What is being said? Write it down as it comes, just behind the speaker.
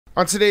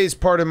On today's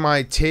part of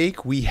my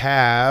take, we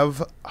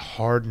have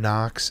Hard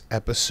Knocks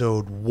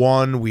episode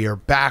 1. We are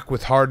back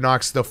with Hard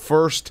Knocks, the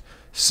first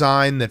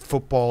sign that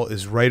football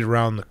is right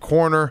around the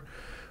corner.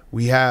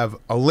 We have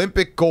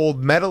Olympic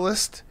gold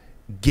medalist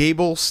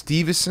Gable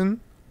Steveson.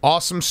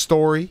 Awesome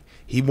story.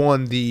 He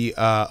won the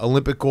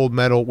Olympic gold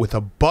medal with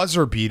a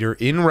buzzer beater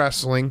in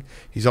wrestling.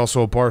 He's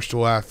also a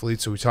Barstool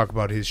athlete, so we talk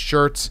about his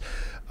shirts.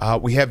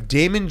 We have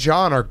Daymond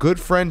John, our good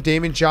friend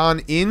Daymond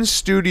John, in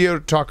studio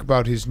to talk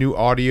about his new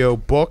audio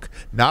book.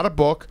 Not a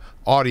book,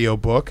 audio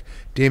book.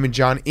 Daymond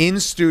John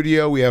in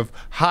studio. We have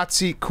Hot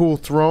Seat Cool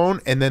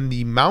Throne, and then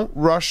the Mount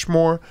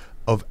Rushmore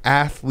of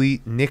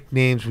athlete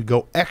nicknames. We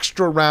go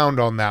extra round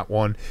on that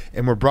one,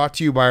 and we're brought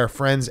to you by our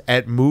friends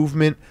at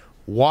Movement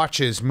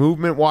Watches.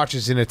 Movement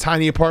Watches, in a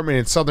tiny apartment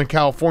in Southern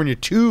California.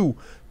 2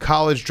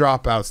 college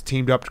dropouts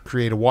teamed up to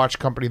create a watch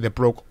company that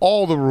broke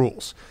all the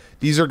rules.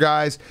 These are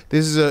guys,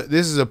 this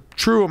is a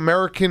true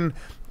American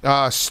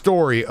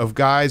story of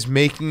guys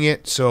making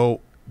it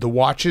so the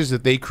watches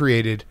that they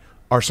created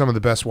are some of the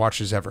best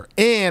watches ever.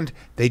 And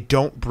they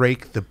don't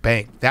break the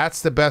bank.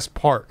 That's the best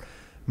part.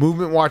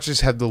 Movement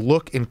watches have the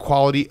look and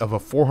quality of a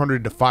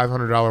 $400 to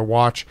 $500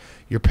 watch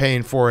you're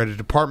paying for at a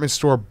department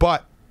store,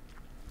 but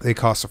they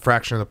cost a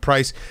fraction of the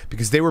price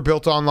because they were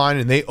built online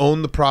and they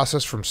own the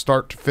process from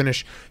start to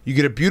finish. You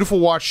get a beautiful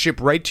watch shipped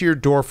right to your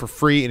door for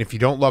free, and if you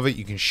don't love it,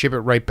 you can ship it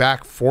right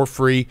back for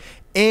free.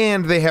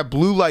 And they have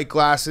blue light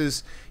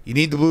glasses. You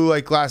need the blue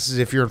light glasses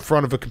if you're in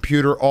front of a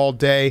computer all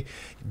day.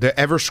 The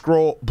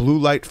Everscroll blue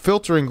light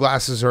filtering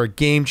glasses are a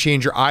game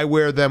changer. I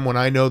wear them when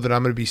I know that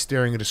I'm going to be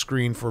staring at a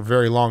screen for a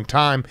very long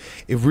time.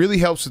 It really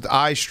helps with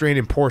eye strain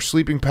and poor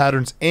sleeping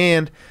patterns,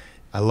 and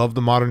I love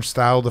the modern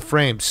style of the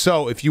frame.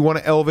 So if you want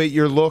to elevate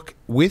your look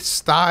with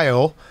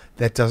style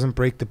that doesn't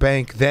break the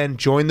bank, then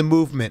join the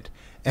movement,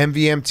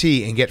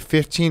 MVMT, and get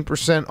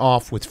 15%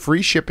 off with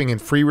free shipping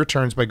and free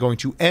returns by going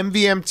to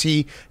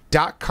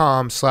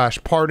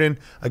mvmt.com/pardon.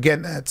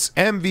 Again, that's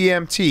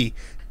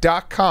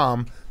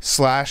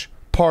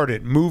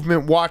mvmt.com/pardon.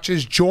 Movement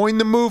watches. Join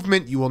the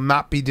movement. You will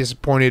not be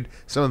disappointed.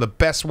 Some of the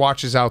best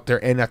watches out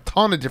there and a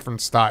ton of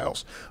different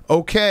styles.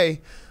 Okay,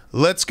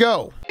 let's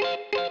go.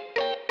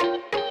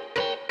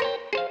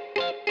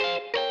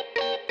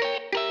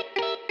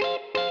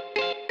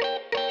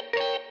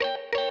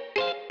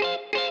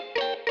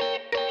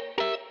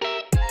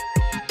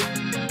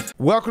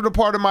 Welcome to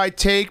Part of My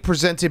Take,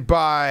 presented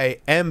by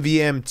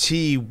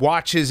MVMT.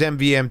 Watches,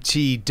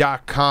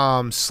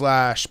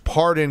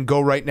 mvmt.com/pardon.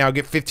 Go right now,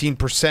 get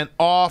 15%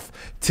 off.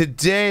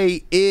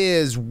 Today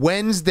is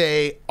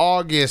Wednesday,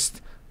 August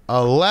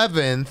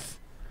 11th,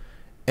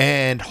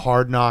 and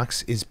Hard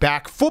Knocks is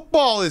back.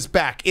 Football is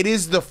back. It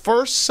is the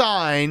first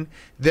sign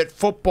that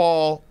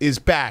football is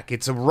back.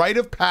 It's a rite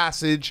of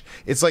passage.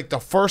 It's like the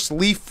first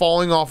leaf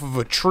falling off of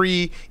a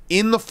tree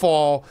in the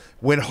fall.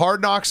 When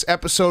Hard Knocks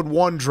episode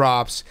 1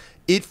 drops,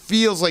 it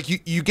feels like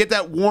you get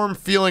that warm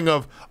feeling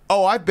of,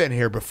 oh, I've been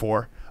here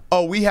before.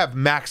 Oh, we have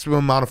maximum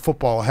amount of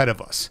football ahead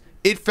of us.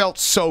 It felt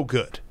so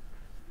good.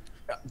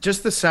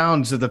 Just the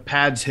sounds of the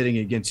pads hitting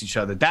against each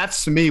other.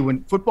 That's, to me,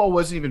 when football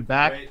wasn't even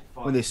back,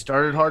 when they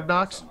started Hard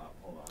Knocks.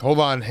 Hold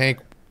on, Hank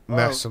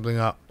messed something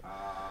up.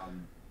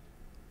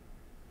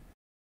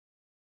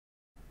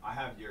 I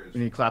have yours.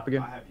 Can you clap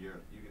again? I have yours.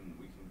 We can.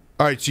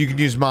 All right, so you can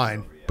use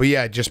mine. But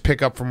yeah, just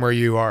pick up from where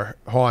you are.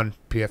 Hold on,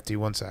 PFT,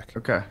 1 sec.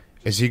 Okay.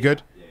 Is he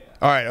good?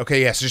 All right,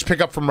 okay, yeah, so just pick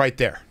up from right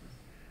there.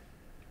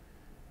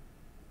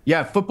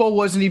 Yeah, football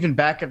wasn't even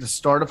back at the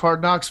start of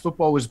Hard Knocks.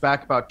 Football was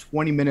back about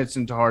 20 minutes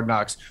into Hard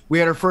Knocks. We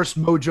had our first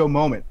mojo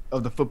moment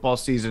of the football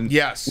season.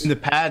 Yes. When the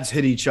pads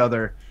hit each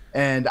other.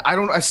 And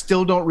I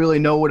still don't really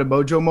know what a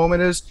mojo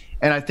moment is.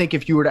 And I think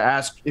if you were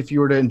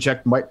to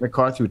inject Mike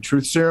McCarthy with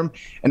truth serum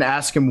and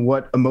ask him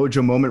what a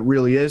mojo moment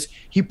really is,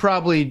 he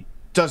probably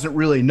doesn't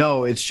really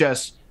know. It's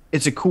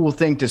a cool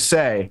thing to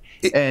say.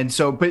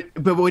 But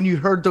when you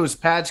heard those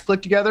pads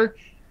click together,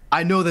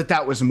 I know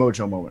that was a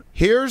mojo moment.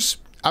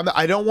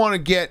 I don't want to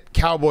get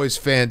Cowboys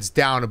fans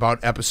down about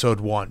episode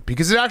 1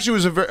 because it actually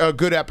was a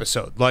good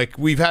episode. Like,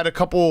 we've had a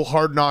couple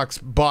Hard Knocks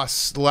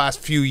busts the last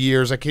few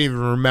years. I can't even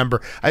remember.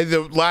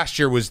 The last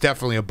year was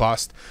definitely a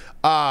bust.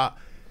 The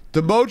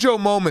mojo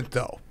moment,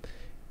 though,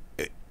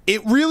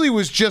 it really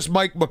was just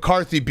Mike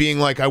McCarthy being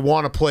like, I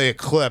want to play a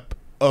clip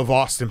of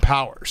Austin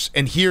Powers,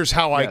 and here's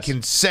how I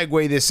can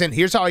segue this in.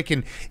 Here's how I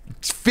can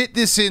fit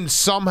this in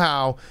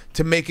somehow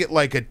to make it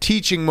like a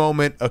teaching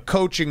moment, a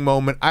coaching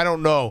moment. I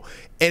don't know.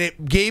 And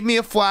it gave me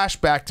a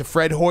flashback to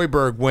Fred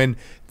Hoiberg when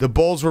the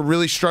Bulls were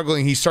really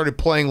struggling. He started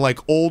playing like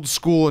old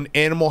school in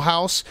Animal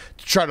House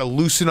to try to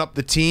loosen up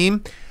the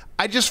team.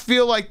 I just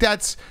feel like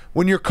that's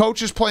when your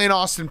coach is playing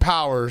Austin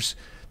Powers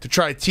to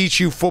try to teach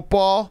you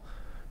football.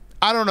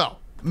 I don't know.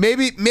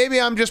 Maybe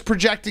I'm just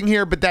projecting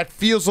here, but that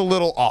feels a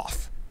little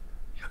off.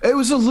 It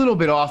was a little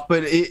bit off,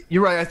 but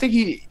you're right. I think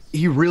he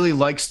really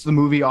likes the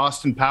movie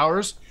Austin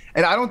Powers.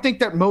 And I don't think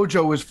that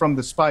mojo was from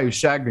The Spy Who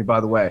Shagged Me, by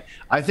the way.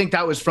 I think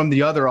that was from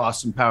the other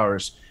Austin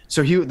Powers.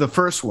 So the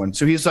first one.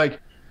 So he's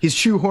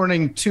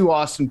shoehorning 2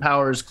 Austin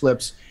Powers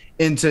clips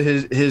into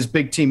his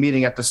big team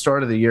meeting at the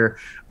start of the year.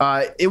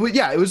 It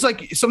was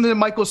like something that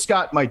Michael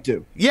Scott might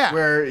do. Yeah.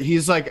 Where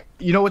he's like,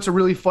 you know, what's a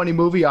really funny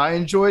movie I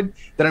enjoyed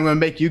that I'm going to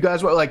make you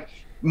guys watch? Like,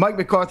 Mike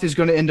McCarthy's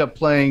going to end up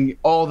playing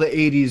all the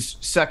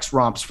 80s sex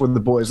romps for the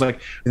boys.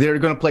 Like, they're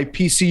going to play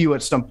PCU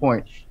at some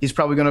point. He's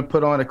probably going to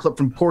put on a clip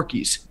from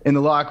Porky's in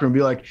the locker room and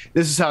be like,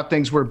 this is how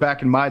things were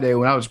back in my day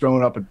when I was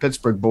growing up in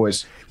Pittsburgh,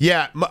 boys.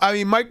 Yeah, I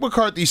mean, Mike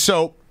McCarthy,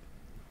 so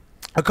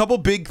a couple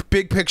big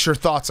picture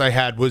thoughts I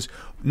had was,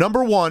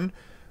 number one,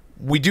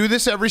 we do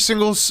this every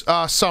single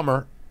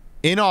summer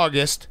in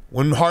August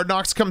when Hard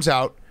Knocks comes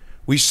out.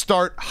 We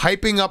start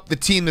hyping up the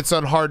team that's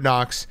on Hard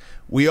Knocks.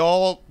 We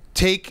all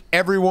take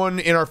everyone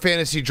in our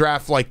fantasy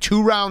draft like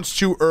 2 rounds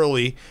too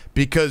early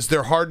because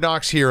they're Hard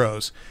Knocks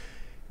heroes.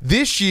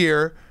 This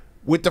year,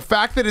 with the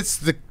fact that it's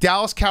the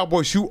Dallas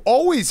Cowboys who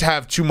always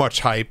have too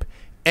much hype,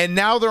 and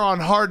now they're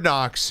on Hard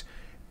Knocks,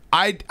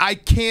 I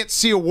can't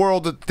see a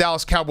world that the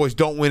Dallas Cowboys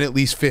don't win at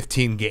least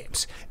 15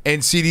 games.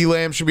 And CeeDee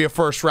Lamb should be a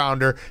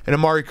first-rounder, and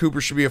Amari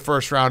Cooper should be a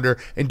first-rounder,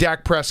 and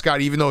Dak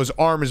Prescott, even though his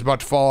arm is about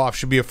to fall off,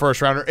 should be a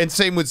first-rounder, and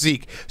same with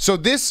Zeke. So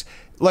this,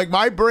 like,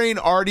 my brain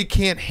already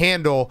can't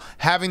handle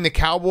having the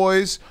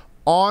Cowboys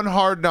on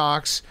Hard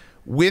Knocks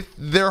with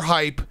their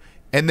hype,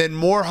 and then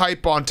more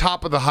hype on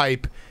top of the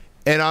hype,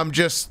 and I'm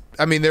just...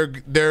 I mean, they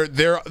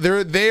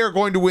are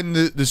going to win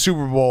the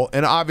Super Bowl,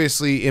 and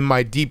obviously, in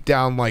my deep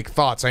down like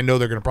thoughts, I know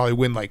they're going to probably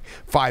win like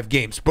 5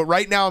 games. But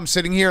right now, I'm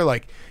sitting here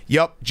like,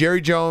 yep,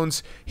 Jerry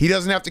Jones. He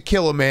doesn't have to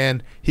kill a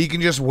man. He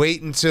can just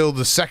wait until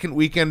the second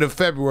weekend of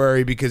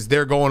February because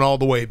they're going all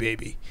the way,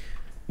 baby.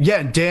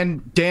 Yeah,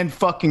 Dan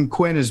fucking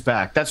Quinn is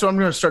back. That's what I'm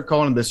going to start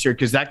calling him this year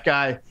because that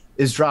guy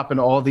is dropping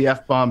all the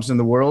F-bombs in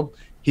the world.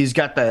 He's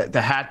got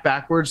the hat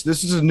backwards.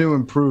 This is a new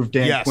improved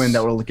Dan Quinn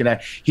that we're looking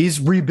at.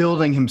 He's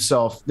rebuilding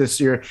himself this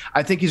year.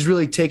 I think he's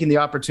really taken the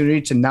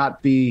opportunity to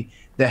not be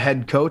the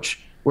head coach,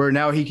 where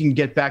now he can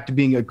get back to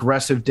being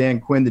aggressive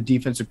Dan Quinn, the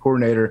defensive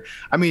coordinator.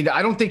 I mean,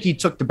 I don't think he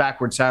took the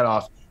backwards hat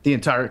off the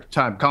entire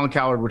time. Colin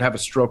Cowherd would have a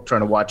stroke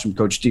trying to watch him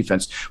coach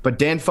defense. But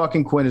Dan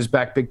fucking Quinn is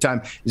back big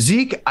time.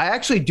 Zeke, I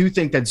actually do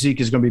think that Zeke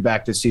is going to be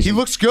back this season. He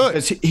looks good.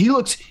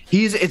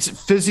 It's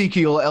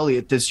Physical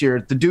Elliott this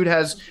year. The dude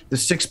has the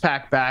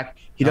 6-pack back.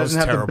 He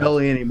doesn't have the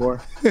belly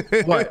anymore.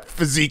 What?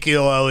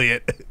 Ezekiel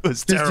Elliott. It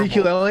was terrible.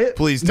 Ezekiel Elliott?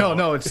 Please don't.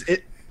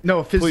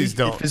 Please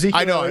don't.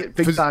 I know. Elliott,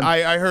 big time.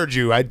 I heard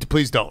you.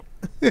 Please don't.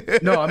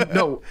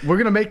 No, we're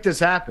gonna make this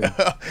happen.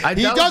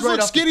 He does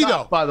look skinny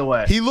though. By the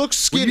way, he looks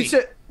skinny.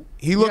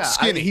 He looks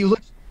skinny. He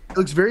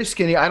looks very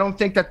skinny. I don't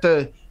think that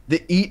the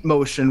eat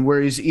motion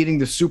where he's eating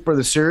the soup or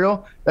the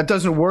cereal, that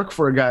doesn't work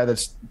for a guy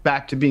that's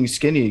back to being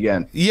skinny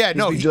again. Yeah,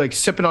 no, he's like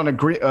sipping on a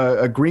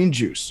green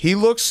juice. He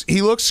looks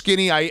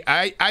skinny.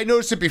 I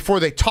noticed it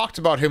before they talked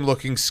about him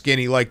looking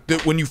skinny. Like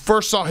when you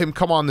first saw him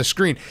come on the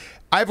screen.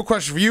 I have a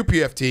question for you,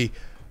 PFT.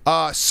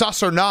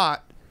 Sus or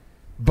not,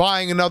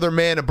 buying another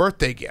man a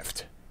birthday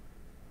gift?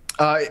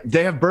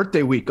 They have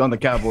birthday week on the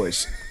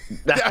Cowboys.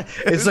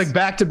 It's like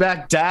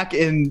back-to-back Dak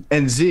and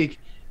Zeke.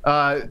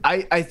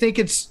 I think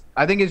it's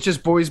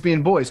just boys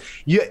being boys.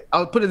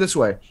 I'll put it this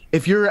way.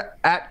 If you're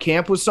at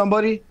camp with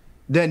somebody,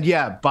 then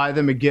yeah, buy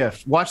them a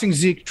gift. Watching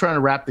Zeke trying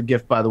to wrap the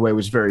gift, by the way,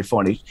 was very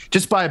funny.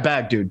 Just buy a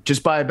bag, dude.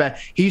 Just buy a bag.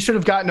 He should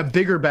have gotten a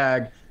bigger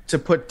bag to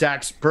put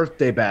Dak's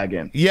birthday bag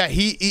in. Yeah,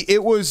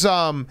 it was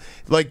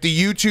like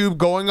the YouTube,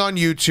 going on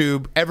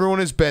YouTube, everyone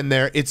has been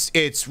there.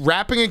 It's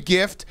wrapping a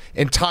gift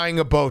and tying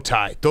a bow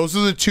tie. Those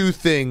are the two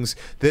things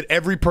that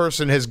every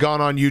person has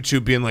gone on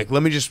YouTube being like,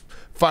 let me just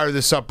fire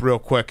this up real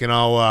quick and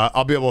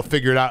I'll be able to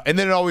figure it out. And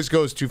then it always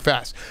goes too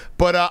fast.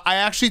 But I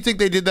actually think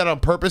they did that on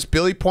purpose.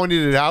 Billy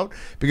pointed it out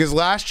because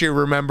last year,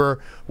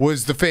 remember,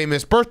 was the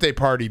famous birthday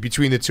party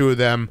between the two of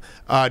them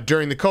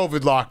during the COVID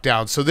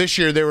lockdown. So this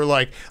year they were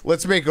like,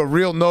 let's make a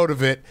real note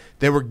of it.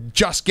 They were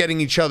just getting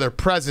each other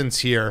presents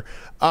here.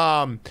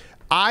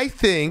 I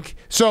think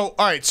so.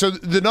 All right. So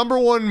the number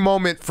one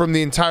moment from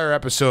the entire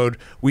episode,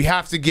 we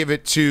have to give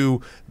it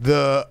to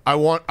the I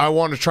want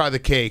to try the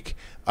cake.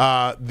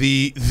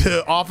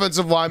 The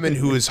offensive lineman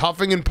who is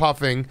huffing and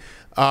puffing.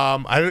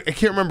 I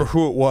can't remember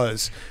who it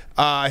was.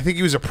 I think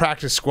he was a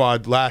practice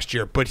squad last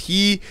year, but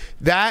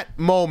that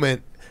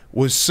moment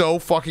was so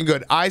fucking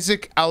good.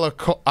 Isaac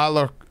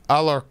Alarcon.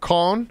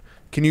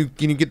 Can you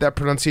get that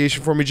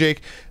pronunciation for me,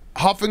 Jake?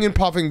 Huffing and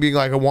puffing, being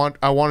like, I want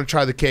to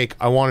try the cake.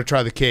 I want to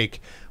try the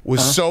cake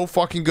was so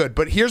fucking good.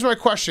 But here's my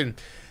question.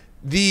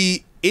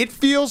 It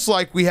feels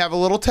like we have a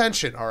little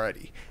tension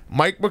already.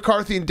 Mike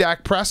McCarthy and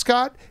Dak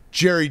Prescott,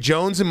 Jerry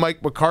Jones and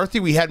Mike McCarthy.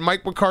 We had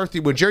Mike McCarthy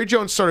when Jerry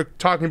Jones started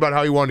talking about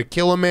how he wanted to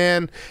kill a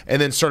man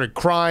and then started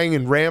crying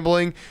and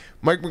rambling.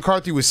 Mike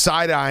McCarthy was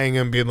side-eyeing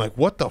him, being like,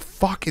 what the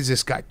fuck is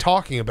this guy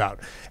talking about?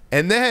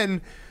 And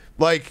then,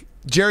 like,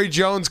 Jerry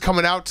Jones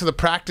coming out to the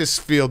practice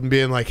field and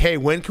being like, hey,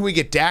 when can we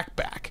get Dak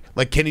back?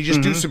 Like, can he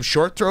just do some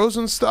short throws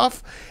and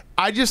stuff?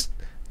 I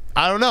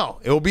don't know.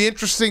 It will be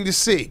interesting to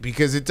see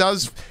because it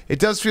does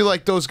feel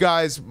like those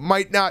guys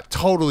might not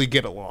totally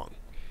get along.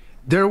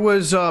 There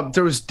was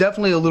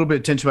definitely a little bit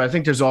of tension, but I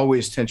think there's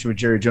always tension with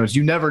Jerry Jones.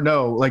 You never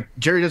know. Like,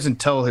 Jerry doesn't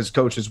tell his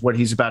coaches what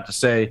he's about to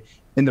say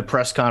in the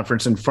press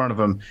conference in front of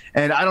him.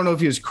 And I don't know if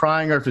he was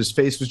crying or if his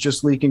face was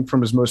just leaking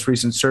from his most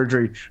recent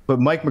surgery,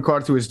 but Mike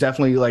McCarthy was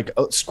definitely like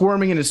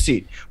squirming in his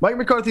seat. Mike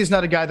McCarthy is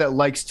not a guy that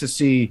likes to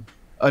see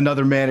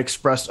another man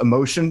express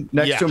emotion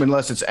next to him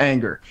unless it's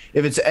anger.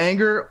 If it's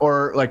anger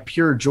or like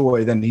pure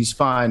joy, then he's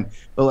fine.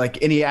 But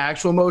like any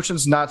actual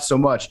emotions, not so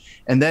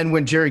much. And then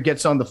when Jerry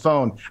gets on the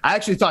phone, I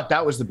actually thought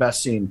that was the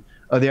best scene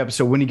of the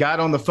episode, when he got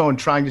on the phone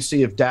trying to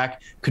see if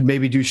Dak could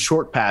maybe do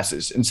short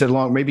passes instead of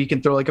long. Maybe he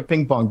can throw like a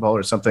ping pong ball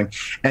or something.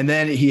 And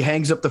then he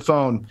hangs up the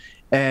phone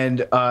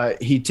and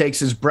he takes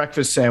his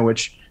breakfast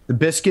sandwich, the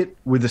biscuit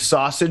with the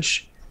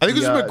sausage. I think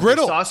it was a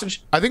McGriddle.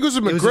 Sausage. I think it was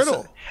a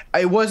McGriddle.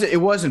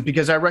 It wasn't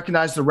because I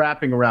recognized the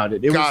wrapping around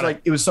it.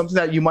 It was something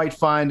that you might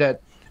find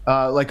at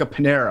like a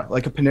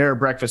Panera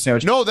breakfast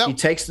sandwich. No, that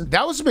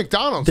was a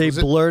McDonald's. They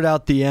blurred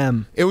out the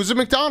M. It was a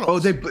McDonald's. Oh,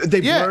 they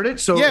blurred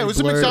it. So yeah, it was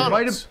a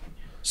McDonald's.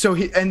 So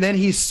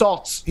he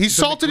salts. He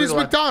salted his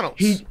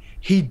McDonald's.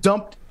 He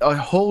dumped a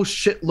whole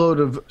shitload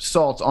of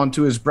salt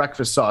onto his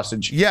breakfast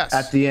sausage. Yes.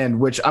 At the end,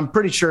 which I'm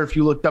pretty sure if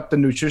you looked up the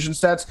nutrition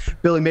stats,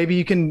 Billy, maybe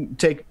you can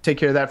take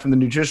care of that from the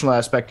nutritional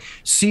aspect.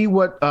 See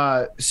what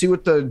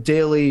the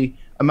daily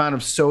amount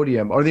of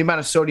sodium or the amount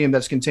of sodium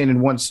that's contained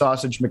in one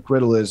sausage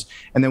McGriddle is,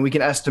 and then we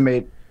can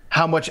estimate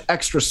how much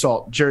extra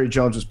salt Jerry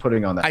Jones was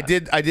putting on that. I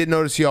did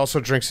notice he also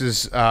drinks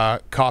his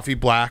coffee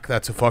black.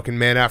 That's a fucking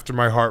man after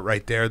my heart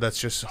right there.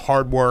 That's just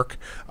hard work.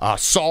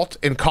 Salt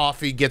and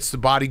coffee gets the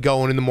body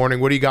going in the morning.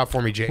 What do you got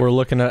for me, Jake? We're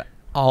looking at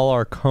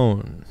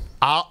Alarcon.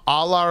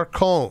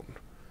 Alarcon.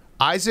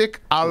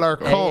 Isaac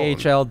Alarcon.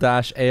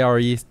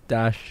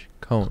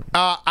 AHL-ARE-Cone.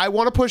 I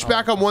want to push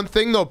back on one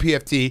thing, though,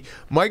 PFT.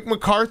 Mike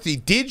McCarthy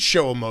did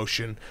show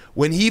emotion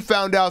when he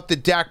found out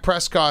that Dak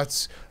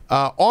Prescott's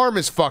arm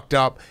is fucked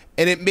up,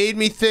 and it made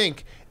me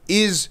think,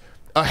 is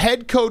a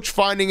head coach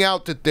finding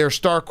out that their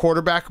star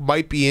quarterback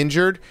might be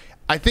injured?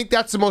 I think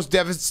that's the most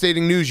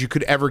devastating news you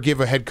could ever give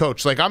a head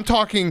coach. Like, I'm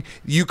talking,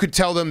 you could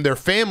tell them their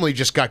family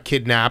just got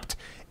kidnapped,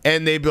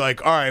 and they'd be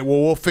like, all right,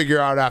 well, we'll figure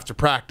out after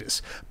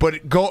practice.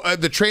 But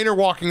the trainer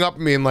walking up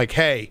and being like,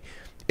 hey,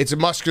 it's a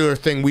muscular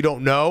thing, we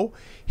don't know.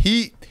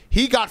 He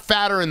got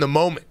fatter in the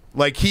moment.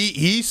 Like,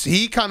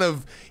 he kind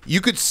of, you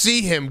could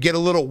see him get a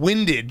little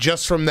winded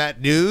just from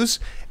that news.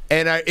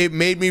 And it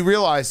made me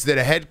realize that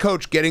a head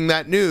coach getting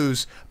that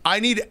news, I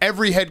need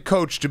every head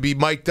coach to be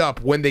mic'd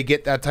up when they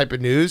get that type of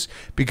news,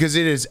 because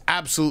it is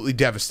absolutely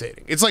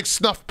devastating. It's like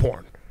snuff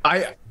porn.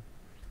 I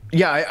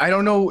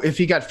don't know if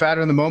he got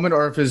fatter in the moment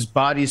or if his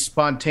body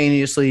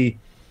spontaneously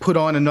put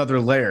on another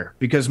layer,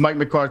 because Mike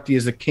McCarthy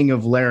is the king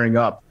of layering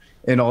up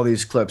in all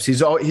these clips.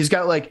 He's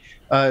got like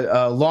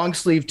a long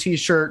sleeve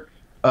t-shirt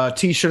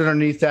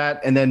underneath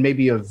that, and then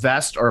maybe a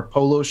vest or a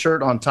polo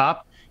shirt on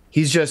top.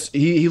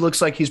 He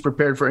looks like he's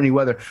prepared for any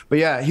weather. But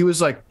yeah, he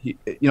was like,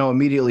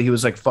 immediately he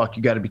was like, fuck,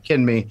 you got to be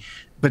kidding me.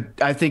 But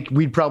I think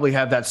we'd probably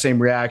have that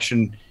same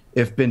reaction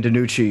if Ben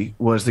DiNucci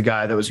was the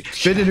guy that was.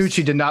 Yes. Ben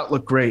DiNucci did not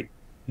look great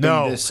in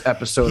this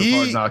episode of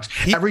Hard Knocks.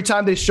 Every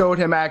time they showed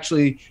him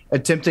actually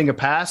attempting a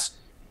pass,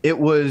 it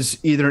was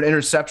either an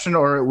interception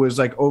or it was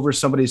like over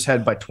somebody's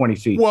head by 20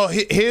 feet. Well,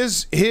 the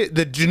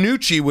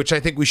DiNucci, which I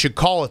think we should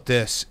call it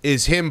this,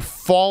 is him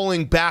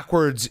falling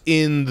backwards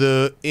in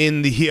the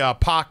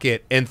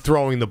pocket and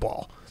throwing the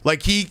ball.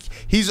 Like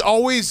he's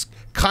always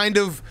kind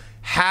of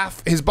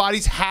his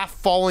body's half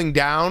falling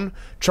down,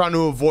 trying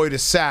to avoid a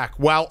sack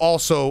while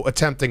also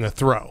attempting a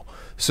throw.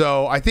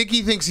 So I think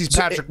he thinks he's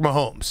Patrick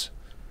Mahomes.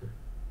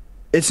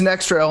 It's an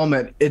extra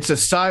element. It's a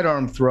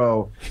sidearm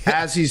throw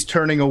as he's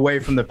turning away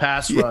from the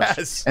pass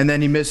rush, and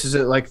then he misses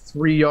it like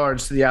 3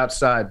 yards to the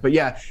outside. But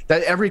yeah,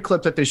 that every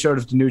clip that they showed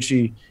of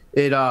DiNucci,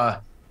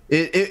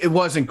 it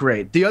wasn't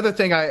great. The other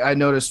thing I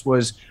noticed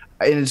was,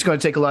 and it's going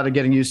to take a lot of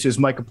getting used to, is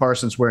Micah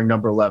Parsons wearing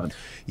number 11.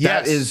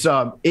 Yes. That is,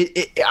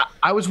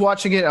 I was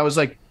watching it. I was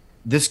like,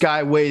 this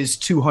guy weighs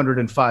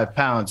 205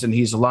 pounds, and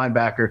he's a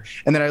linebacker.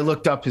 And then I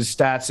looked up his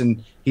stats,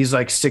 and he's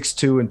like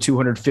 6'2" and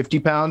 250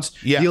 pounds.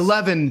 Yes. The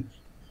 11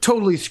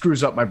 totally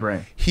screws up my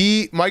brain.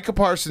 Micah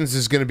Parsons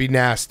is going to be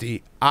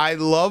nasty. I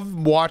love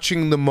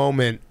watching the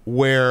moment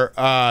where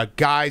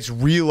guys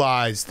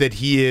realize that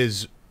he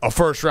is a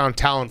first-round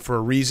talent for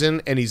a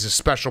reason, and he's a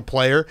special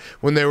player.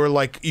 When they were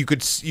like,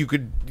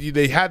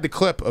 they had the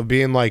clip of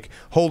being like,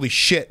 holy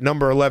shit,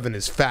 number 11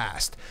 is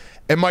fast.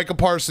 And Micah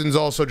Parsons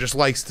also just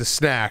likes to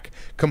snack,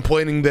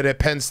 complaining that at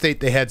Penn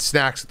State they had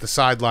snacks at the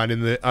sideline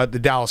in the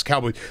Dallas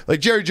Cowboys. Like,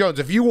 Jerry Jones,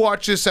 if you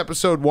watch this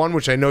episode 1,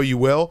 which I know you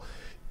will,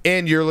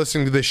 and you're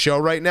listening to this show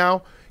right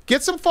now,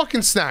 get some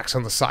fucking snacks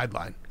on the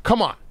sideline. Come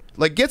on.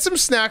 Like, get some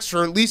snacks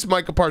for at least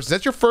Micah Parsons.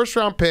 That's your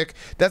first-round pick.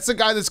 That's the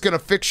guy that's going to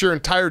fix your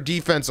entire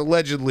defense,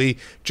 allegedly,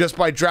 just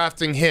by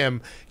drafting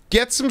him.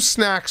 Get some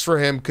snacks for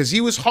him, because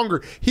he was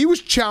hungry. He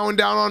was chowing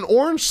down on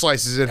orange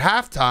slices at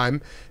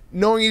halftime,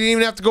 knowing he didn't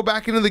even have to go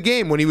back into the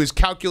game when he was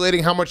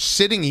calculating how much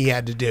sitting he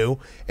had to do,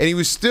 and he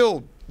was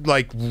still,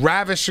 like,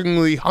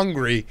 ravishingly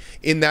hungry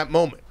in that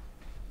moment.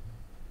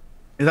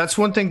 That's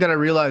one thing that I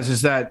realize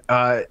is that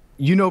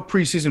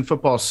preseason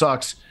football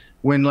sucks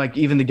when like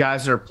even the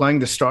guys that are playing,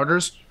 the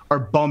starters, are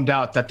bummed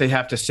out that they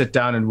have to sit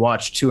down and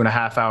watch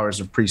 2.5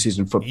 hours of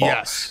preseason football.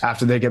 Yes.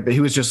 After they get,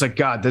 he was just like,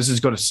 God, this is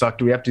going to suck.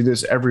 Do we have to do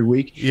this every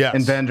week? Yes.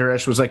 And Van Der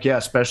Esch was like, yeah,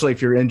 especially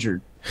if you're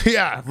injured.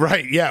 Yeah,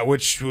 right. Yeah,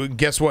 which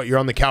guess what? You're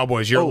on the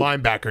Cowboys. You're a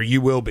linebacker. You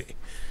will be.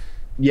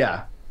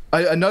 Yeah.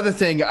 Another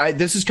thing,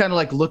 this is kind of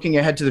like looking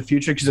ahead to the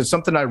future because it's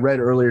something I read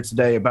earlier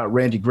today about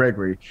Randy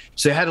Gregory.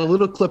 So I had a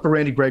little clip of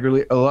Randy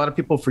Gregory. A lot of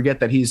people forget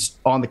that he's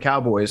on the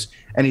Cowboys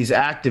and he's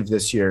active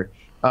this year.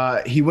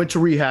 He went to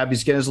rehab.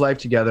 He's getting his life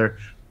together.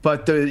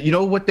 But you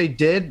know what they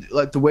did,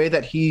 like the way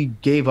that he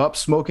gave up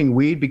smoking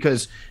weed,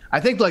 because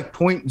I think like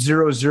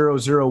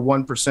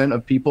 0.0001%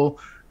 of people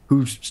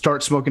who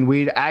start smoking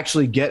weed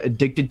actually get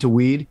addicted to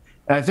weed.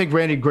 And I think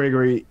Randy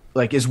Gregory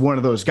like is one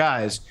of those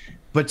guys.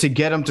 But to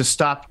get him to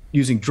stop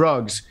using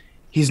drugs,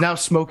 he's now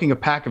smoking a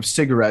pack of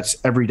cigarettes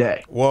every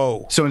day.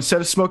 Whoa! So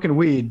instead of smoking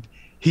weed,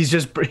 he's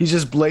just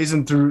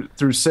blazing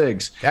through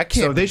cigs. That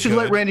can't so they be should good.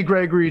 let Randy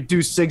Gregory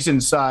do cigs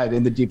inside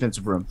in the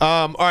defensive room.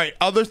 All right,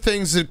 other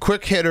things,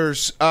 quick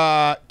hitters.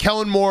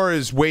 Kellen Moore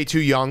is way too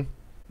young.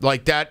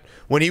 Like that,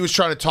 when he was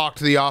trying to talk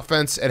to the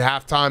offense at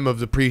halftime of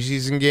the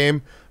preseason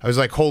game, I was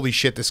like, holy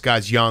shit, this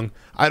guy's young.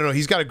 I don't know,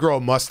 he's got to grow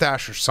a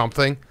mustache or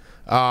something.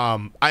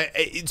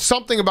 It's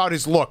something about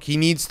his look. He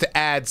needs to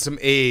add some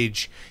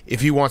age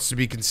if he wants to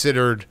be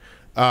considered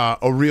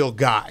a real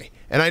guy.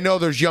 And I know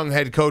there's young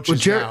head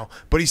coaches now,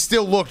 but he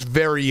still looked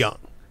very young.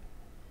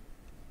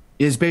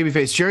 His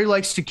babyface. Jerry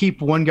likes to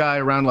keep one guy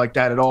around like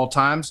that at all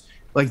times,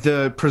 like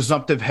the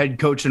presumptive head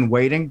coach in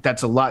waiting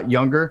that's a lot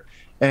younger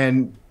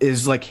and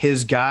is like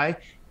his guy,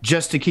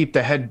 just to keep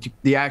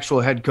the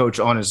actual head coach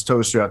on his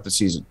toes throughout the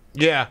season.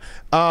 Yeah.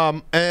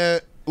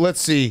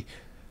 Let's see.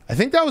 I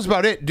think that was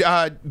about it.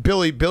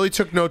 Billy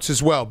took notes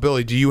as well.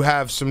 Billy, do you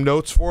have some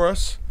notes for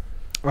us?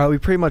 We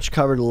pretty much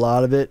covered a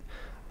lot of it.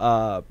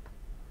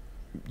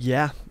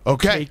 Yeah.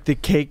 Okay. The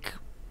cake.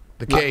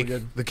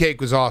 The cake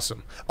was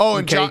awesome. Oh,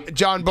 and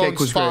John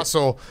Bones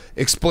Fossil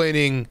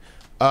explaining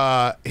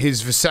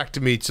his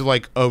vasectomy to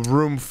like a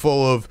room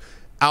full of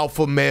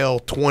alpha male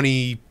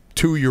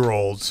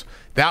 22-year-olds.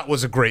 That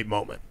was a great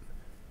moment.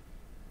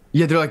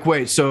 Yeah, they're like,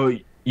 wait, so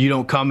you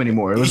don't come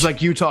anymore. It was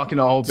like you talking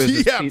to all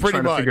business yeah, teams pretty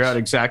trying much. to figure out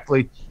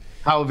exactly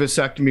how a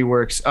vasectomy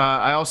works.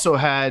 I also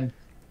had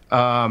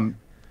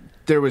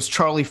there was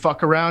Charlie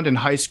Fuckaround and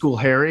High School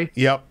Harry.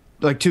 Yep.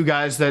 Like two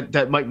guys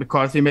that Mike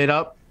McCarthy made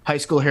up. High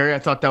School Harry, I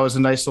thought that was a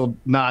nice little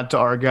nod to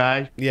our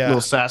guy, little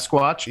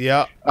Sasquatch.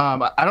 Yeah.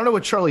 I don't know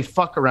what Charlie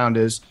Fuckaround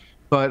is,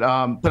 but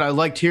I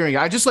liked hearing.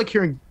 I just like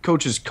hearing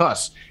coaches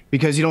cuss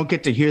because you don't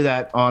get to hear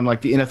that on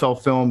like the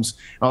NFL films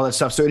and all that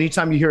stuff. So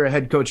anytime you hear a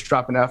head coach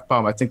drop an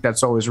F-bomb, I think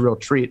that's always a real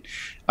treat.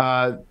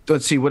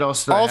 Let's see, what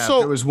else did I have?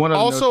 There was one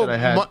other note that I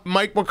had.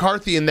 Mike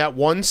McCarthy in that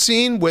one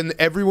scene when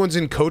everyone's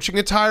in coaching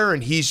attire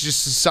and he's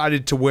just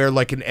decided to wear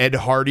like an Ed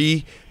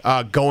Hardy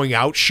going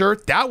out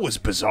shirt. That was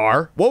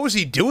bizarre. What was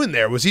he doing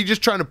there? Was he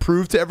just trying to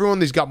prove to everyone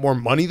that he's got more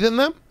money than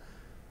them?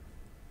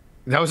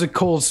 That was a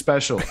Coles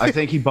special. I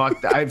think he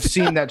bought. I've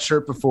seen that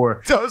shirt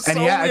before, and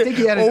I think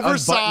he had it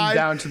unbuttoned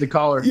down to the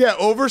collar. Yeah,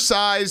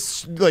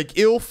 oversized, like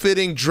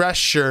ill-fitting dress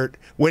shirt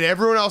when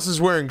everyone else is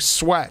wearing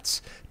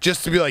sweats,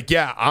 just to be like,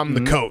 "Yeah, I'm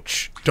the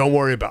coach. Don't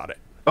worry about it."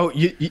 Oh,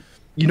 you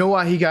know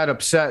why he got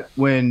upset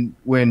when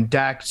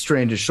Dak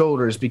strained his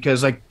shoulders?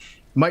 Because like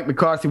Mike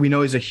McCarthy, we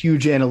know he's a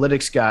huge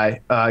analytics guy,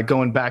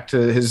 going back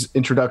to his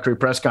introductory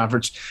press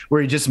conference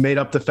where he just made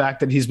up the fact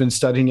that he's been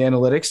studying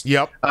analytics.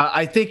 Yep.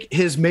 I think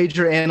his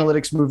major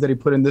analytics move that he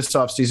put in this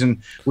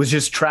offseason was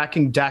just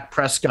tracking Dak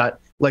Prescott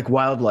like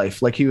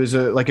wildlife, like he was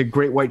a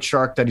great white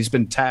shark that he's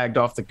been tagged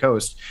off the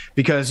coast.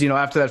 Because,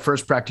 after that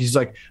first practice, he's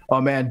like,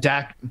 oh, man,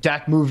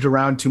 Dak moved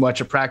around too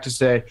much at practice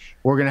day.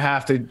 We're going to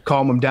have to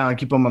calm him down and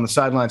keep him on the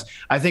sidelines.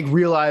 I think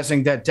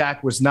realizing that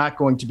Dak was not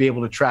going to be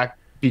able to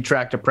be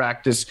tracked to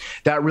practice,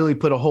 that really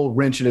put a whole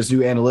wrench in his new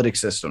analytics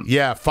system.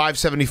 Yeah,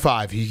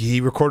 575. He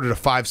recorded a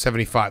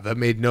 575. That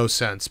made no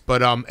sense.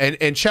 But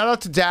and shout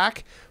out to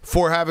Dak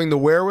for having the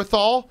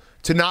wherewithal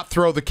to not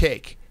throw the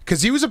cake,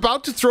 because he was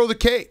about to throw the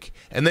cake,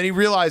 and then he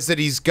realized that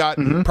he's got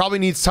probably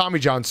needs Tommy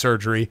John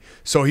surgery,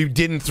 so he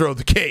didn't throw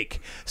the cake.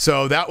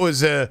 So that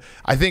was I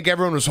think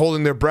everyone was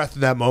holding their breath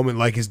in that moment.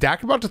 Like, is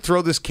Dak about to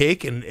throw this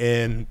cake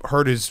and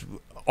hurt his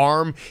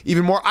arm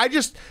even more?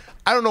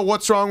 I don't know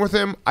what's wrong with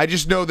him. I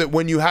just know that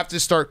when you have to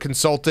start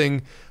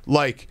consulting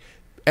like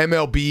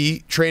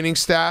MLB training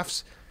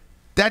staffs,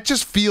 that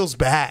just feels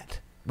bad,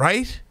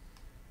 right?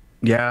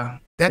 Yeah.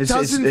 That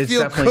doesn't it's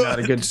feel definitely good. not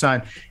a good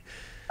sign.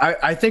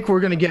 I think we're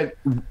going to get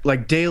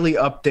like daily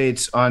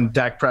updates on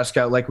Dak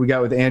Prescott like we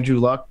got with Andrew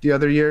Luck the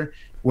other year,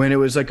 when it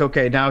was like,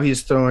 okay, now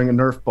he's throwing a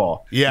Nerf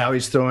ball. Yeah. Now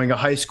he's throwing a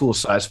high school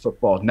size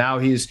football. Now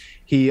he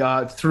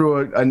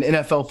threw an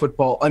NFL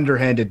football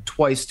underhanded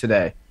twice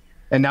today.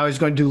 And now he's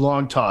going to do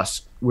long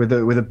toss with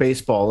a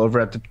baseball over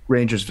at the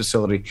Rangers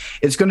facility.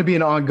 It's going to be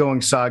an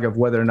ongoing saga of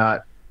whether or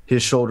not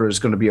his shoulder is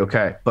going to be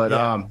okay.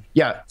 But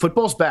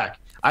football's back.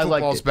 I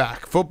liked Football's it.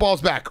 back.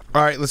 Football's back.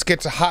 All right, let's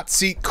get to Hot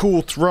Seat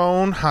Cool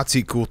Throne. Hot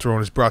Seat Cool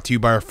Throne is brought to you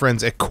by our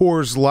friends at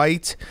Coors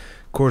Light.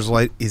 Coors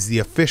Light is the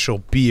official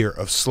beer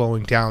of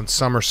slowing down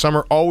summer.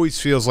 Summer always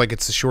feels like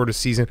it's the shortest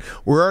season.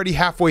 We're already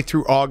halfway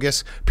through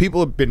August. People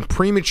have been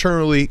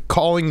prematurely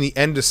calling the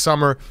end of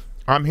summer.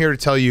 I'm here to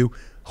tell you,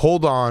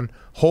 hold on.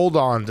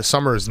 The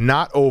summer is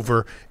not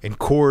over, and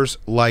Coors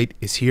Light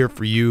is here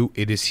for you.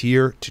 It is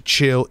here to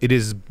chill. It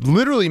is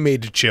literally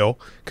made to chill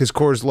because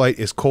Coors Light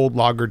is cold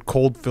lagered,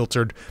 cold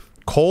filtered,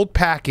 cold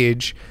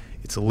package.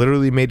 It's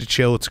literally made to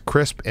chill. It's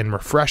crisp and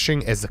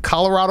refreshing as the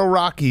Colorado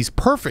Rockies,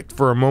 perfect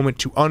for a moment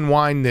to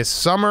unwind this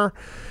summer.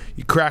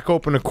 You crack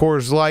open a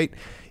Coors Light.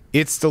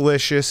 It's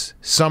delicious.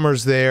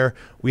 Summer's there.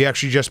 We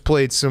actually just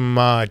played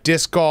some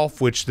disc golf,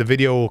 which the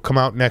video will come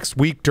out next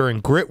week during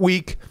Grit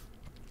Week.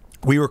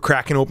 We were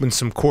cracking open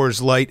some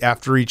Coors Light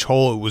after each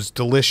hole. It was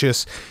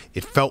delicious.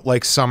 It felt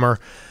like summer.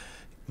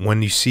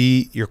 When you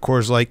see your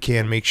Coors Light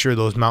can, make sure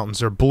those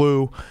mountains are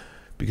blue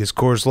because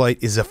Coors Light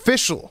is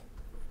official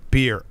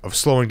beer of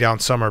slowing down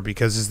summer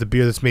because it's the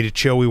beer that's made to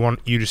chill. We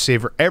want you to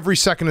savor every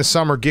second of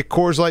summer. Get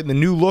Coors Light in the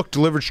new look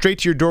delivered straight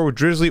to your door with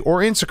Drizzly or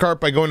Instacart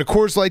by going to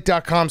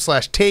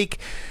CoorsLight.com/take.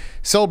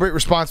 Celebrate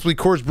responsibly.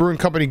 Coors Brewing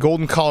Company,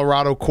 Golden,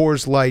 Colorado.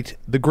 Coors Light,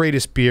 the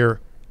greatest beer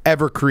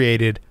ever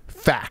created.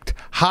 Fact.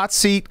 Hot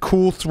Seat,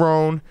 Cool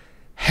Throne,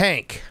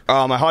 Hank.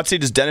 My hot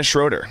seat is Dennis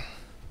Schroeder.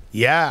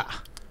 Yeah.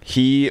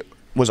 He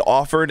was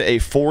offered a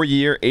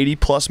 4-year,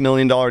 $80+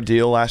 million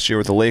deal last year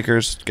with the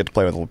Lakers. Get to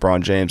play with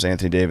LeBron James,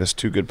 Anthony Davis,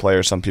 two good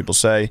players, some people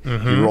say. He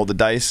rolled the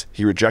dice.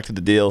 He rejected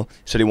the deal.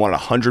 Said he wanted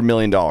 $100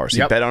 million. He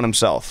bet on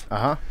himself.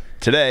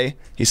 Today,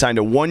 he signed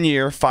a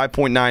 1-year,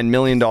 $5.9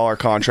 million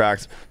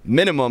contract.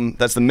 Minimum,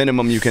 that's the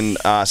minimum you can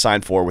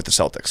sign for with the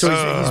Celtics. So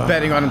he's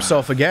betting on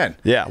himself again.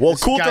 Yeah, well,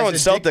 This cool guy's throwing a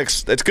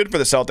Celtics. It's good for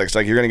the Celtics.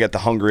 Like, you're going to get the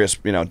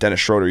hungriest, Dennis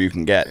Schroeder you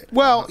can get.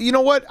 Well, you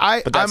know what?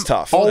 But that's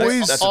tough.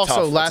 Always, That's a Also,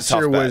 tough- last that's a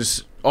tough year bet.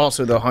 was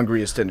also the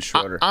hungriest Dennis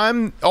Schroeder.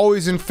 I'm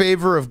always in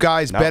favor of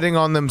guys betting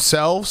on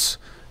themselves.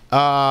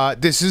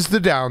 This is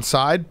the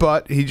downside,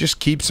 but he just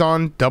keeps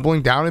on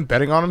doubling down and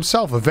betting on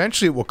himself.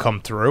 Eventually, it will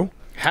come through,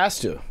 Has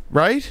to.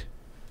 right?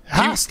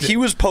 Has to. He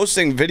was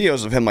posting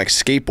videos of him like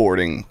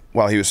skateboarding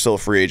while he was still a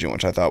free agent,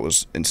 which I thought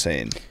was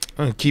insane.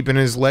 Keeping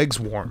his legs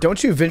warm.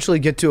 Don't you eventually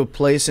get to a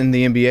place in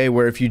the NBA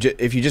where if you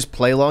just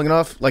play long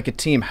enough, like a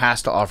team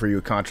has to offer you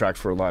a contract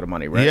for a lot of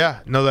money, right? Yeah,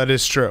 no, that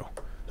is true.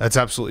 That's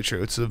absolutely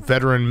true. It's a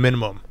veteran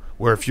minimum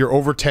where if you're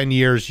over 10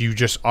 years, you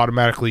just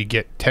automatically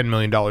get $10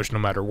 million no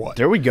matter what.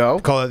 There we go.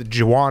 Call it the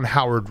Juwan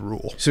Howard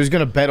rule. So he's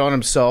going to bet on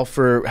himself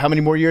for how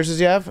many more years does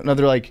he have?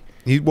 Another like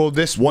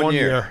This 1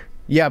 year.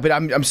 Yeah, but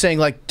I'm saying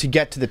like to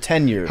get to the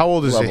 10-year. How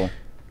old is level. he?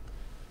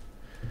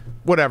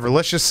 Whatever.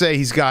 Let's just say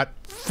he's got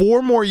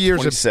 4 more years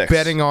 26. of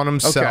betting on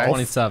himself. Okay.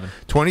 27.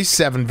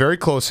 27, very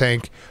close,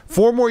 Hank.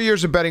 4 more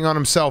years of betting on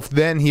himself,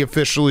 then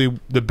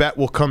the bet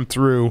will come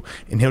through,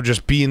 and he'll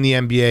just be in the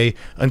NBA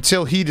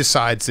until he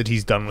decides that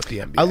he's done with the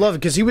NBA. I love it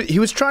because he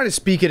was trying to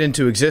speak it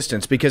into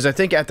existence because I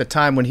think at the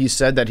time when he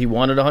said that he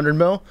wanted 100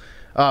 mil,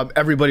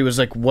 everybody was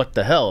like, what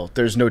the hell?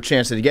 There's no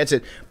chance that he gets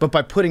it. But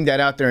by putting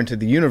that out there into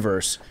the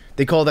universe,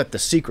 they call that the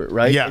secret,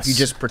 right? Yes. If you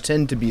just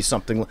pretend to be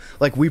something,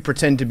 like we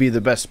pretend to be the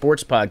best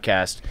sports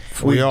podcast,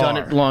 we've done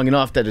it long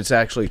enough that it's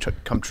actually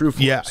come true for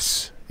us.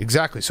 Yes,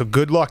 exactly. So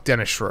good luck,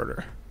 Dennis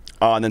Schroeder.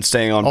 And then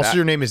staying on. Also,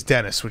 your name is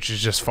Dennis, which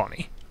is just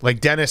funny. Like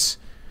Dennis,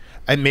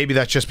 and maybe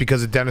that's just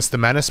because of Dennis the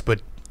Menace,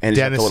 but And he's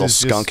got Dennis the little is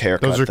skunk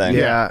haircut thing.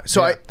 Yeah.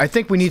 So I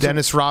think we need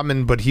Dennis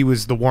Rodman, but he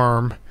was the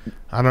worm.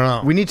 I don't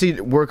know. We need to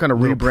work on a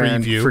Little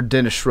rebrand preview. for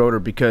Dennis Schroeder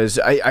because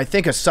I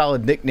think a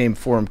solid nickname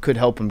for him could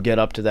help him get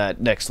up to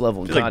that next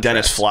level. I feel like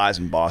Dennis flies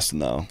in Boston,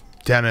 though.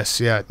 Dennis,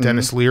 yeah.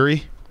 Dennis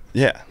Leary.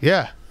 Yeah.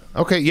 Yeah.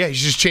 Okay, yeah, he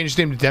just changed his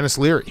name to Dennis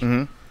Leary.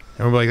 And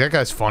we're like, that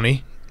guy's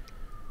funny.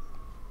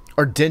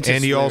 Or dentist,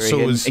 And he also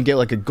Leary was- and get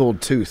like a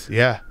gold tooth.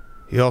 Yeah.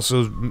 He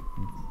also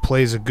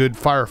plays a good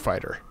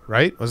firefighter,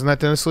 right? Wasn't that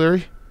Dennis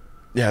Leary?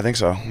 Yeah, I think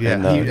so. Yeah.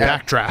 And,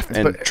 Backdraft.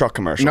 and truck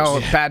commercials. No,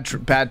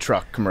 bad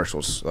truck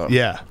commercials. Though.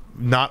 Yeah.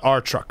 Not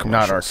our truck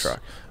commercials. Not our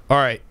truck. All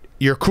right.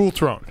 Your cool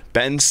throne.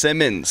 Ben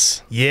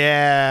Simmons.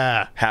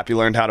 Yeah. Happy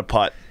learned how to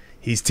putt.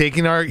 He's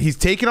taking our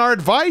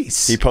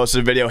advice. He posted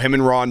a video, him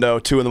and Rondo,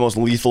 two of the most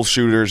lethal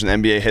shooters in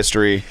NBA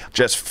history,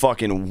 just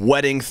fucking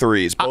wetting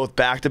threes, both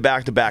back to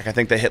back to back. I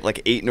think they hit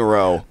like 8 in a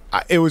row.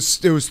 It was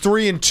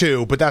 3 and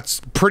 2, but that's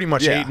pretty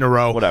much 8 in a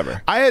row.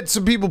 Whatever. I had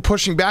some people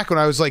pushing back when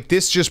I was like,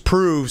 this just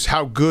proves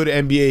how good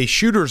NBA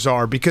shooters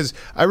are, because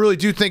I really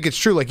do think it's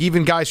true. Like,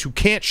 even guys who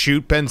can't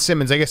shoot, Ben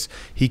Simmons, I guess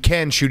he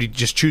can shoot, he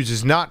just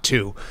chooses not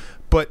to.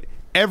 But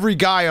every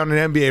guy on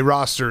an NBA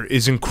roster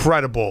is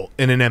incredible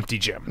in an empty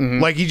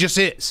gym. Like, he just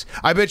is.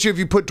 I bet you if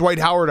you put Dwight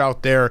Howard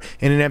out there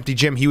in an empty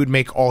gym, he would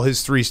make all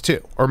his threes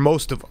too, or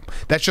most of them.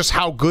 That's just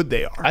how good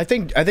they are. I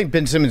think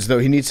Ben Simmons, though,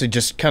 he needs to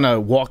just kind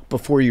of walk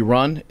before you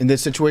run in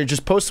this situation.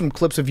 Just post some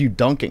clips of you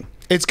dunking.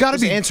 It's got to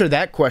Just be. answer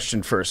that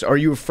question first. Are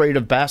you afraid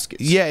of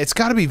baskets? Yeah, it's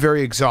got to be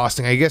very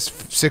exhausting. I guess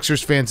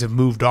Sixers fans have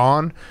moved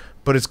on,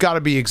 but it's got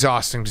to be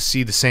exhausting to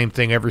see the same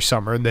thing every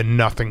summer and then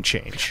nothing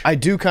change. I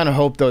do kind of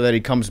hope, though, that he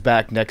comes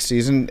back next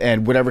season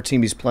and whatever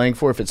team he's playing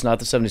for, if it's not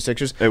the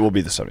 76ers, It will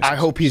be the 76ers. I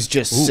hope he's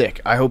just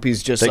sick. I hope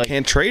he's just They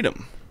can't trade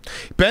him.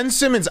 Ben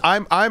Simmons,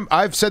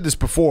 I've said this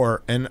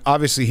before, and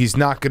obviously he's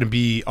not going to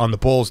be on the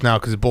Bulls now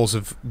because the Bulls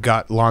have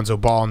got Lonzo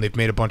Ball and they've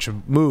made a bunch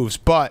of moves.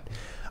 But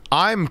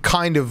I'm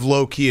kind of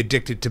low-key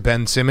addicted to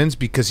Ben Simmons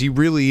because he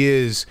really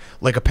is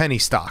like a penny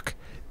stock.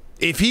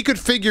 If he could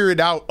figure it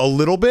out a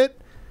little bit,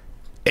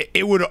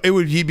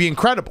 he'd be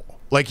incredible.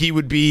 Like he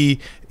would be,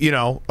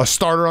 a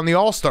starter on the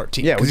All-Star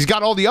team because he's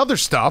got all the other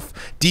stuff: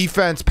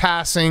 defense,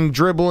 passing,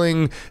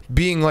 dribbling,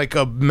 being like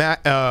a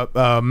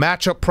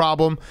matchup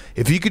problem.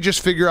 If he could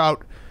just figure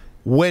out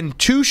when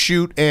to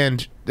shoot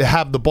and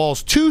have the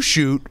balls to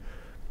shoot,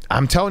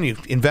 I'm telling you,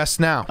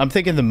 invest now. I'm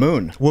thinking the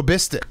moon.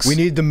 Wabistics. We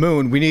need the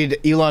moon. We need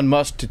Elon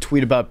Musk to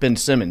tweet about Ben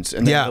Simmons,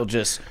 and then he'll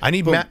just I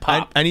need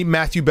pop. I need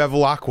Matthew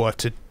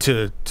Bevilacqua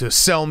to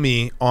sell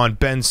me on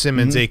Ben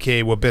Simmons,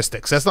 aka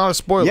Wabistics. That's not a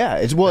spoiler. Yeah,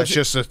 it's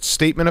just a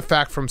statement of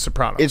fact from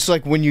Sopranos. It's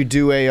like when you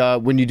do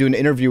an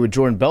interview with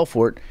Jordan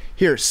Belfort.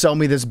 Here, sell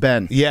me this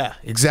Ben. Yeah,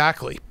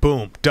 exactly.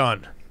 Boom,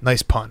 done.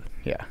 Nice pun.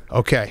 Yeah.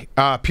 Okay.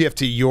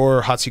 PFT,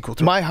 your hot seat, cool.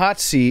 My hot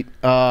seat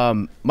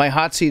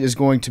is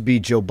going to be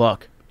Joe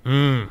Buck.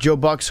 Joe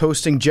Buck's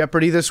hosting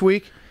Jeopardy this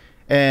week,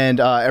 and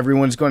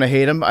everyone's going to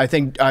hate him. I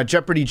think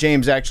Jeopardy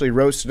James actually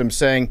roasted him,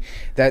 saying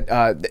that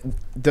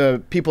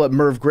the people at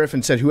Merv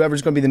Griffin said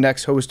whoever's going to be the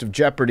next host of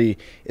Jeopardy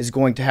is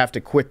going to have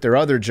to quit their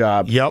other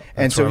job. Yep.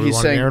 And so he's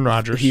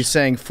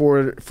saying,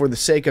 for the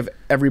sake of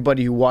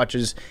everybody who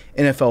watches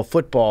NFL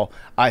football,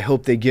 I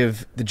hope they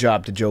give the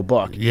job to Joe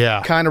Buck.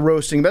 Yeah. Kind of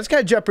roasting. That's kind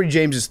of Jeopardy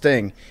James's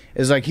thing.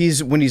 Is like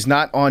when he's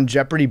not on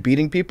Jeopardy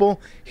beating people,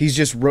 he's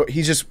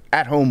just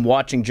at home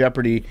watching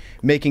Jeopardy,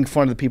 making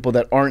fun of the people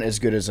that aren't as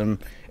good as him.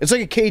 It's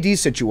like a KD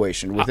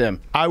situation with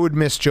him. I would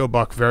miss Joe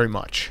Buck very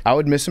much. I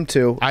would miss him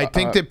too. I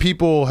think that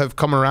people have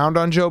come around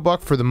on Joe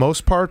Buck for the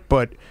most part,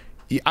 but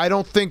I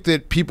don't think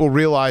that people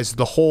realize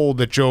the hole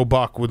that Joe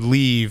Buck would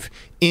leave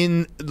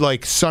in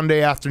like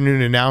Sunday afternoon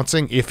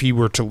announcing if he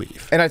were to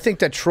leave. And I think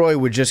that Troy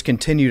would just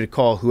continue to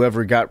call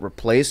whoever got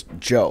replaced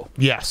Joe.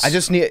 Yes.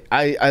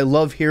 I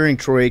love hearing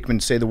Troy Aikman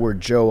say the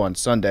word Joe on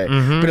Sunday.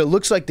 But it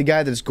looks like the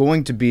guy that's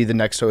going to be the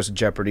next host of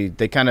Jeopardy,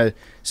 they kind of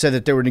said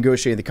that they were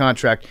negotiating the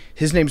contract.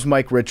 His name's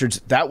Mike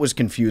Richards. That was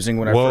confusing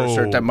when I first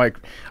heard that Mike.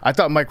 I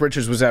thought Mike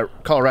Richards was at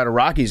Colorado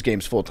Rockies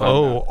games full time.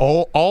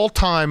 All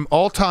time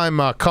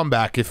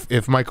comeback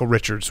if Michael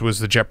Richards was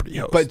the Jeopardy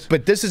host.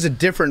 But this is a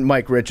different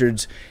Mike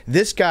Richards.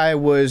 This guy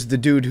was the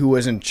dude who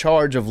was in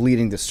charge of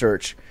leading the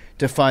search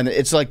to find it.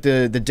 It's like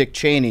the Dick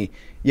Cheney.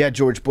 Yeah,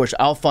 George Bush,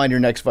 I'll find your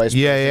next vice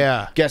president.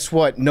 Yeah. Guess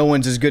what? No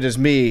one's as good as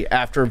me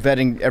after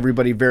vetting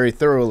everybody very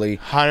thoroughly.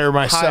 Hire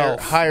myself.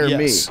 Hire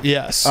me.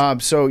 Yes.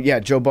 So, yeah,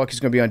 Joe Buck is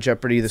going to be on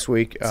Jeopardy this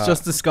week. It's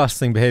just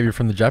disgusting behavior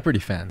from the Jeopardy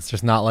fans.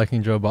 Just not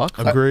liking Joe Buck.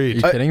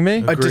 Agreed. Are you kidding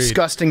me? A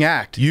disgusting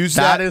act. Use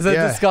that is a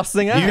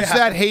disgusting act. Use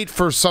that hate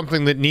for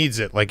something that needs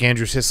it, like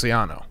Andrew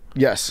Siciliano.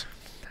 Yes.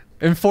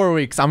 In 4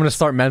 weeks, I'm going to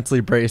start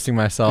mentally bracing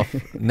myself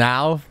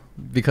now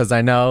because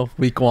I know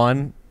week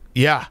 1.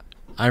 Yeah.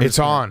 It's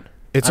on.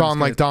 It's on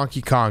like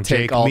Donkey Kong,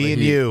 Jake. Me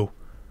and you,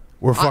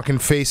 we're fucking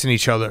facing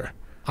each other.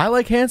 I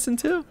like Hanson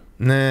too.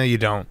 Nah, you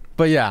don't.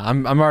 But yeah,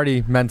 I'm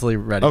already mentally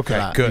ready for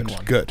that.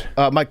 Okay, good.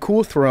 My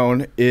cool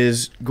throne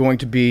is going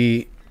to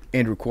be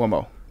Andrew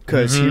Cuomo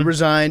because he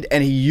resigned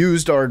and he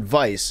used our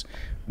advice,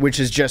 which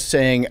is just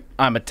saying,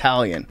 I'm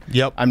Italian.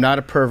 Yep. I'm not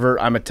a pervert.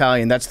 I'm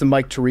Italian. That's the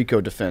Mike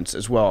Tirico defense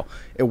as well.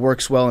 It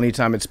works well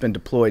anytime it's been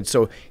deployed.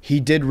 So he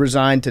did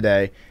resign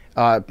today.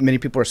 Many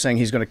people are saying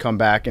he's going to come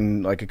back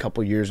in like a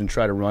couple years and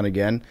try to run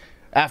again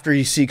after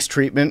he seeks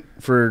treatment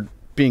for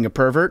being a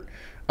pervert.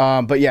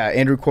 But yeah,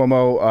 Andrew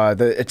Cuomo,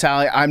 the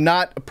Italian. I'm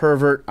not a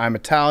pervert. I'm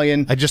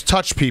Italian. I just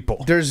touch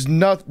people. There's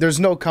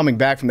no coming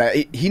back from that.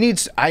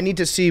 I need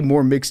to see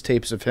more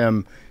mixtapes of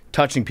him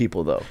touching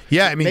people, though.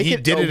 Yeah, I mean, he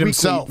did it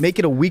himself. Make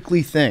it a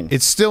weekly thing.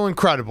 It's still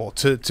incredible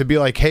to be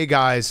like, hey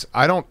guys,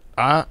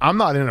 I'm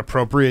not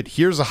inappropriate.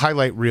 Here's a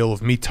highlight reel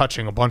of me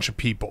touching a bunch of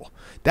people.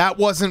 That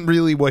wasn't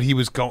really what he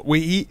was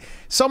going.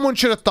 Someone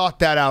should have thought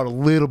that out a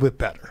little bit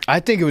better. I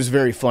think it was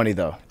very funny,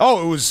 though.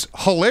 Oh, it was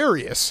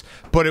hilarious,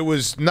 but it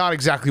was not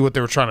exactly what they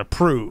were trying to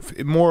prove.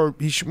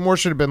 He should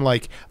have been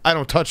like, I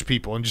don't touch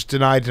people, and just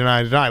deny,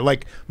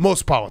 like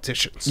most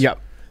politicians. Yep.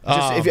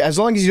 As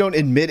long as you don't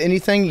admit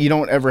anything, you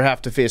don't ever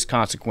have to face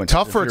consequences.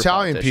 Tough for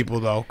Italian people,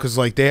 though, because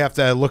like they have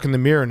to look in the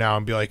mirror now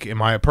and be like,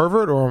 am I a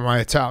pervert or am I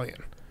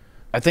Italian?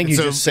 I think you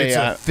just say it's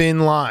a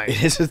thin line.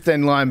 It is a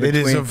thin line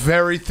between. It is a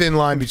very thin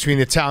line between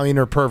Italian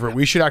or pervert.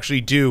 We should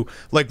actually do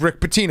like Rick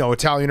Pitino,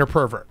 Italian or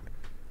pervert.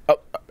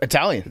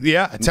 Italian.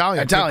 Yeah,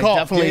 Italian.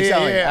 Definitely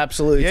Italian. Yeah.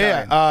 Absolutely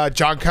Italian. Yeah.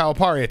 John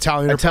Calipari,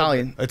 Italian or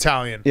pervert.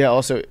 Italian. Yeah,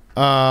 also.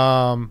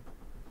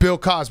 Bill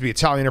Cosby,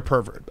 Italian or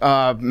pervert.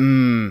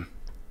 I'm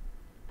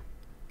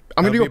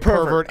going to go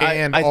pervert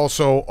and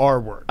also R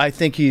word. I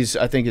think he's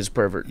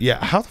pervert.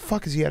 Yeah. How the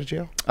fuck is he out of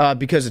jail?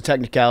 Because of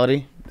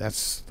technicality.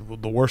 That's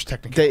the worst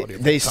technicality.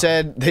 They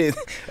said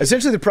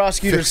essentially the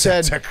prosecutor Fix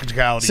that said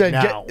technicality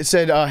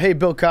now. Hey,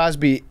 Bill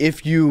Cosby,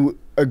 if you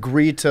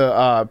agree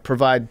to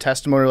provide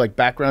testimony, like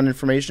background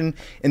information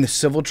in the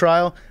civil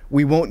trial,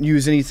 we won't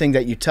use anything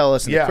that you tell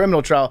us in the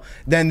criminal trial.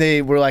 Then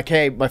they were like,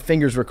 hey, my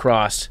fingers were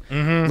crossed.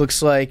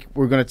 Looks like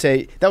we're going to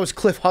take... That was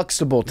Cliff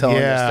Huxtable telling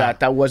us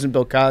that. That wasn't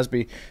Bill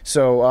Cosby.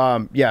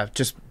 So,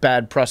 just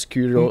bad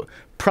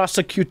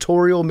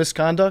prosecutorial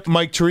misconduct.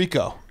 Mike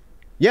Tirico.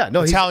 Yeah,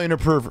 no, Italian or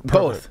pervert?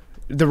 Both.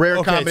 The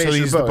rare combination so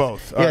he's of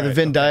both. the both. Yeah, the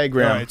Venn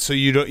diagram. All right, so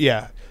you don't...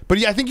 Yeah. But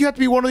yeah, I think you have to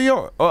be one or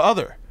the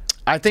other.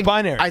 I think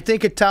binary. I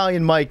think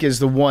Italian Mike is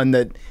the one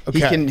that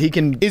he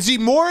can. Is he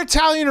more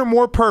Italian or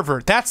more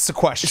pervert? That's the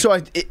question.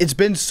 So it's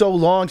been so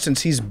long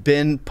since he's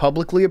been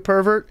publicly a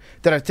pervert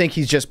that I think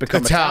he's just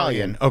become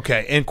Italian.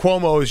 Okay, and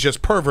Cuomo is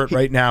just pervert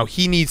right now.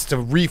 He needs to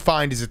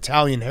refine his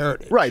Italian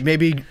heritage. Right?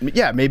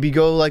 Maybe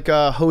go like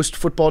host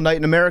Football Night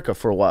in America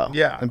for a while.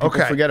 Yeah, and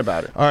people forget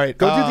about it. All right,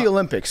 go do the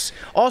Olympics.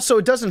 Also,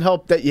 it doesn't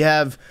help that you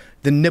have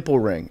the nipple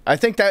ring. I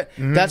think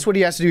that's what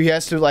he has to do. He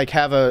has to like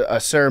have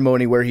a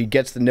ceremony where he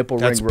gets the nipple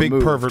ring removed. That's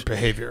big pervert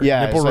behavior.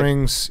 Yeah, nipple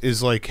rings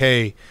is like,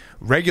 hey,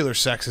 regular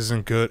sex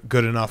isn't good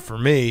enough for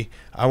me.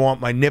 I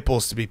want my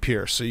nipples to be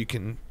pierced so you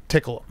can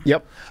tickle them.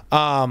 Yep.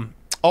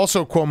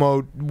 Also,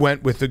 Cuomo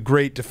went with the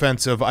great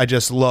defense of I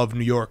just love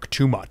New York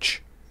too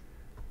much.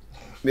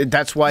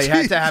 That's why he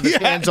had to have his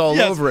hands all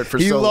over it for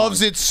so long. He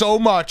loves it so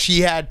much he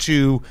had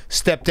to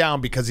step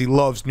down because he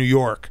loves New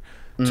York.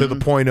 To the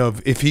point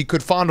of if he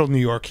could fondle New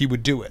York, he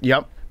would do it.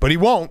 Yep. But he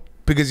won't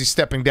because he's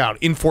stepping down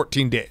in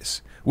 14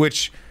 days,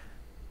 which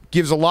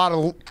gives a lot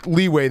of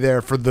leeway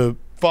there for the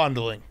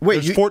fondling.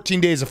 Wait, there's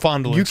 14 days of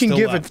fondling. You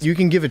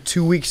can give a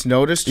 2 weeks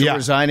notice to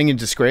resigning in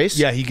disgrace.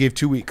 Yeah, he gave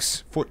 2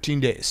 weeks,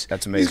 14 days.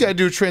 That's amazing. He's got to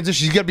do a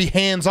transition. He's got to be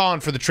hands on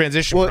for the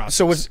transition process.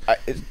 So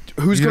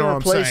who's going to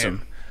replace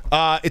him?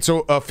 It's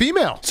a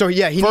female. So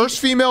yeah,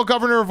 first female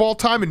governor of all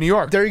time in New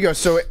York. There you go.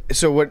 So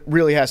what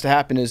really has to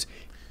happen is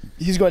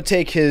he's going to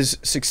take his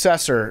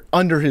successor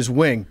under his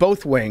wing,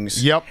 both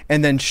wings. Yep.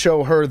 And then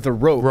show her the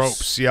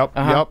ropes. Yep.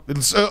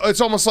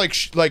 It's almost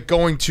like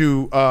going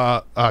to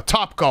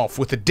Top Golf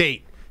with a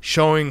date,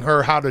 showing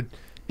her how to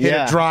hit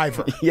a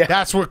driver. Yeah.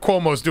 That's what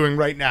Cuomo's doing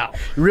right now.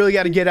 You really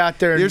got to get out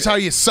there. Here's how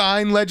you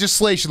sign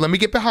legislation. Let me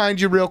get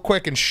behind you real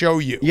quick and show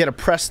you. You got to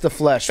press the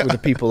flesh with the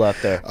people out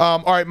there.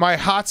 All right, my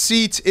hot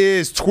seat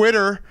is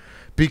Twitter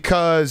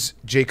because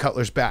Jay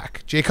Cutler's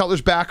back. Jay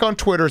Cutler's back on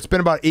Twitter. It's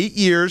been about 8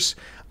 years.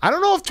 I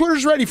don't know if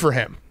Twitter's ready for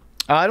him.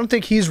 I don't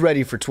think he's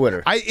ready for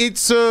Twitter. I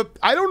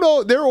don't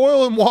know. They're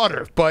oil and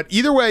water, but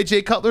either way,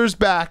 Jay Cutler's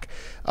back.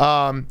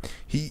 I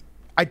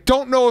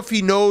don't know if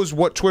he knows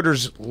what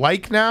Twitter's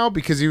like now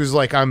because he was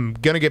like, I'm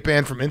gonna get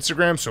banned from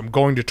Instagram, so I'm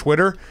going to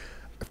Twitter.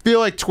 I feel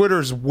like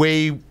Twitter's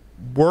way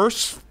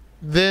worse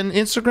than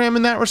Instagram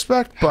in that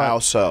respect. But, how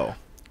so?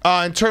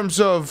 In terms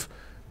of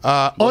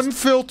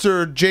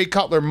unfiltered, Jay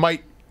Cutler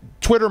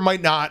Twitter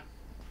might not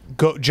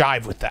go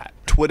jive with that.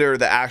 Twitter,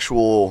 the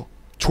actual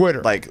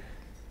Twitter, like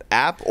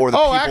app, or the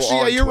people actually,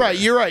 on you're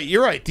Twitter?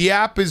 You're right. The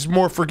app is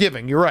more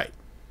forgiving. You're right.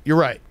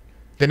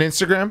 Than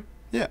Instagram.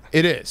 Yeah,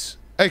 it is.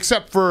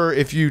 Except for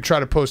if you try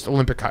to post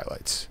Olympic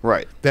highlights.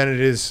 Right. Then it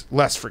is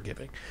less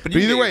forgiving. But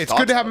either way, it's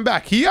good to have him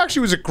back. He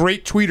actually was a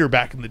great tweeter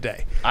back in the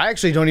day. I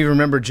actually don't even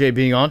remember Jay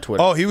being on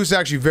Twitter. Oh, he was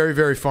actually very,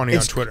 very funny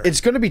on Twitter.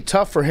 It's going to be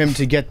tough for him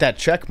to get that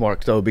check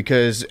mark, though,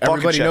 because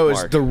everybody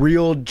knows the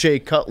real Jay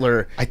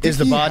Cutler is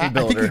the bodybuilder.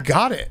 I think he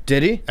got it.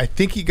 Did he? I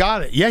think he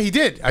got it. Yeah, he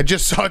did. I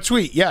just saw a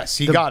tweet. Yes,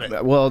 he got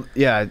it. Well,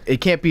 yeah, it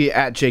can't be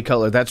at Jay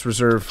Cutler. That's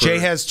reserved for Jay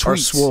has tweets. Our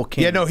swole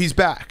king. Yeah, no, he's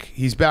back.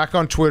 He's back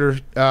on Twitter.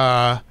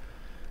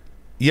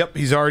 Yep,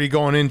 he's already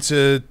going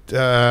into,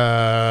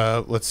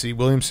 let's see,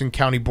 Williamson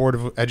County Board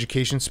of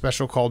Education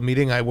special called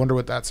meeting. I wonder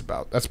what that's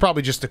about. That's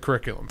probably just the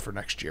curriculum for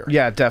next year.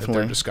 Yeah, definitely. That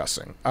they're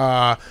discussing.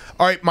 All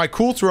right, my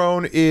cool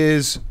throne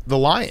is the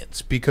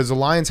Lions because the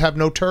Lions have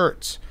no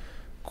turds.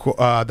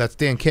 That's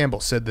Dan Campbell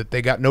said that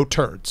they got no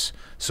turds.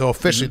 So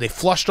officially, they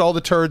flushed all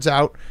the turds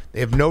out. They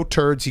have no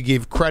turds. He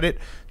gave credit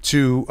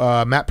to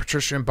Matt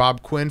Patricia and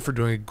Bob Quinn for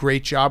doing a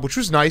great job, which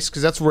was nice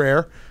because that's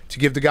rare to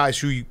give the guys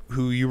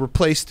who you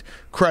replaced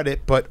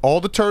credit. But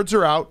all the turds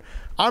are out.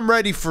 I'm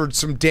ready for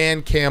some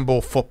Dan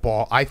Campbell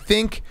football. I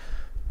think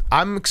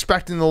I'm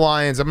expecting the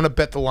Lions. I'm going to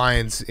bet the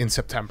Lions in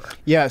September.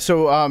 Yeah,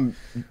 so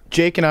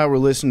Jake and I were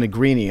listening to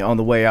Greeny on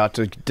the way out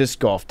to disc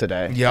golf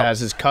today,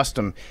 as is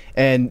custom,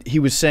 and he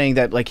was saying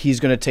that like he's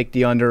going to take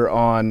the under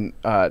on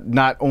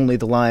not only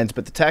the Lions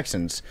but the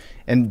Texans,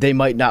 and they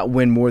might not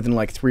win more than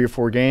like 3 or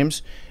 4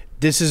 games.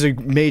 This is a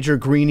major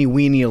Greeny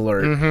weenie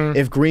alert.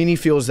 If Greeny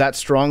feels that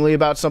strongly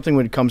about something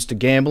when it comes to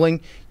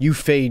gambling, you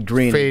fade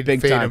Greeny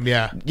big time.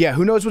 Him, yeah.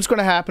 Who knows what's going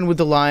to happen with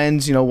the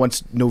Lions? You know,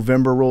 once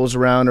November rolls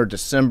around or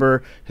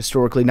December,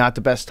 historically not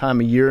the best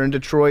time of year in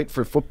Detroit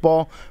for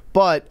football.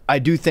 But I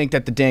do think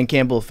that the Dan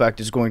Campbell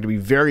effect is going to be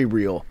very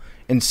real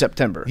in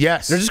September.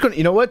 Yes. They're just going to,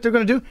 you know what they're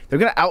going to do? They're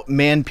going to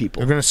outman people.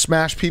 They're going to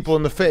smash people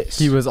in the face.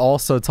 He was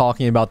also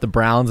talking about the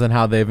Browns and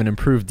how they have an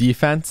improved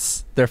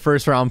defense. Their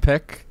first round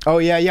pick. Oh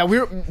yeah.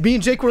 Me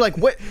and Jake were like,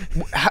 what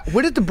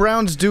did the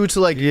Browns do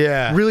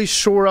to really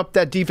shore up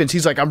that defense?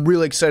 He's like, I'm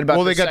really excited about.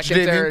 Well, they got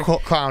Jadeveon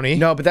Clowney.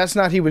 No, but that's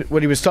not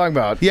what he was talking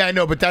about. Yeah, I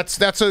know, but that's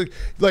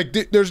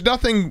there's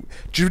nothing.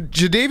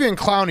 Jadeveon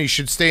Clowney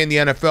should stay in the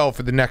NFL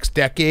for the next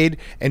decade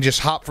and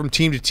just hop from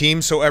team to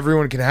team, so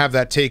everyone can have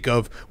that take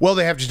of, well,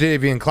 they have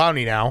Jadeveon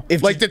Clowney now.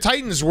 The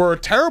Titans were a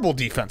terrible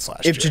defense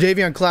last year. If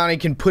Jadeveon Clowney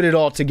can put it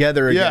all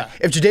together again,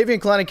 if Jadeveon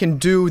Clowney can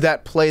do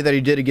that play that he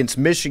did against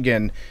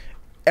Michigan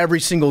every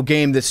single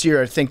game this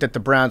year, I think that the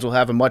Browns will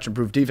have a much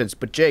improved defense.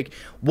 But Jake,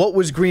 what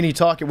was Greeny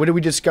talking? What did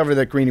we discover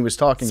that Greeny was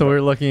talking about? So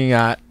we're looking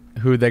at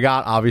who they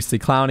got. Obviously,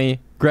 Clowney,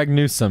 Greg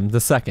Newsome, the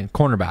second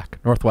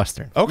cornerback,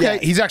 Northwestern. Okay,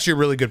 he's actually a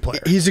really good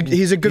player. He's a good.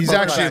 He's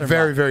actually a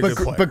very good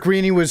player. But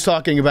Greeny was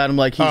talking about him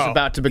like he's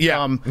about to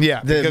become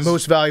the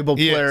most valuable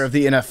player of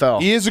the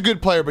NFL. He is a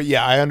good player, but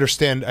I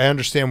understand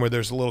where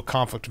there's a little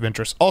conflict of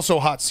interest. Also,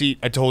 hot seat.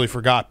 I totally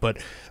forgot, but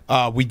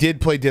we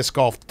did play disc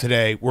golf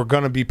today. We're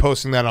going to be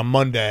posting that on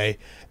Monday.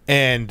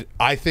 And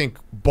I think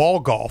ball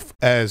golf,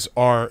 as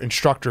our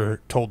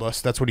instructor told us,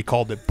 that's what he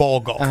called it, ball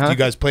golf. Do you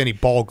guys play any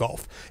ball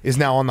golf? Is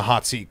now on the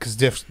hot seat because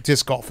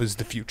disc golf is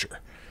the future.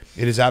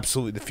 It is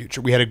absolutely the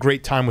future. We had a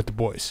great time with the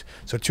boys.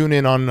 So tune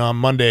in on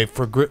Monday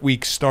for Grit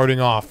Week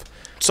starting off.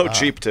 So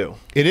cheap, too.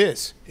 It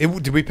is.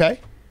 Did we pay?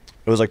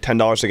 It was like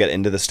 $10 to get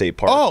into the state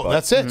park. Oh,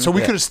 that's it. So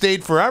we could have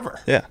stayed forever.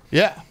 Yeah.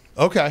 Yeah.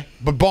 Okay.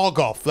 But ball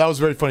golf, that was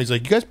very funny. He's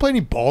like, you guys play any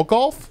ball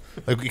golf?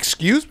 Like,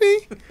 excuse me?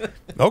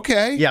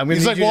 Okay. Yeah, I'm gonna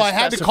He's need like, you well, to I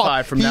had to call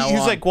specify from now He's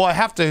on. like, well, I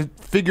have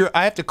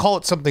to call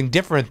it something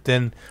different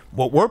than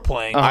what we're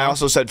playing. I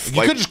also said,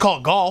 You could just call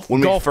it golf. When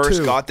Golf we first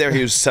too. got there,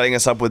 he was setting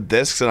us up with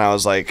discs, and I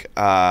was like,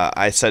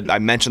 I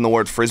mentioned the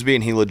word frisbee,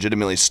 and he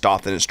legitimately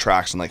stopped in his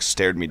tracks and like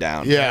stared me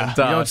down. Yeah. You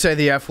don't say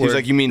the F He word. was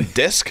like, "You mean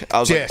disc?" I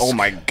was Disc. like, "Oh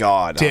my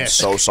god,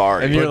 Disc. I'm so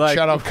sorry." And you're But like,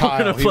 shout out we're Kyle.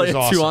 gonna He play was a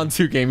awesome.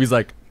 2-on-2 game. He's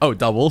like, oh,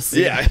 doubles.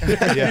 Yeah.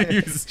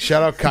 Yeah.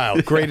 Shout out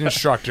Kyle. Great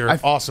instructor.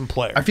 Awesome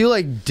player. I feel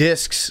like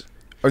discs,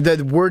 or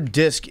the word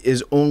disc,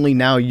 is only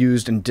now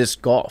used in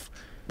disc golf.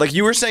 Like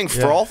you were saying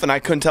froth, and I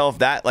couldn't tell if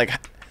that like.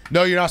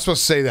 No, you're not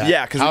supposed to say that.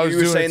 Yeah, because I when was you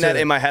were doing saying it that too.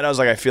 in my head, I was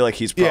like, I feel like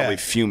he's probably Yeah.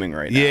 fuming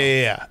right now.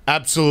 Yeah.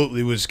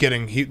 Absolutely was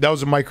getting. That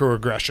was a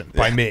microaggression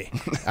by me.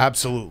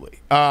 Absolutely.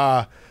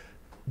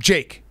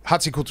 Jake,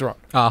 hot seat, cool to run.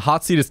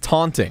 Hot seat is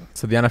taunting.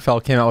 So the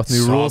NFL came out with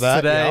new Saw rules that,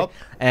 today. yep.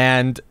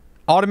 And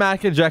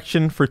automatic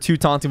ejection for 2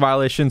 taunting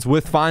violations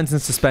with fines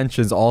and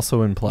suspensions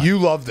also in play. You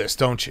love this,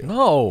 don't you?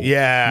 No.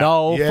 Yeah.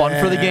 No, Yeah.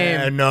 fun for the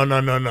game. No. No,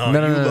 You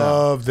no.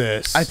 love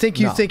this. I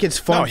think you think it's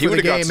fun No, he for the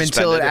would've got game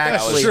until it suspended if that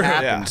actually was-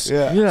 happens.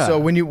 Yeah. Yeah. So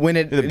when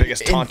it You're the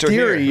biggest in taunter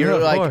theory, here. you're Yeah,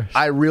 of like, course.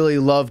 I really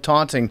love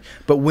taunting.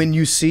 But when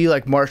you see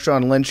like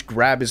Marshawn Lynch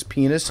grab his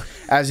penis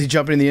as he's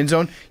jumping in the end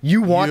zone,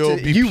 you want You'll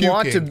be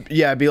puking.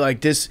 be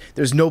like this.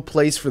 There's no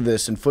place for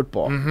this in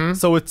football. Mm-hmm.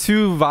 So with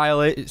 2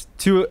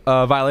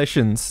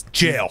 violations,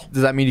 Jail.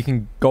 Does that mean you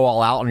can go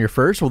all out on your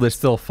first? Or will they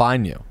still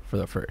fine you for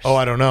the first? Oh,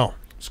 I don't know.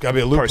 It's got to be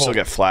a loophole. Probably still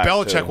get flagged,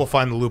 Belichick too. will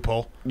find the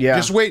loophole. Yeah.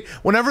 Just wait.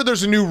 Whenever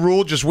there's a new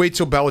rule, just wait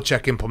till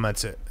Belichick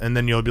implements it. And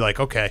then you'll be like,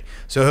 okay.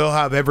 So he'll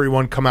have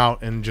everyone come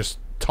out and just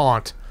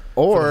taunt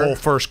for the whole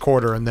first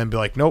quarter and then be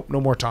like, nope, no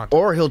more taunt.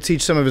 Or he'll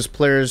teach some of his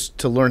players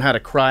to learn how to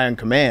cry on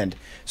command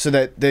so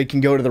that they can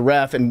go to the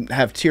ref and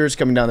have tears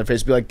coming down their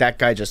face, be like, that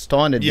guy just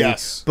taunted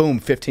Yes. me. Boom,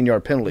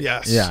 15-yard penalty.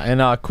 Yes. Yeah,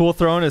 and Cool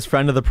Throne is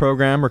friend of the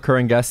program,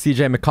 recurring guest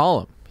CJ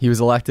McCollum. He was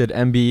elected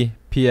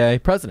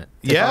MBPA president.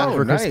 Yeah.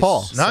 for Chris nice.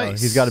 Paul. Nice.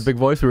 So he's got a big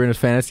voice. We were in his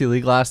fantasy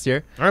league last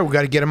year. All right, we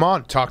got to get him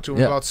on. Talk to him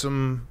Yeah. about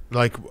some,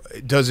 like,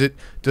 does it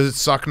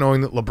suck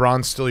knowing that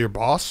LeBron's still your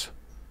boss?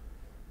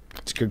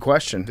 It's a good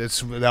question.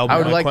 That'll be I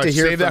would my like to question.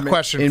 hear Save from that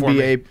question for me.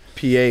 NBA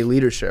PA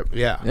leadership.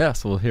 Yeah. Yeah,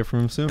 so we'll hear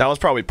from him soon. That was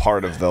probably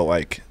part of the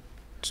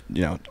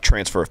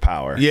transfer of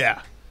power.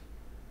 Yeah.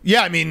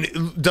 Yeah, I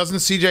mean, doesn't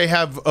CJ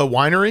have a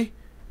winery?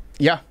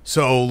 Yeah.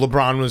 So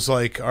LeBron was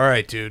like, all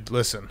right, dude,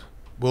 listen,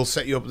 we'll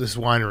set you up with this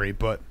winery,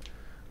 but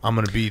I'm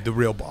going to be the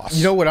real boss.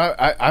 You know what?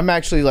 I'm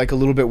actually like a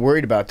little bit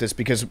worried about this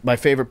because my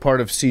favorite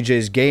part of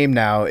CJ's game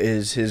now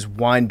is his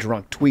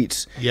wine-drunk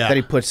tweets that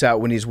he puts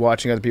out when he's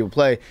watching other people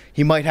play.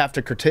 He might have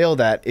to curtail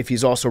that if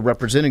he's also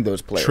representing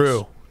those players.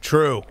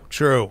 True.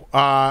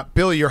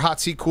 Billy, your hot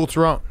seat, cool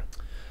Tyrone.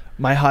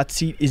 My hot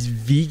seat is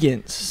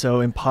vegans.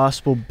 So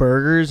Impossible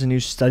Burgers, a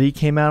new study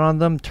came out on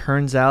them.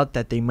 Turns out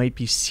that they might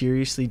be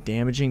seriously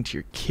damaging to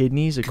your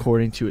kidneys,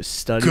 according to a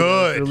study that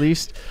was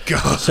released.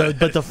 Good. So,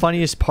 but the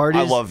funniest part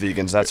is I love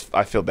vegans.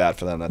 I feel bad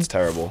for them. That's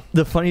terrible.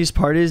 the funniest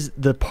part is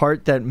the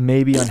part that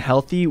may be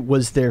unhealthy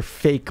was their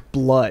fake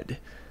blood.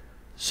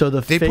 So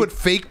They put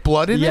fake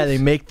blood in it? yeah, they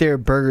make their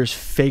burgers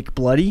fake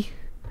bloody.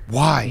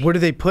 Why? What do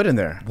they put in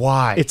there?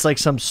 Why? It's like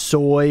some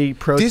soy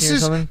protein or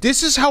something.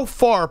 This is how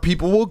far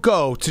people will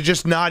go to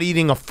just not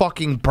eating a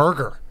fucking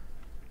burger.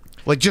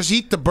 Like, just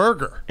eat the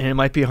burger. And it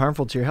might be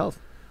harmful to your health.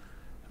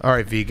 All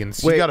right,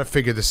 vegans, Wait. you got to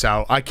figure this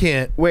out. I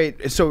can't.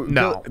 Wait, so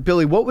No.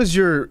 Billy, what was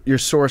your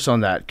source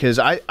on that? Because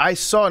I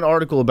saw an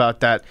article about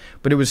that,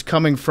 but it was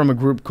coming from a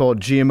group called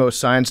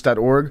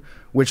GMOscience.org,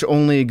 which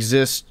only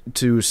exists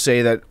to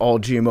say that all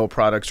GMO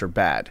products are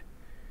bad.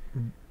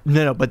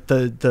 No, but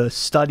the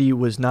study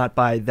was not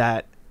by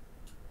that.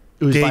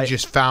 It was They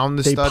just found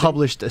the they study.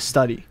 published a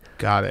study.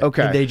 Got it.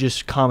 Okay. And they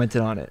just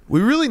commented on it. We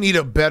really need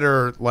a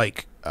better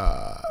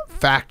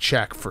fact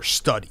check for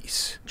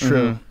studies.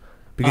 True.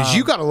 Because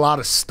you got a lot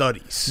of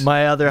studies.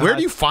 My other Where hot-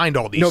 do you find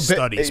all these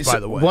studies, by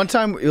the way? One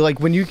time, like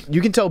when you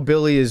can tell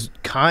Billy is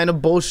kind of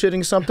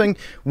bullshitting something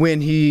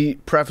when he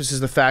prefaces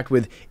the fact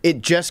with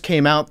 "it just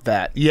came out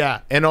that."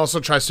 Yeah, and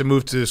also tries to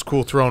move to this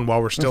cool throne while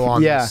we're still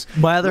on Yeah. this.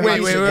 My other Wait,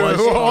 hot wait, seat wait, was-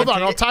 wait, hold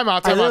on. Oh, time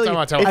out.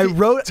 I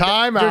wrote.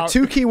 Time There are out.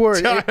 two key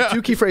words,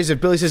 two key phrases.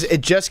 Billy says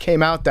 "it just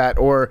came out that,"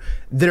 or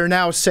 "they're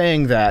now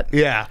saying that."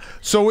 Yeah.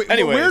 So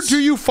Anyways. where do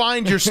you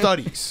find your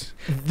studies?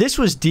 This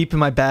was deep in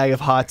my bag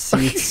of hot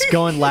seats,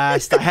 going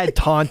last. I had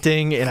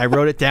taunting, and I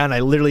wrote it down.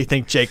 I literally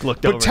think Jake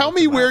looked over. But tell and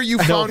me looked where out. you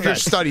found your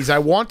studies. I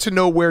want to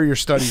know where your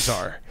studies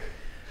are.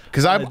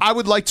 Because I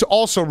would like to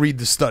also read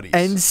the studies.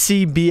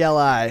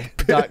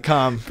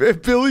 ncbli.com.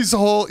 Billy's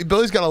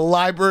got a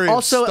library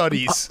Also, of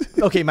studies.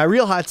 Okay, my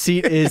real hot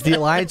seat is the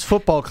Alliance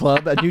Football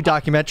Club. A new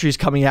documentary is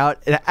coming out.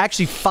 And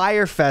actually,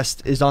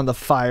 Firefest is on the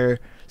fire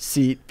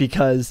seat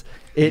because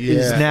it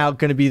is Yeah. now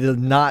going to be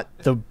not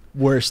the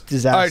worst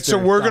disaster. All right, so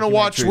we're gonna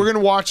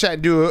documentary. watch that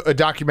and do a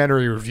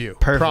documentary review.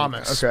 Perfect.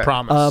 Promise. Okay.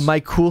 Promise. My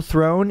cool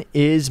throne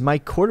is my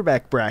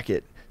quarterback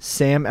bracket.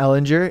 Sam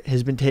Ellinger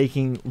has been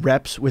taking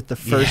reps with the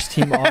first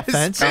team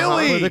offense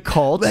Billy! for the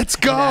Colts. Let's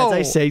And go. as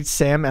I say,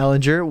 Sam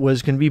Ellinger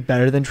was going to be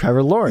better than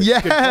Trevor Lawrence.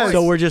 Yes.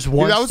 So we're just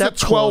one That was step a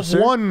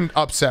 12-1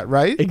 upset,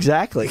 right?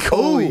 Exactly.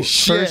 Holy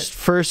shit.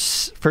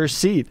 First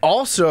seed.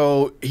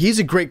 Also, he's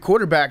a great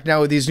quarterback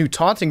now with these new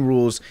taunting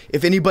rules.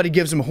 If anybody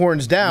gives him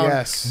horns down,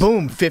 Yes.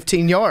 boom,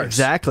 15 yards.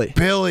 Exactly.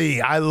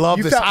 Billy, I love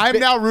You this. found I'm Bi-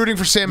 now rooting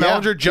for Sam Yeah.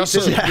 Ellinger just so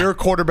that your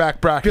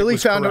quarterback bracket Billy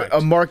was found correct.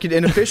 a market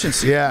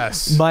inefficiency.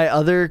 Yes. My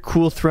other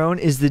cool throne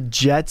is the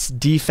Jets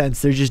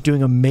defense. They're just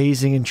doing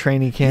amazing in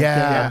training camp. Yeah,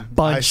 They have a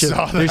bunch I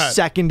saw of their that.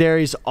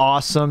 secondary is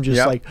awesome. Just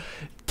Yep. like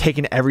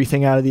taking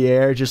everything out of the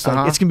air. Just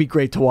like it's gonna be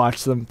great to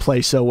watch them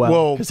play so well.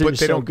 Well, because they're but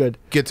just they so don't good.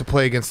 get to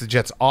play against the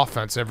Jets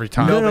offense every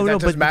time. No, No, but that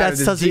doesn't matter. that's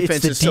The because it's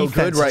defense the is so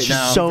defense. good right It's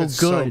now. So It's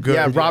so good. good.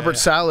 Yeah, Yeah. Robert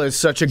Saleh is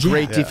such a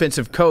great Yeah.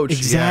 defensive coach.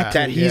 Exactly.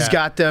 That he's Yeah.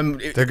 got them.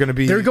 They're gonna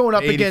be They're going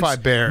up 85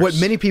 against Bears. what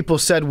many people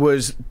said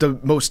was the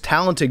most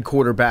talented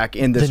quarterback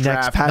in this The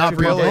next draft. Patrick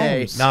Not Billy.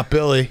 Mahomes. Not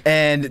Billy.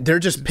 And they're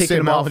just picking Sam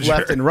them off Ellinger.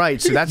 left and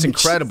right. So that's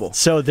incredible.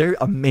 So they're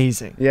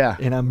amazing. Yeah.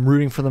 And I'm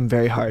rooting for them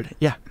very hard.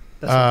 Yeah.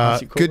 That's my hot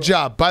seat cool Good throne.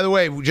 job. By the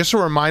way, just a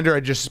reminder, I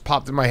just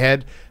popped in my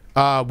head.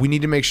 We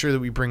need to make sure that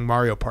we bring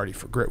Mario Party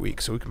for Grit Week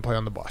so we can play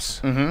on the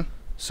bus. Mm-hmm.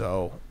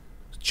 So,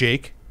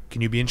 Jake,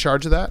 can you be in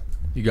charge of that?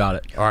 You got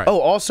it. All right. Oh,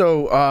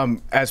 also,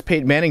 as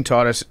Peyton Manning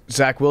taught us,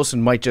 Zach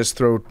Wilson might just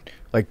throw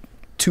like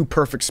 2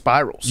 perfect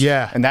spirals.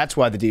 Yeah. And that's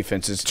why the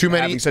defense is Too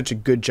many- having such a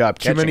good job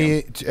Too catching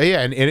many. him.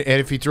 Yeah, and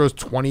if he throws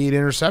 28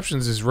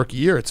 interceptions his rookie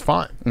year, it's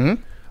fine.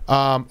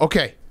 Mm-hmm.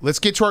 Okay, let's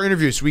get to our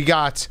interviews. We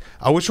got,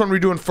 which one are we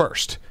doing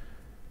first?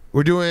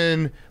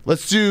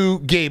 Let's do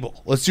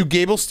Gable. Let's do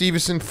Gable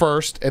Steveson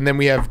first, and then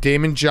we have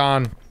Daymond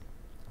John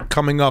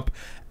coming up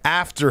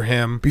after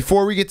him.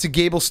 Before we get to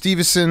Gable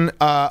Steveson,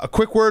 a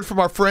quick word from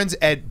our friends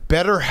at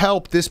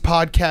BetterHelp. This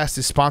podcast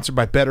is sponsored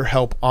by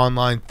BetterHelp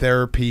Online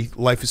Therapy.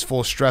 Life is full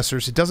of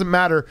stressors. It doesn't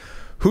matter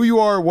who you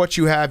are or what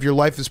you have. Your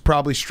life is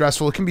probably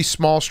stressful. It can be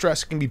small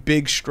stress. It can be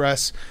big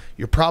stress.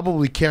 You're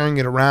probably carrying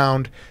it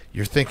around.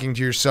 You're thinking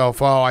to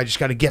yourself, oh, I just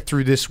got to get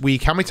through this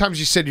week. How many times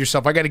you said to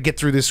yourself, I got to get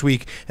through this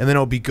week and then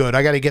it'll be good.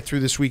 I got to get through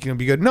this week and it'll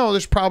be good. No,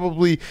 there's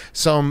probably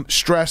some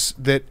stress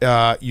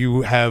that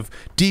you have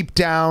deep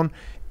down,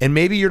 and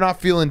maybe you're not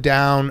feeling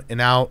down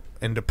and out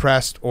and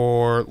depressed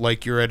or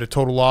like you're at a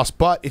total loss.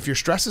 But if your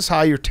stress is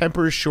high, your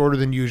temper is shorter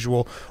than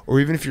usual, or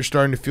even if you're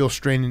starting to feel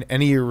strained in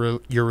any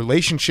of your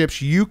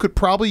relationships, you could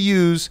probably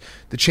use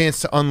the chance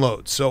to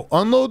unload. So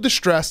unload the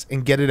stress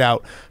and get it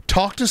out.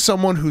 Talk to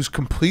someone who's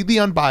completely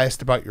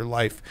unbiased about your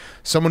life,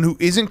 someone who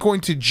isn't going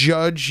to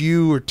judge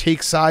you or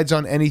take sides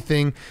on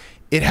anything.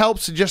 It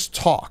helps to just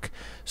talk.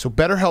 So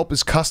BetterHelp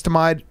is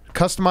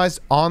customized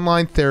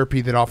online therapy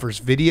that offers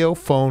video,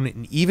 phone,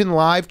 and even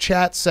live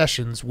chat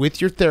sessions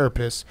with your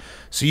therapist,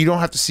 so you don't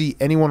have to see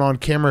anyone on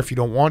camera if you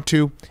don't want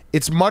to.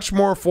 It's much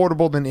more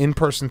affordable than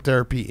in-person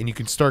therapy, and you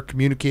can start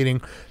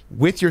communicating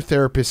with your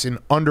therapist in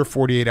under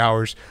 48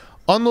 hours.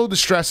 Unload the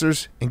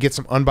stressors and get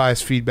some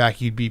unbiased feedback.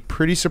 You'd be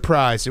pretty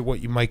surprised at what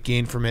you might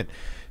gain from it.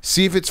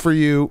 See if it's for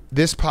you.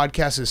 This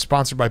podcast is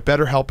sponsored by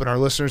BetterHelp, and our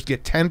listeners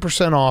get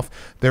 10% off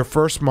their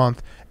first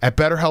month at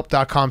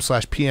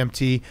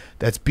BetterHelp.com/PMT.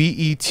 That's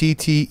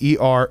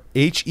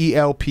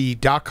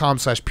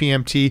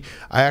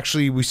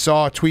BetterHelp.com/PMT. We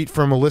saw a tweet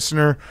from a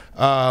listener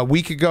a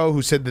week ago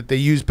who said that they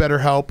use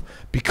BetterHelp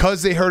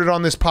because they heard it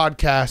on this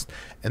podcast,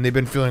 and they've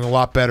been feeling a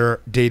lot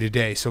better day to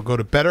day. So go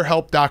to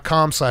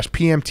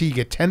BetterHelp.com/PMT.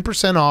 Get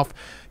 10% off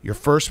your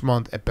first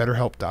month at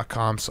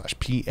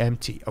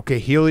betterhelp.com/PMT. Okay,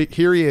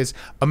 here he is,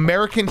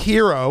 American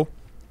hero,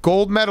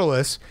 gold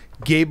medalist,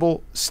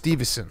 Gable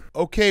Steveson.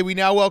 Okay, we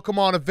now welcome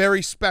on a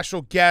very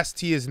special guest.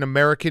 He is an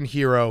American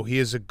hero. He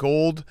is a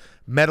gold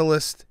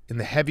medalist in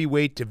the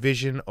heavyweight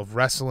division of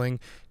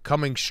wrestling,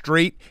 coming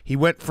straight. He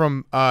went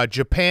from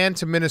Japan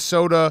to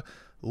Minnesota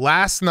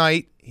last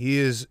night. He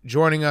is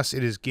joining us.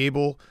 It is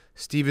Gable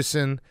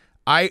Steveson.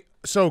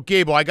 So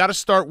Gable, I got to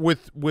start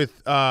with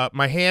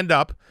my hand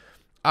up.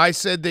 I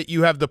said that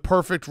you have the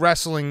perfect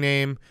wrestling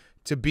name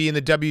to be in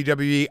the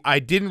WWE. I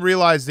didn't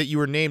realize that you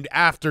were named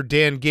after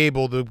Dan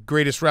Gable, the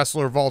greatest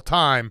wrestler of all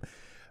time.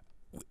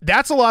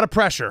 That's a lot of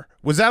pressure.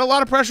 Was that a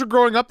lot of pressure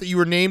growing up that you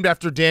were named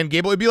after Dan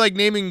Gable? It'd be like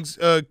naming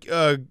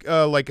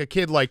like a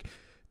kid like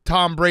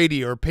Tom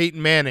Brady or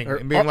Peyton Manning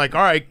and being like,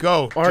 all right,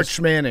 go. Arch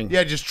Manning.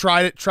 Yeah, just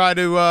try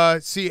to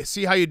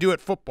see how you do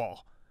at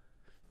football.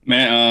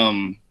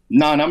 Man,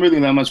 no, not really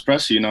that much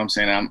pressure, you know what I'm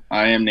saying?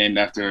 I am named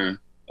after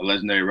a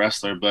legendary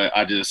wrestler, but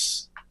I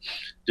just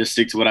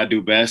stick to what I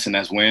do best, and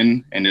that's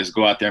win and just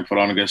go out there and put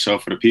on a good show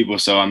for the people.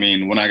 So, I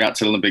mean, when I got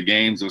to the Olympic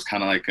Games, it was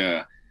kind of like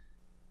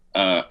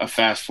a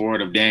fast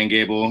forward of Dan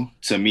Gable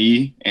to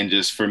me, and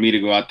just for me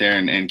to go out there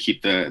and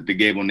keep the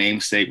Gable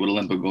namesake with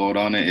Olympic gold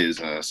on it is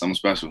something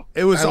special.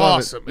 It was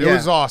awesome. It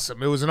was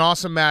awesome. It was an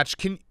awesome match.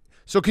 Can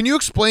you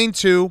explain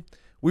to,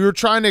 we were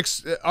trying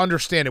to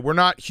understand it. We're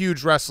not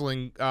huge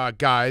wrestling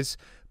guys,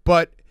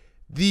 but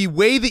the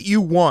way that you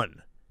won,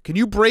 can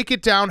you break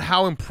it down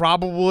how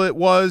improbable it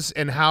was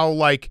and how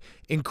like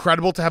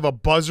incredible to have a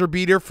buzzer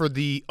beater for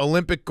the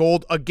Olympic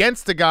gold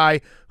against a guy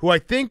who I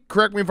think,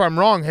 correct me if I'm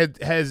wrong,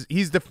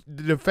 he's the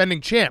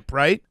defending champ,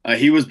 right?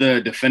 He was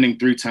the defending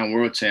 3-time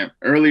world champ.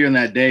 Earlier in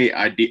that day,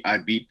 I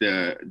beat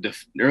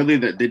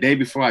the day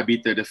before I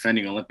beat the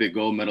defending Olympic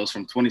gold medals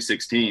from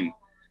 2016,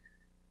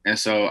 and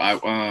so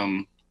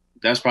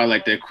that's probably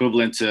like the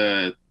equivalent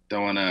to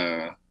throwing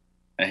a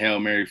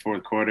Hail Mary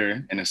fourth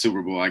quarter in a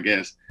Super Bowl, I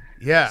guess.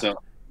 Yeah.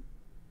 So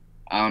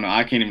I don't know.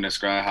 I can't even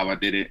describe how I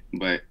did it,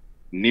 but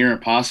near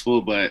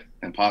impossible, but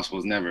impossible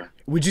is never.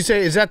 Would you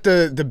say, is that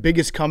the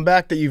biggest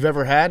comeback that you've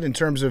ever had in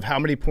terms of how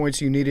many points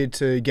you needed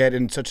to get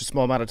in such a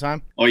small amount of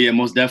time? Oh, yeah,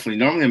 most definitely.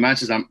 Normally in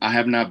matches, I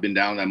have not been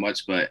down that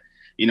much, but,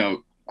 you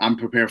know, I'm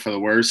prepared for the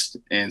worst.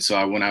 And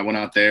so when I went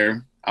out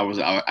there,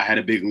 I had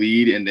a big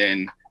lead, and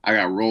then I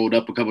got rolled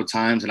up a couple of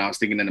times, and I was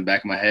thinking in the back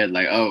of my head,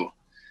 like, oh,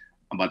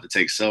 I'm about to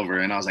take silver.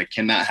 And I was like,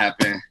 can that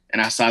happen?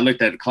 And I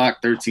looked at the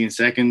clock, 13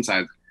 seconds.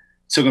 I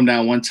took him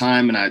down one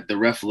time, and the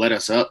ref let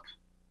us up,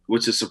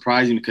 which is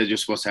surprising because you're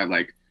supposed to have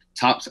like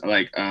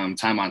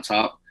time on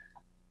top.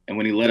 And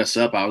when he let us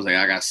up, I was like,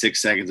 I got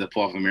 6 seconds to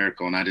pull off a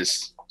miracle. And I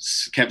just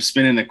kept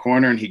spinning the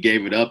corner, and he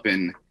gave it up.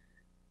 And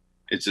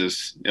it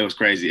was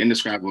crazy,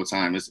 indescribable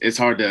time. It's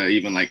hard to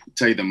even like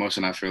tell you the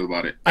emotion I feel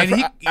about it.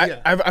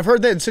 I've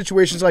heard that in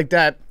situations like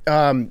that,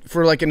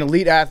 for like an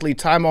elite athlete,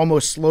 time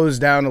almost slows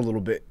down a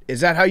little bit. Is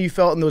that how you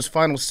felt in those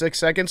final 6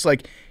 seconds?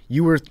 Like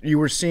you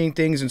were seeing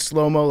things in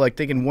slow-mo, like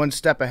thinking one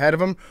step ahead of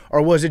them,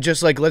 or was it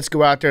just like, let's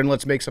go out there and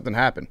let's make something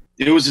happen?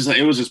 It was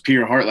just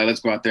pure heart. Like, let's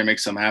go out there and make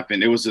something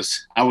happen. It was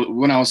just,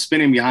 when I was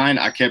spinning behind,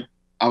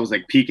 I was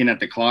like peeking at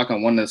the clock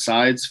on one of the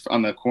sides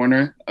at the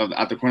corner of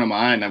my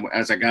eye. And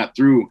as I got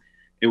through,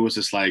 it was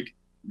just like,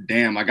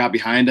 damn, I got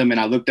behind him, and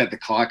I looked at the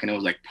clock, and it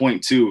was like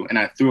 0.2, and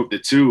I threw up the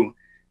 2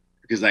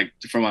 because like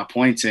from my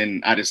points,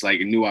 and I just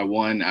like knew I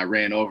won. I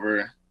ran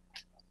over.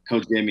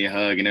 Coach gave me a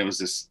hug, and it was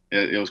just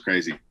it was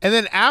crazy. And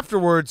then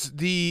afterwards,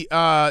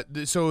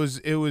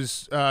 it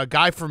was a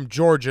guy from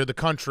Georgia, the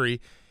country.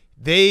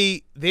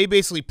 They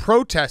basically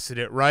protested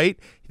it, right?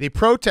 They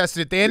protested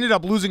it. They ended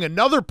up losing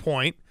another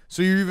point,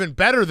 so you're even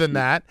better than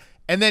that.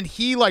 And then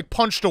he like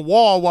punched a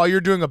wall while you're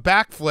doing a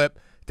backflip.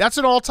 That's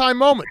an all-time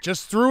moment,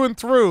 just through and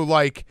through,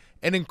 like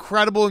an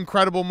incredible,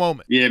 incredible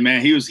moment. Yeah,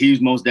 man, he was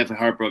most definitely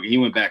heartbroken. He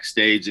went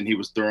backstage and he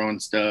was throwing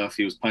stuff.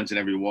 He was punching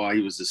every wall.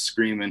 He was just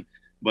screaming.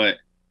 But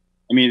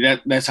I mean,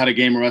 that's how the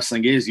game of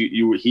wrestling is.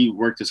 He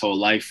worked his whole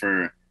life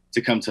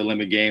to come to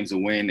Olympic Games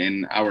and win,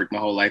 and I worked my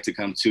whole life to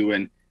come too.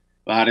 And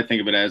how to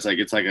think of it as like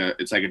it's like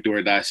a do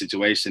or die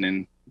situation.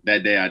 And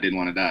that day, I didn't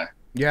want to die.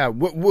 Yeah,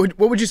 what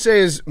would you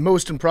say is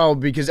most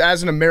improbable? Because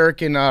as an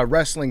American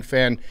wrestling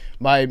fan,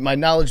 my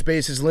knowledge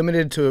base is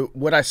limited to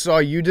what I saw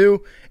you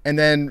do, and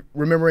then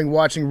remembering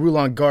watching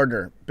Rulon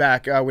Gardner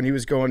back when he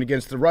was going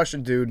against the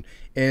Russian dude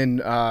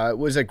in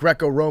was it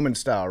Greco-Roman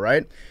style,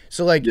 right?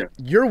 So like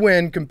your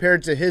win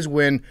compared to his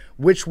win,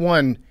 which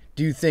one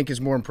do you think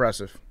is more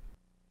impressive?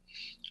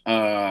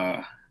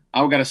 I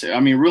gotta say, I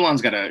mean,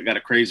 Rulon's got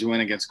a crazy win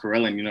against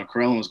Karelin. You know,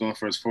 Karelin was going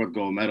for his 4th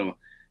gold medal,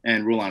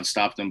 and Rulon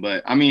stopped him.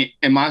 But I mean,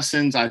 in my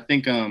sense, I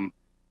think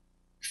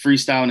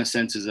freestyle in a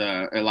sense is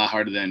a lot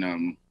harder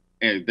than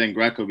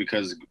Greco,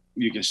 because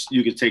you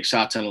can take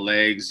shots on the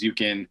legs, you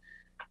can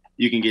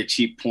get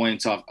cheap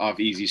points off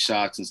easy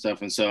shots and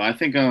stuff. And so I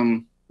think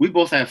we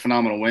both had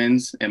phenomenal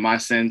wins. In my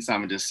sense,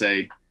 I'm gonna just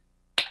say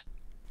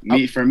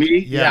for me,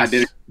 yes. I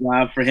did a good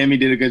job. For him, he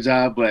did a good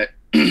job. But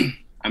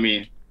I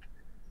mean,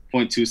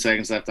 0.2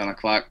 seconds left on the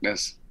clock.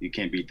 You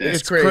can't beat that.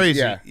 It's crazy.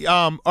 Yeah.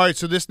 All right,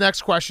 so this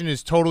next question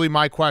is totally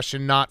my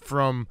question, not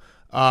from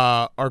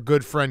our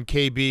good friend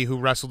KB who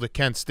wrestled at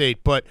Kent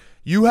State. But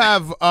you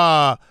have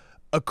a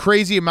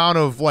crazy amount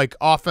of like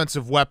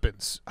offensive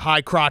weapons: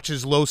 high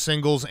crotches, low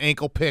singles,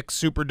 ankle picks,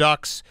 super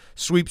ducks,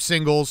 sweep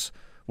singles.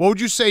 What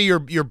would you say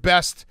your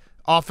best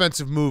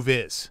offensive move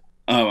is?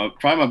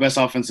 Probably my best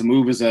offensive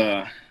move is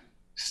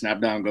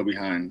snap down, go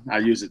behind. I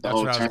use it the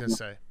whole That's what I time. was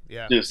gonna say.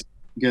 Yeah.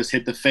 Just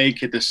hit the fake,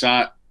 hit the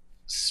shot,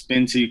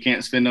 spin till you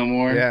can't spin no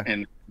more, Yeah.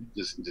 and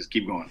just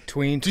keep going.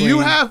 Tween. Do you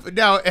have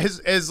now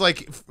as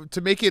like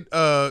to make it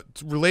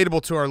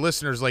relatable to our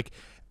listeners? Like,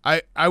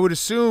 I would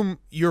assume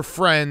your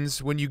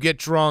friends when you get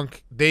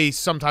drunk, they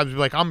sometimes be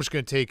like, I'm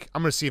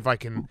gonna see if I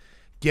can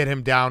get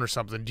him down or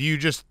something. Do you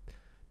just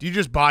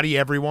body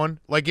everyone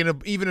like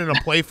even in a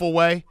playful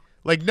way?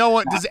 Like no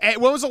one does.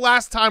 When was the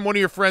last time one of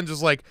your friends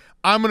was like,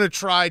 I'm gonna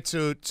try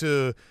to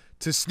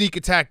sneak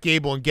attack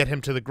Gable and get him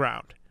to the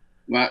ground?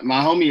 My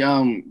homie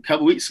a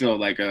couple weeks ago,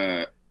 like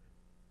a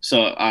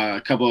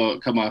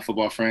couple of my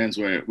football friends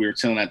we were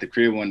chilling at the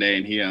crib one day,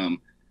 and he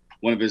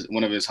one of his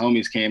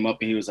homies came up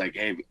and he was like,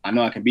 hey, I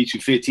know I can beat you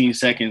 15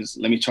 seconds,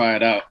 let me try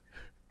it out.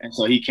 And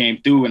so he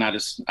came through, and I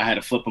had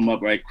to flip him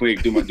up right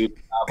quick, do my job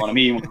on him.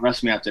 He didn't want to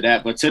wrestle me after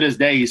that, but to this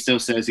day he still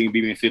says he can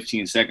beat me in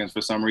 15 seconds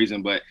for some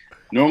reason. But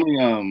normally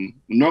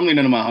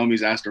none of my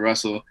homies ask to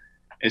wrestle.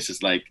 It's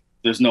just like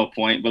there's no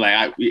point. But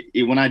like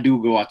when I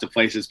do go out to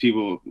places,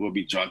 people will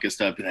be drunk and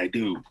stuff, be like,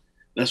 dude,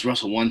 let's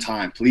wrestle one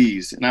time,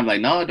 please. And I'm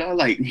like, no,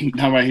 like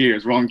not right here.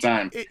 It's wrong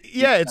time.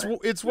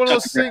 It's one of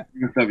those things.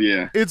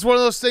 Yeah. It's one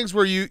of those things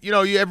where you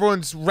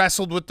everyone's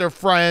wrestled with their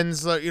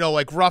friends, like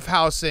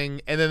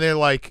roughhousing, and then they're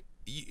like,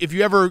 if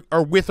you ever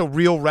are with a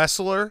real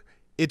wrestler,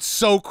 it's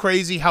so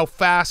crazy how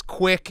fast,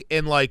 quick,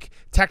 and like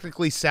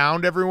technically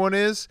sound everyone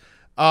is.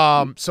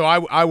 So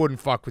I wouldn't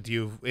fuck with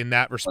you in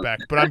that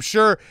respect, but I'm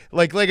sure,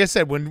 like I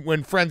said,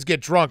 when friends get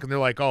drunk and they're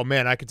like, oh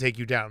man, I could take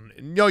you down.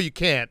 No, you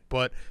can't,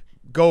 but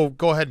go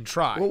ahead and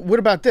try. Well, what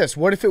about this?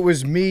 What if it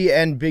was me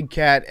and Big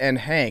Cat and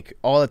Hank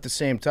all at the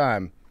same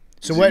time?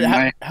 So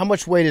how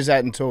much weight is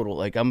that in total?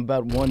 Like I'm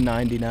about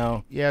 190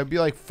 now. Yeah, it'd be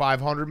like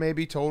 500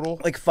 maybe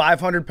total. Like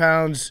 500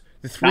 pounds.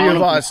 The three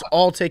of us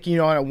all taking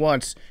you on at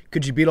once.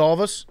 Could you beat all of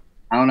us?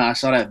 I don't know. I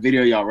saw that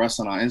video y'all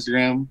wrestling on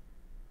Instagram.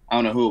 I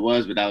don't know who it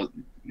was, but that was,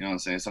 you know what I'm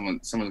saying?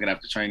 Someone's gonna have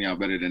to train y'all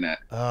better than that.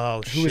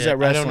 Oh, shit. Who was that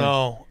wrestling?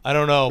 I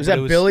don't know. Was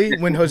that Billy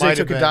when Jose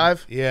took a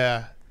dive?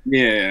 Yeah.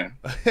 Yeah.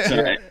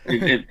 So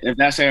if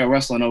that's how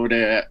wrestling over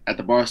there at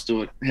the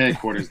Barstool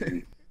headquarters,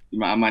 then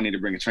I might need to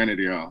bring a trainer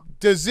to y'all.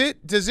 Does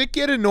it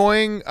get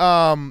annoying?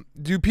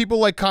 Do people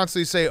like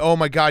constantly say, "Oh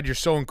my God, you're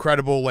so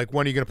incredible"? Like,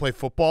 when are you gonna play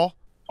football?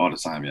 All the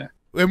time, yeah.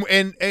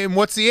 And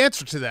what's the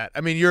answer to that?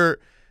 I mean,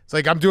 it's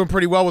like, I'm doing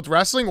pretty well with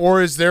wrestling,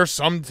 or is there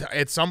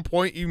at some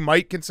point you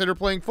might consider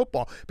playing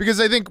football?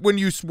 Because I think when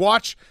you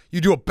watch, you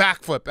do a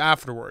backflip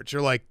afterwards.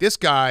 You're like, this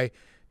guy,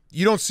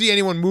 you don't see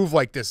anyone move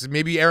like this.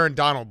 Maybe Aaron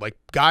Donald, like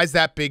guys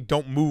that big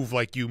don't move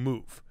like you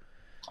move.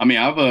 I mean,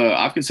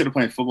 I've considered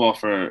playing football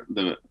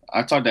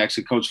I talked to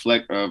actually Coach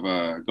Fleck of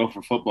Go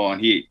for Football,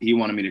 and he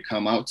wanted me to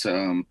come out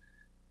to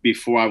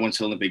before I went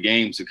to Olympic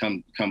Games to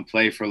come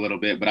play for a little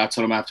bit. But I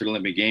told him after the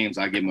Olympic Games,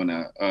 I give him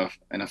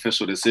an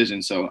official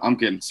decision. So I'm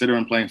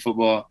considering playing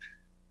football.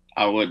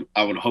 I would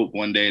hope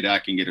one day that I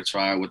can get a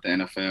trial with the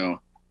NFL.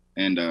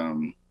 And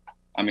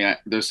I mean,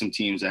 there's some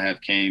teams that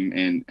have came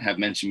and have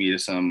mentioned me to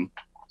some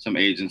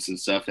agents and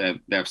stuff that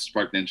have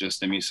sparked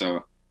interest in me.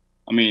 So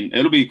I mean,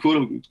 it'll be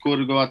cool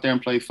to go out there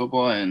and play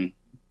football and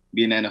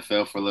be in the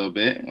NFL for a little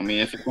bit. I mean,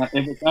 if it comes,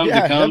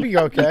 yeah, that'd be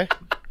okay.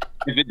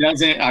 If it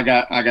doesn't, I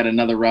got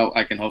another route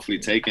I can hopefully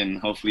take, and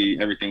hopefully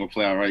everything will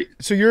play out right.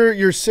 So you're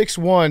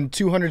 6'1",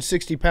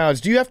 260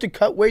 pounds. Do you have to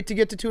cut weight to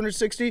get to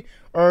 260,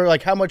 or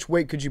like how much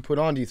weight could you put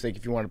on? Do you think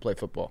if you want to play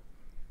football?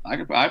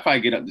 I'd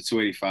probably get up to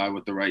 285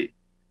 with the right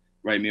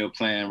meal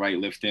plan, right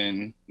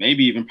lifting,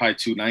 maybe even probably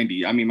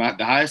 290. I mean,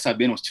 the highest I've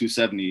been was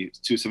 270,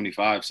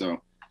 275.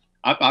 So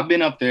I've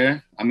been up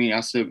there. I mean,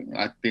 I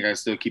think I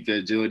still keep the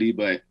agility,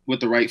 but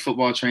with the right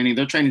football training,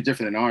 their training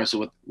different than ours.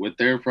 So with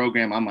their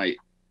program, I might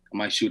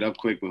shoot up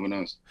quick, but who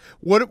knows?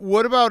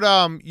 What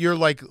about your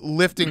like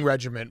lifting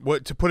regimen?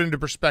 What, to put into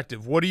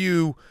perspective, what do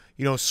you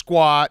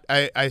squat?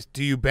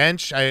 Do you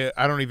bench? I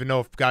don't even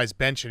know if guys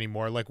bench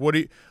anymore. Like what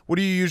do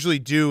you usually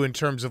do in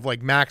terms of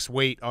like max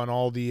weight on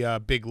all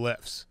the big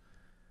lifts?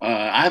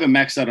 I haven't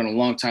maxed out in a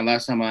long time.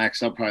 Last time I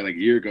maxed out probably like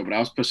a year ago, but I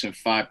was pushing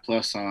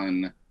 5+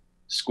 on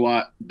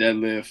squat,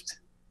 deadlift,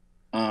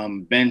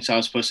 bench. I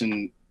was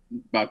pushing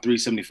about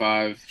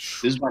 375.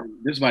 This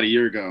is about a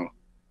year ago.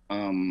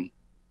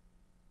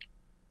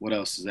 What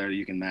else is there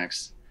you can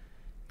max?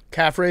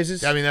 Calf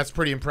raises? I mean, that's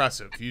pretty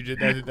impressive.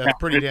 That's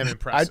pretty damn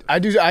impressive.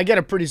 I get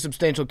a pretty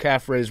substantial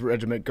calf raise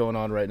regiment going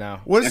on right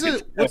now. What's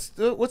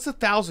the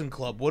 1,000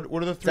 club? What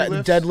are the three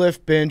lifts?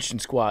 Deadlift, bench,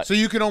 and squat. So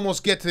you can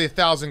almost get to the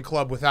 1,000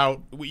 club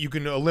without. You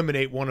can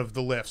eliminate one of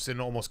the lifts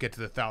and almost get to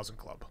the 1,000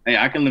 club. Hey,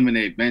 I can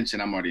eliminate bench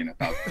and I'm already in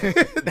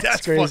 1,000.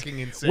 That's crazy. fucking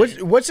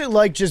insane. What's it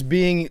like just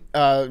being,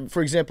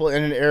 for example,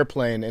 in an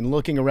airplane and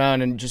looking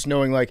around and just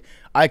knowing like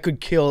I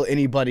could kill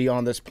anybody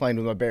on this plane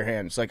with my bare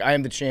hands? Like I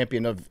am the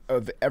champion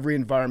of every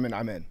environment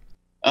I'm in.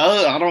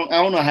 I don't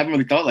know. I haven't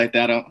really thought like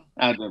that.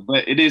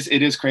 But it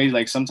is crazy.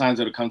 Like sometimes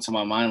it'll come to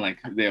my mind, like,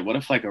 yeah, what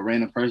if like a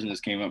random person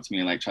just came up to me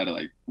and like try to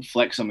like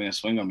flex something and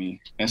swing on me?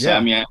 And so I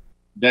mean,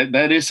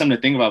 that is something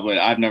to think about. But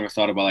I've never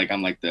thought about like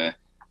I'm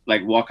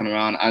like walking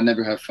around. I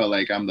never have felt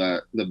like I'm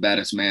the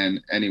baddest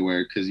man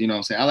anywhere, because you know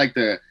what I'm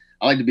saying.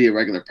 I like to be a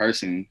regular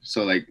person.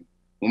 So like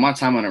when my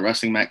time on a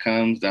wrestling mat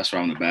comes, that's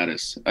where I'm the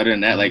baddest. Other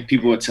than that, like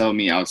people would tell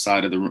me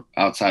outside of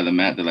the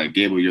mat, they're like,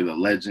 Gable, you're the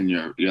legend.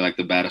 You're like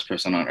the baddest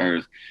person on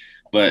earth.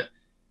 But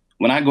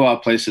when I go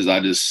out places,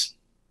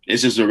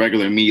 it's just a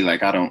regular me.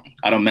 Like I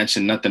don't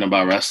mention nothing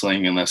about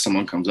wrestling unless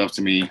someone comes up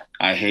to me.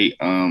 I hate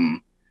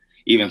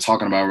even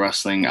talking about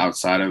wrestling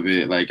outside of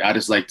it. Like I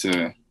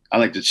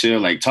like to chill.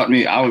 Like talk to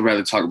me. I would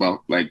rather talk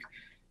about like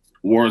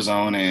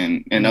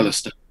Warzone and other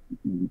stuff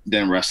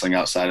than wrestling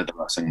outside of the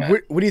wrestling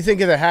match. What do you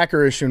think of the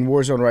hacker issue in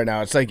Warzone right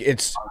now? It's like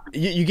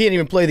you can't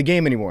even play the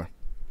game anymore.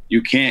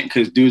 You can't,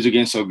 because dudes are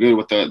getting so good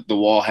with the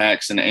wall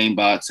hacks and the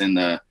aimbots and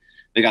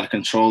they got the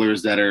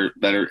controllers that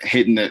are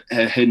hitting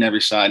every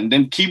shot, and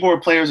then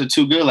keyboard players are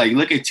too good. Like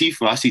look at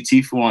Tfue. I see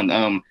Tfue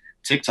on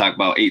TikTok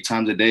about 8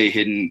 times a day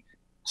hitting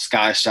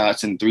sky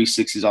shots and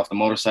 360s off the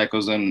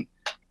motorcycles, and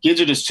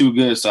kids are just too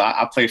good. So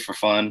I play for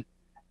fun.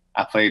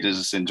 I play to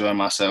just enjoy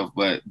myself.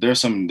 But there's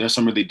some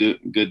really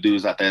good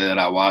dudes out there that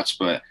I watch.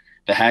 But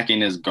the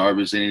hacking is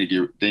garbage.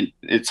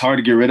 It's hard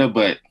to get rid of,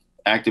 but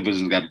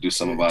Activision's got to do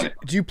something about it.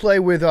 Do you play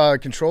with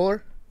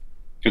controller?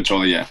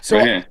 Controller, yeah. So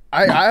right here.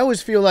 I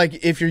always feel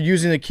like if you're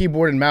using a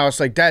keyboard and mouse,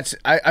 like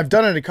I've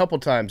done it a couple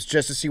times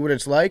just to see what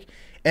it's like,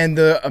 and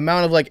the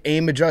amount of like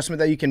aim adjustment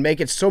that you can make,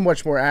 it's so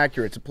much more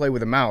accurate to play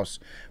with a mouse.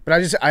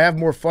 But I have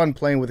more fun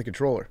playing with a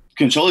controller.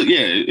 Controller,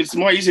 yeah, it's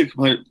more easy to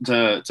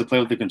play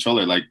with the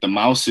controller. Like the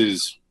mouse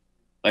is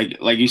like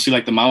you see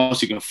like the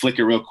mouse, you can flick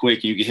it real quick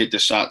and you can hit the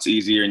shots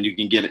easier and you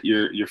can get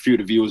your field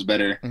of view is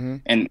better. Mm-hmm.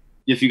 And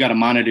if you got to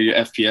monitor your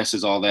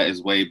FPS, all that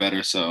is way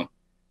better. So.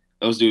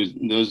 Those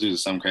dudes are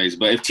something crazy.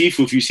 But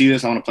if you see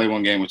this, I want to play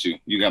one game with you.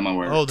 You got my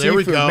word. Oh, there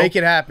we go. Make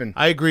it happen.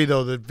 I agree,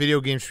 though. The video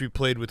games should be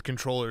played with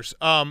controllers.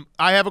 I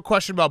have a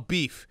question about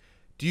beef.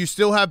 Do you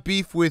still have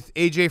beef with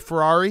AJ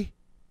Ferrari?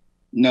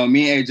 No,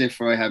 me and AJ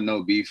Ferrari have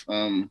no beef.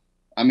 I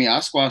mean, I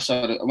squashed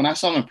out when I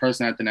saw him in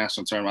person at the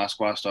national tournament. I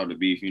squashed all the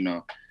beef. You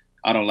know,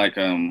 I don't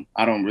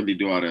really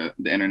do all the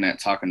internet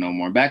talking no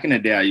more. Back in the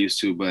day, I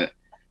used to, but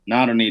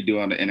now I don't need to do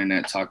all the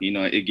internet talking. You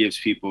know, it gives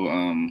people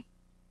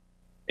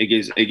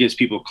It gives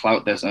people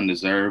clout that's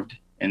undeserved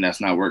and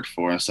that's not worked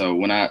for. And so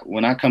when I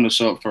come to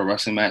show up for a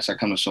wrestling match, I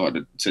come to show up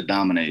to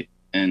dominate.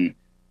 And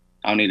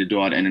I don't need to do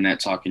all the internet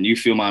talking. You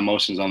feel my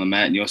emotions on the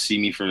mat, and you'll see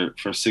me for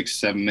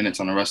 6-7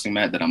 minutes on a wrestling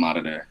mat, that I'm out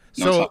of there.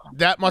 So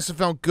that must have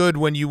felt good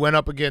when you went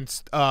up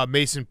against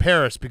Mason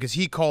Paris, because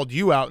he called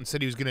you out and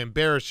said he was going to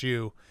embarrass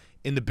you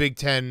in the Big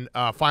Ten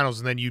finals,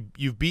 and then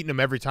you've beaten him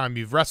every time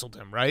you've wrestled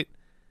him, right?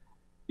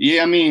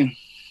 Yeah, I mean,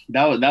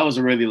 that was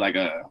really like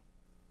a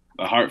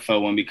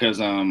heartfelt one, because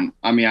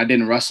I mean, I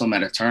didn't wrestle him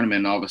at a tournament,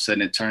 and all of a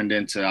sudden it turned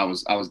into I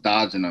was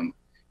dodging him.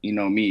 You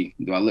know me.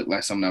 Do I look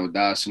like someone that would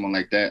dodge someone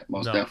like that?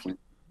 Most definitely.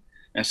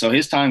 And so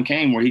his time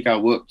came where he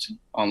got whooped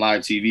on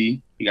live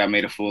TV. He got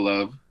made a fool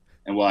of.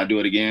 And will I do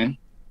it again?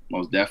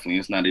 Most definitely.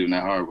 It's not even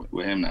that hard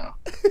with him now.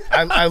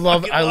 I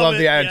love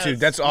the attitude.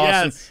 Yes. That's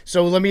awesome. Yes.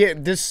 So let me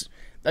just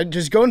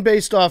going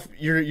based off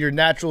your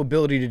natural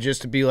ability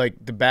to be like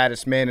the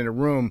baddest man in a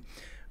room.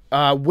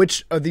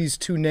 Which of these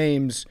two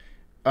names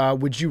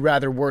would you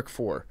rather work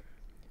for?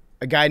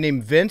 A guy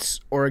named Vince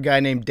or a guy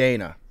named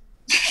Dana?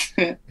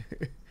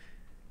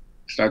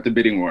 Start the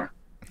bidding war.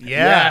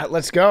 Yeah,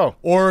 let's go.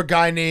 Or a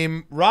guy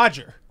named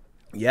Roger.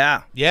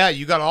 Yeah. Yeah,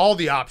 you got all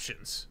the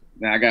options.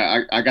 I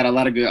got a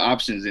lot of good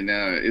options, and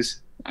it is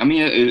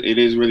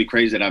really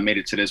crazy that I made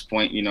it to this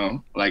point. You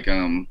know, like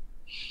I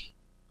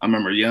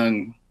remember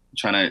young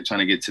trying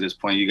to get to this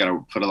point. You got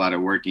to put a lot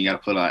of work, and you got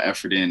to put a lot of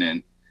effort in,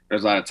 and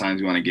there's a lot of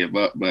times you want to give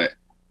up, but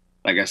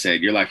like I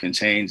said, your life can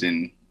change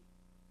in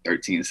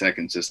 13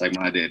 seconds, just like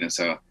mine did. And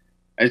so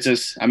it's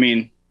just, I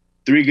mean,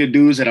 3 good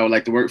dudes that I would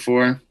like to work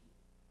for.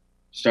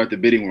 Start the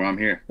bidding war. I'm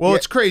here. Well,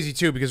 It's crazy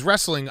too, because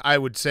wrestling, I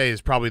would say, is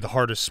probably the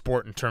hardest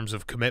sport in terms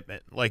of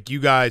commitment. Like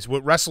you guys,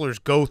 what wrestlers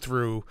go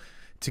through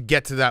to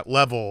get to that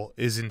level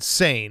is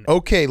insane.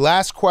 Okay,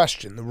 last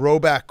question, the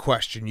Roback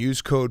question.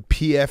 Use code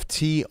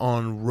PFT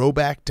on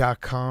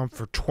roback.com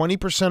for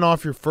 20%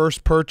 off your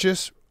first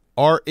purchase.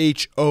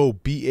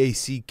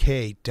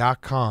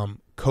 RHOBACK.com.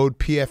 Code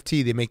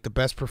PFT. They make the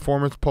best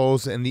performance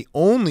polos and the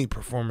only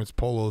performance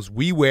polos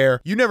we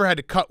wear. You never had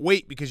to cut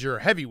weight because you're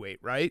a heavyweight,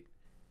 right?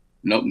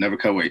 Nope, never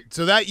cut weight.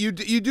 So that you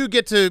do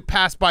get to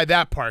pass by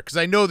that part, because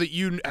I know that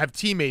you have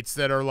teammates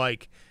that are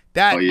like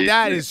that. Oh, yeah,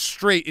 that yeah. is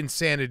straight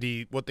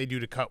insanity what they do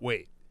to cut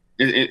weight.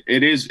 It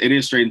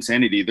is straight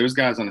insanity. There's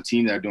guys on the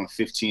team that are doing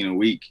 15 a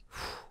week,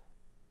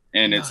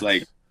 and it's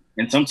like,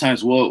 and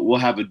sometimes we'll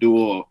have a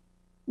duel.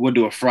 We'll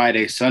do a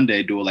Friday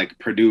Sunday duel like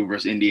Purdue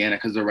versus Indiana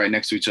because they're right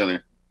next to each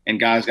other, and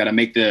guys got to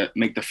make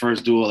the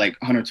first duel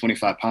like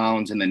 125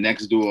 pounds, and the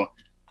next duel,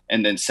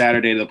 and then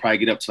Saturday they'll probably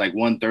get up to like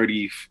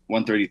 130,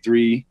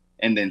 133.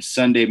 And then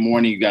Sunday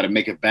morning, you got to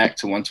make it back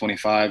to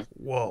 125.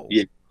 Whoa.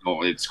 Yeah.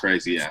 Oh, it's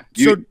crazy. Yeah.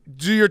 So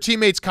do your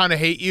teammates kind of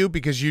hate you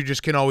because you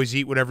just can always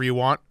eat whatever you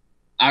want?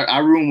 I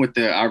room with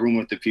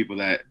the people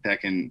that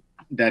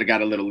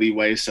got a little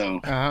leeway.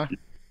 So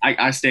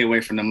I stay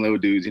away from them little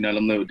dudes. You know,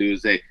 them little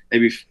dudes, they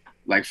be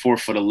like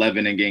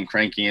 4'11" and getting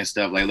cranky and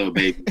stuff like little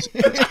babies.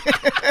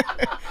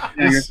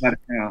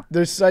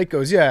 They're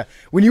psychos, yeah.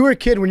 When you were a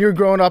kid, when you were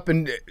growing up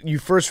and you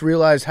first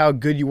realized how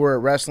good you were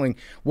at wrestling,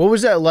 what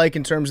was that like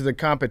in terms of the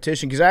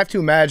competition? Because I have to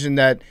imagine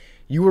that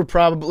you were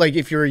probably, like,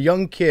 if you're a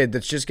young kid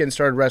that's just getting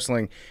started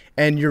wrestling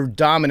and you're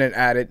dominant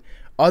at it,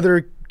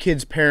 other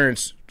kids'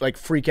 parents, like,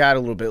 freak out a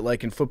little bit,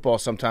 like in football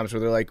sometimes, where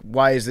they're like,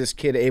 why is this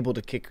kid able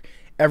to kick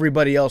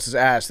everybody else's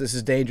ass? This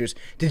is dangerous.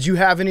 Did you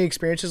have any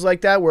experiences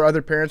like that where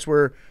other parents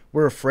were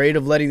afraid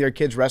of letting their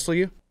kids wrestle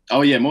you?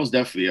 Oh, yeah, most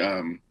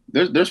definitely.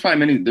 There's probably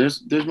many.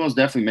 There's most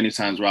definitely many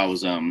times where I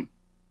was a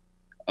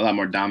lot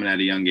more dominant at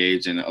a young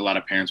age, and a lot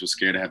of parents were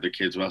scared to have their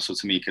kids wrestle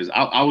to me because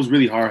I was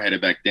really hard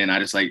headed back then.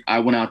 I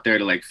went out there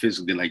to like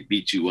physically like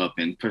beat you up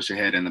and push your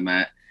head in the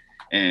mat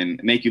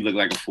and make you look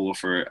like a fool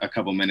for a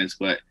couple minutes.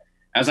 But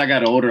as I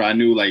got older, I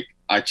knew like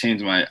I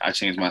changed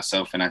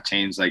myself, and I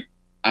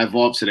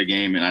evolved to the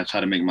game, and I try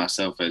to make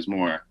myself as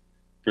more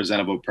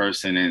presentable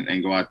person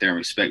and go out there and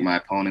respect my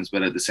opponents.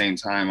 But at the same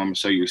time, I'm gonna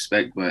show you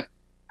respect, but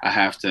I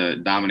have to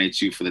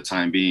dominate you for the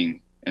time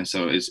being. And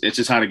so it's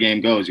just how the game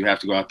goes. You have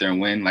to go out there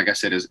and win. Like I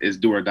said, it's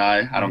do or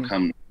die. I don't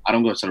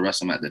go to the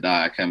wrestling mat to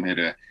die. I come here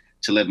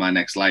to live my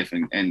next life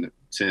and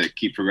to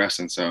keep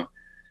progressing. So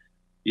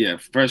yeah,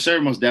 for sure,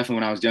 most definitely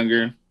when I was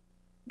younger,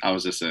 I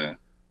was a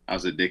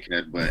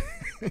dickhead, but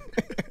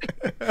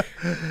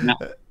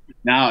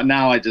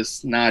now I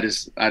just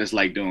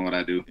like doing what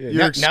I do.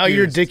 Yeah, now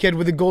you're a dickhead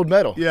with a gold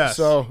medal. Yes.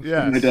 So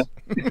yes.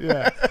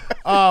 Yeah.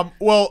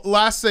 Well,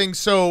 last thing.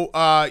 So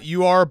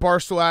you are a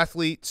Barstool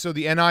athlete. So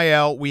the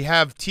NIL, we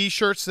have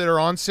T-shirts that are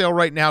on sale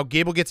right now.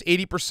 Gable gets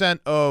 80%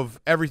 of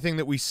everything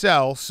that we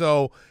sell.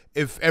 So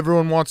if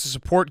everyone wants to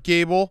support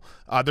Gable,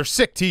 they're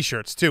sick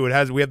T-shirts too. We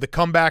have the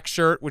comeback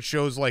shirt, which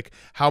shows like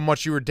how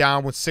much you were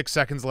down with 6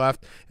 seconds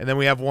left, and then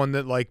we have one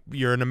that like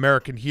you're an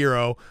American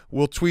hero.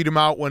 We'll tweet them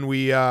out when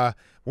we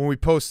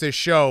post this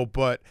show.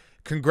 But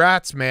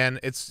congrats, man!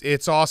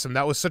 It's awesome.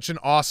 That was such an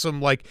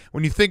awesome, like,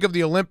 when you think of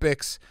the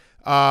Olympics,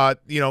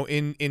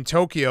 in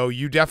Tokyo,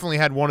 you definitely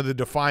had one of the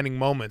defining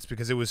moments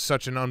because it was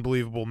such an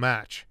unbelievable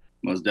match.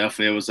 Most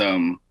definitely, it was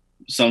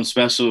something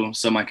special,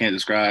 something I can't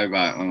describe.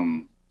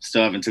 I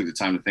still haven't took the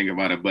time to think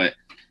about it, but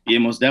yeah,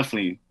 most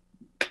definitely.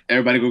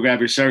 Everybody go grab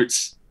your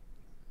shirts.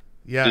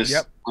 Yeah.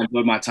 Yep. I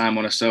enjoyed my time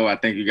on the show. I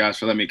thank you guys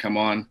for letting me come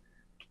on.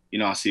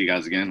 I'll see you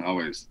guys again,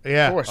 always.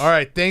 Yeah. Of course. All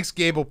right. Thanks,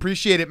 Gable.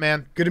 Appreciate it,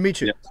 man. Good to meet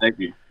you. Yeah, thank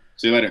you.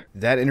 See you later.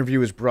 That interview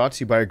is brought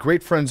to you by our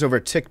great friends over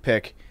at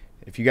TickPick.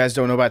 If you guys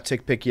don't know about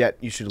TickPick yet,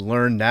 you should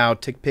learn now.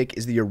 TickPick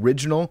is the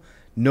original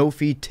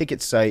no-fee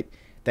ticket site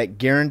that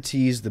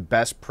guarantees the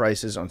best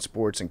prices on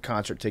sports and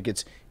concert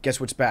tickets. Guess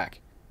what's back?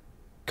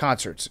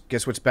 Concerts.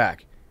 Guess what's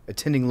back?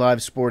 Attending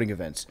live sporting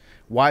events.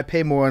 Why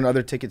pay more on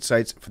other ticket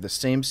sites for the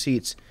same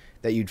seats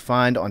that you'd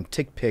find on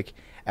TickPick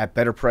at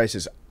better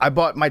prices? I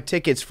bought my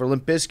tickets for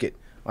Limp Bizkit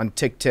on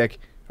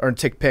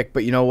TickPick,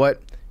 but you know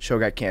what? Show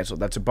got canceled.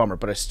 That's a bummer,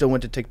 but I still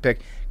went to TickPick,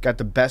 got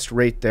the best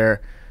rate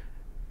there.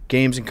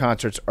 Games and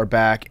concerts are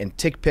back, and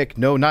TickPick,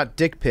 no, not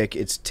Dick Pick,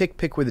 it's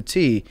TickPick with a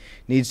T,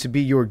 needs to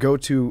be your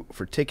go-to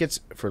for tickets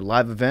for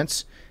live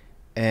events.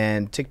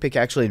 And TickPick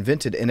actually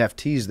invented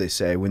NFTs, they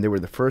say, when they were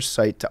the first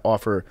site to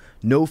offer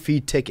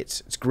no-fee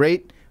tickets. It's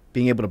great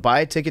being able to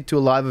buy a ticket to a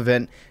live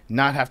event,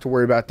 not have to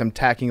worry about them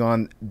tacking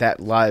on that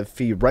live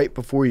fee right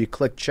before you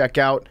click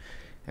checkout,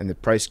 and the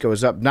price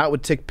goes up. Not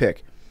with TickPick.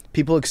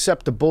 People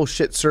accept the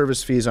bullshit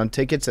service fees on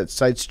tickets that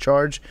sites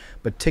charge,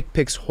 but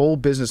TickPick's whole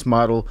business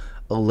model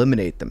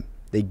eliminate them.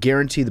 They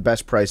guarantee the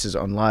best prices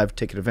on live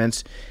ticket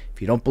events.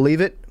 If you don't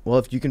believe it, well,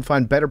 if you can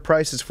find better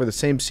prices for the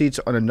same seats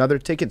on another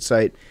ticket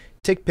site,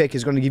 TickPick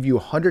is going to give you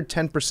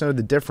 110% of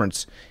the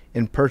difference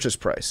in purchase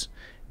price.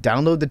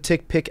 Download the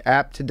TickPick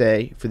app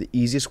today for the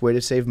easiest way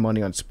to save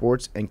money on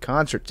sports and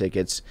concert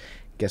tickets.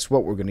 Guess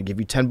what? We're going to give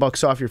you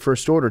 $10 off your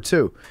first order,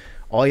 too.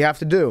 All you have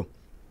to do,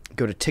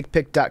 go to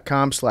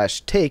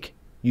tickpick.com/take.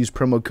 Use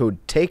promo code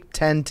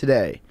TAKE10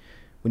 today.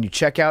 When you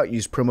check out,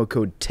 use promo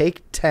code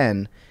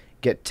TAKE10.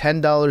 Get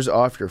 $10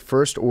 off your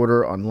first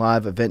order on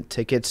live event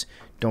tickets.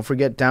 Don't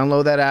forget,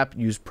 download that app.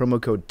 Use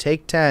promo code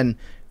TAKE10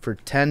 for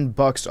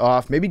 $10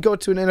 off. Maybe go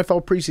to an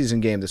NFL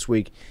preseason game this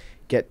week.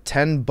 Get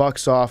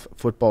 $10 off.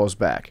 Football's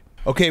back.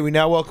 Okay, we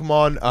now welcome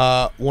on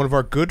one of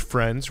our good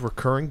friends,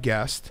 recurring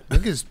guest. I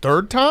think his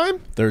third time?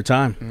 Third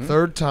time.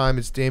 Third time.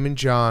 It's Daymond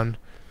John.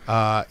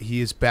 He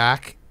is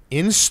back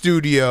in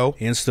studio.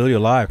 In studio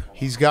live.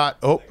 He's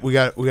got, we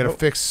got to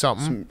fix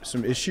something.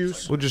 Some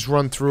issues. We'll just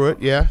run through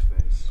it, yeah.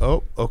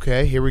 Oh,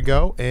 okay, here we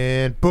go.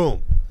 And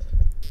boom.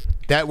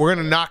 We're going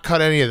to not cut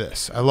any of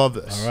this. I love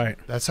this. All right.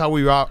 That's how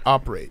we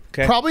operate.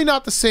 Okay. Probably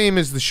not the same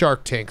as the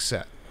Shark Tank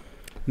set.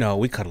 No,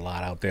 we cut a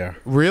lot out there.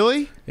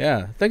 Really?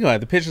 Yeah. Think about it.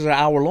 The pitch is an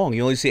hour long.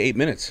 You only see 8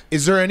 minutes.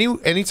 Is there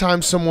any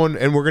time someone,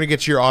 and we're going to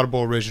get to your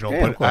Audible original,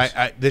 Yeah, of but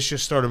course. this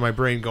just started my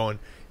brain going,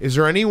 is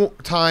there any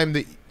time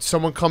that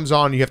someone comes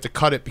on and you have to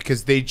cut it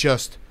because they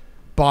just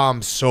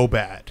bomb so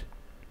bad?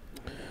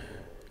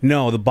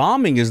 No, the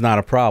bombing is not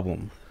a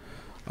problem.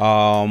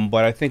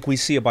 But I think we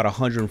see about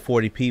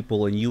 140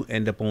 people, and you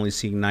end up only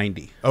seeing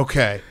 90.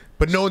 Okay.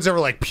 But no one's ever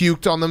like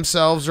puked on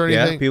themselves or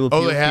anything? Yeah, people Oh,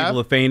 puke, they have? people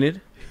have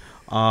fainted.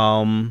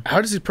 How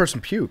does this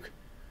person puke?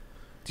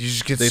 You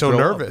just get They so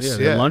throw up. nervous. Yeah, Yeah.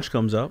 their lunch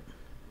comes up.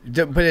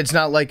 But it's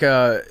not like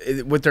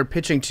what they're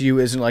pitching to you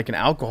isn't like an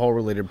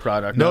alcohol-related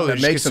product. No, they that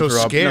just makes get them so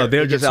throw up. scared. No,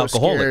 they're They just get so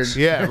alcoholics.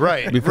 scared. Yeah,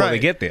 right. Before right, they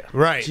get there.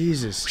 Right.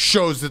 Jesus.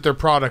 Shows that their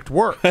product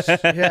works.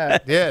 Yeah.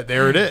 Yeah,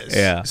 there it is.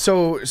 Yeah.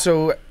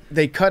 So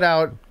they cut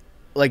out,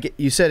 like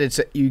you said,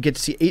 you get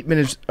to see 8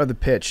 minutes of the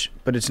pitch,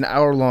 but it's an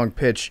hour-long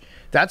pitch.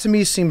 That to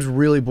me seems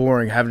really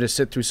boring, having to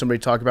sit through somebody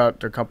talk about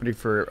their company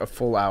for a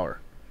full hour.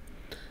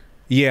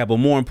 Yeah, but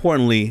more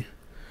importantly,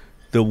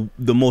 the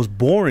most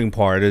boring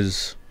part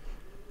is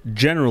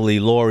generally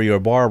Lori or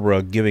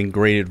Barbara giving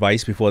great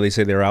advice before they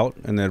say they're out,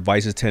 and the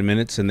advice is 10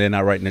 minutes, and they're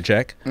not writing a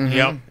check.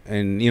 Yep.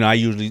 And I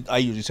usually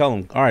tell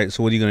them, all right,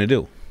 so what are you going to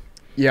do?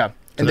 Yeah.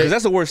 And Because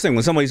that's the worst thing,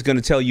 when somebody's going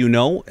to tell you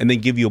no and then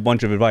give you a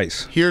bunch of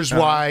advice. Here's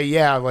why,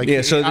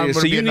 like, So I'm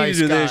gonna be you a need nice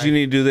to do this, guy. you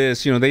need to do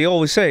this. They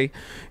always say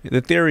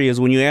the theory is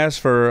when you ask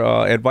for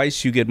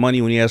advice, you get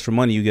money. When you ask for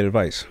money, you get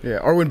advice. Yeah,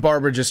 or when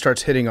Barbara just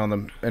starts hitting on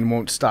them and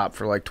won't stop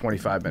for like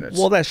 25 minutes.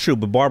 Well, that's true,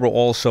 but Barbara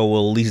also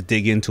will at least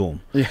dig into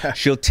them. Yeah.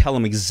 She'll tell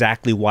them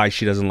exactly why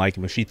she doesn't like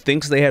them. If she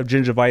thinks they have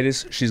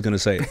gingivitis, she's going to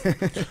say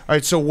it. All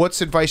right, so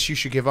what's advice you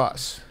should give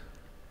us?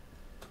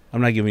 I'm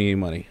not giving you any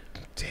money.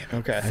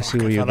 okay. I see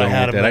where you're thought I going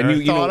had with him that. I there.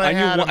 knew, Thought I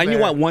had him I knew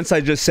there. what once I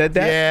just said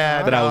that,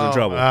 Yeah, that I was in no.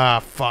 trouble. Ah,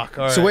 fuck.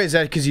 All right. So wait, is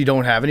that because you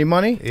don't have any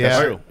money?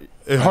 Yeah.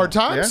 Hard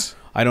times?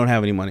 I don't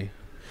have any money.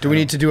 Do we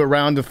need to do a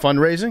round of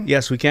fundraising?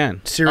 Yes, we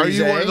can. Series Are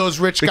you A? one of those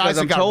rich guys Because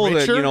that I'm got told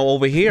richer? that,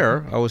 over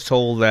here, I was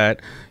told that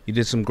you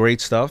did some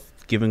great stuff,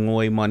 giving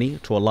away money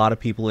to a lot of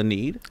people in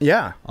need.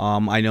 Yeah.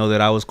 I know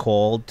that I was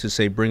called to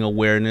say bring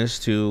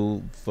awareness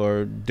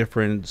for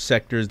different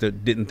sectors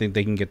that didn't think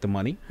they can get the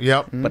money.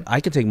 Yep. But I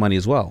can take money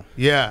as well.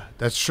 Yeah,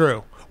 that's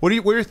true. What are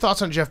your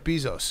thoughts on Jeff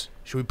Bezos?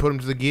 Should we put him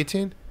to the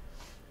guillotine?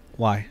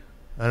 Why?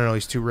 I don't know.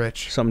 He's too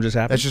rich. Something just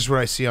happened? That's just what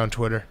I see on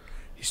Twitter.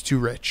 He's too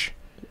rich.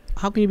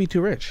 How can you be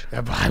too rich?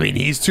 Yeah, but, I mean,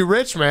 he's too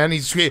rich, man.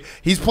 He's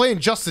playing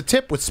just the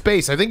tip with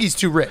space. I think he's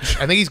too rich.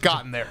 I think he's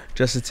gotten there.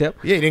 Just a tip?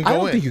 Yeah, he didn't I go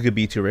don't in. think you could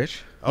be too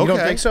rich. Okay. You don't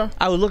think so?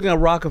 I was looking at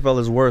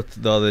Rockefeller's worth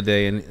the other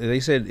day, and they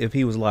said if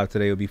he was alive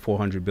today, it would be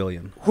 $400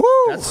 billion. Woo!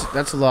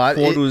 That's a lot.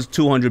 Ford was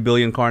 $200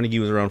 billion. Carnegie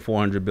was around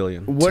 $400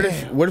 billion. What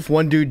if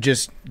one dude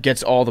just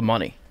gets all the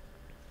money?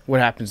 What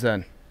happens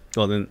then?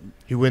 Well, then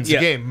He wins Yeah.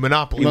 the game.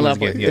 Monopoly. wins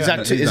Monopoly. the game,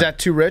 yeah. Is that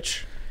too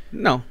rich?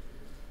 no.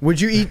 Would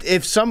you eat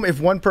if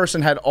one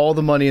person had all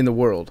the money in the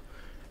world?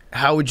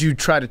 How would you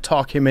try to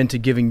talk him into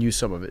giving you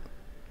some of it,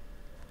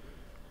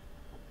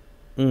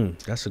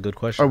 That's a good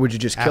question. or would you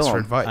just Ask kill for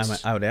him?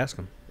 advice. I would ask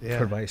him Yeah.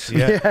 for advice.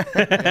 Yeah.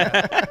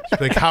 Yeah.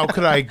 Like, how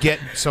could I get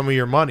some of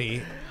your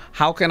money?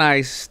 How can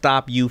I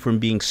stop you from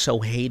being so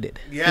hated?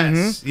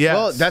 Yes. Yes.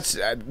 Well, that's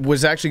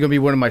was actually going to be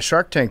one of my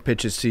Shark Tank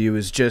pitches to you.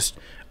 Is just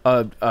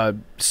a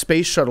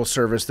space shuttle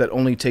service that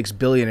only takes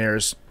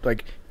billionaires,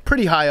 like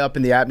pretty high up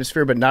in the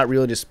atmosphere, but not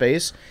really to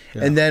space.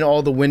 And then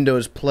all the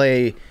windows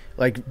play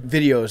like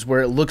videos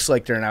where it looks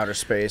like they're in outer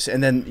space,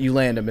 and then you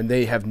land them, and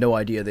they have no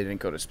idea they didn't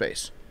go to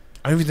space.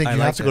 I don't even think I you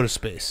like have to that. go to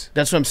space.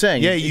 That's what I'm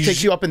saying. Yeah, it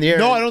takes you up in the air.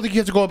 No, I don't think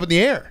you have to go up in the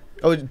air.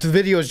 Oh, the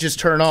videos just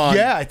turn on.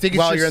 Yeah, I think it's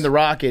while just you're in the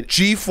rocket.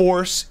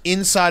 G-force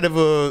inside of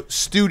a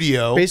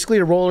studio. Basically,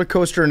 a roller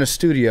coaster in a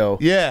studio.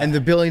 Yeah. And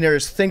the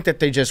billionaires think that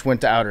they just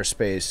went to outer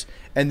space,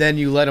 and then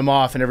you let them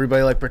off, and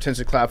everybody like pretends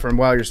to clap for them.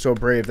 Wow, you're so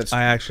brave. That's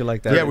I actually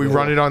like that. Yeah, we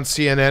run it on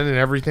CNN and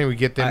everything. We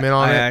get them in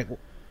on it.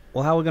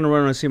 Well, how are we going to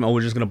run on CM? Oh,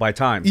 we're just going to buy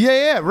time.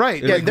 Yeah, right.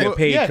 They're gonna get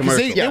paid yeah, 'cause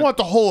commercial. they want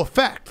the whole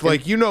effect.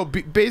 Like,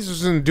 Bezos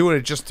isn't doing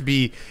it just to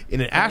be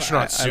in an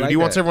astronaut I suit. like He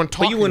wants that. everyone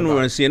talking But you wouldn't about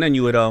run on it.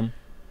 CNN.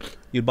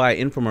 You'd buy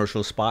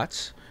infomercial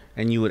spots,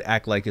 and you would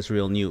act like it's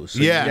real news. So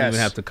Yeah. you don't Yes. even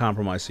have to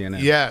compromise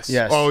CNN. Yes.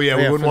 Yes. Oh, yeah,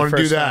 we Yeah, wouldn't for want the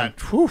to do first that.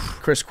 Whew.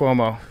 Chris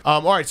Cuomo.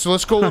 All right, so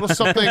let's go a little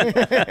something a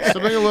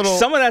little...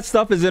 Some of that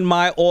stuff is in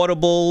my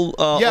Audible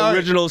Yeah, all right.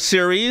 original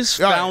series,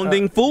 All right,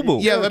 Founding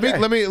FUBU. Yeah,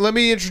 let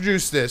me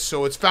introduce this.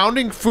 So it's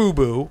Founding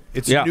FUBU.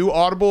 It's Yeah. a new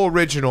Audible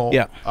original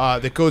Yeah.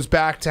 that goes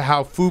back to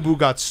how FUBU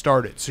got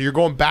started. So you're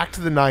going back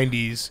to the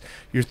 90s.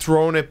 You're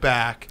throwing it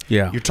back.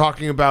 Yeah. You're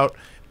talking about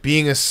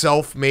being a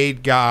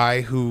self-made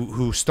guy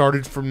who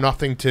started from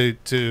nothing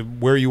to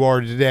where you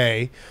are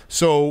today.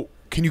 So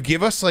can you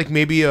give us like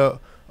maybe a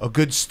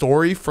good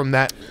story from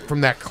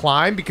that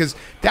climb? Because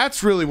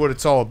that's really what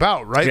it's all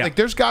about, right? Yeah. Like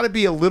there's got to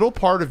be a little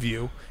part of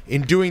you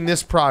in doing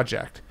this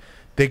project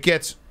that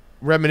gets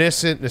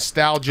reminiscent,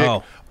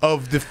 nostalgic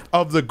of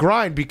the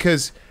grind,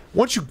 because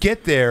once you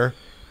get there,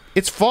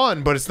 it's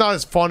fun, but it's not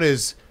as fun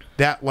as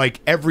that like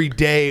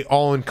everyday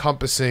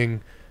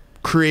all-encompassing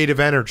creative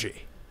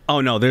energy. Oh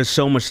no, there's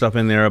so much stuff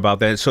in there about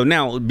that. So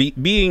now,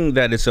 being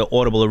that it's an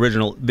Audible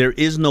original, there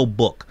is no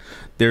book.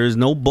 There is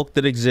no book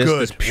that exists.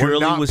 Good. This purely We're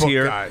not was book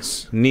here.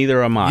 guys.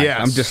 Neither am I. Yes.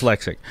 I'm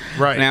dyslexic.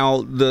 Right.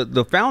 Now,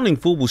 the founding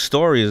FUBU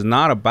story is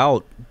not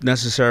about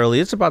necessarily.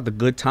 It's about the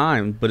good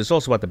times, but it's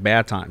also about the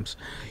bad times.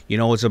 You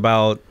know, it's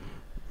about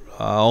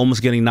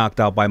almost getting knocked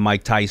out by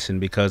Mike Tyson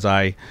because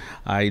I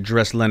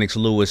dressed Lennox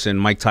Lewis, and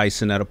Mike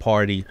Tyson at a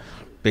party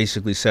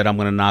basically said, I'm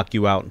going to knock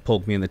you out, and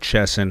poked me in the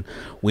chest. And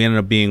we ended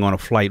up being on a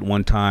flight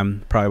one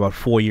time, probably about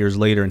 4 years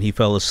later, and he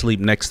fell asleep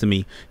next to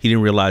me. He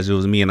didn't realize it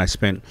was me, and I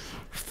spent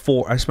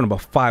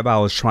about 5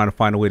 hours trying to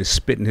find a way to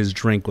spit in his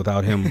drink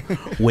without him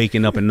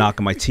waking up and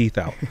knocking my teeth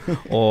out.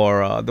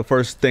 Or the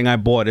first thing I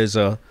bought is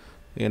as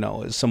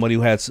somebody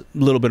who has a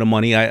little bit of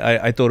money,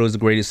 I thought it was the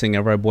greatest thing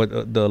ever. I bought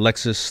the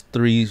Lexus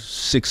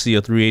 360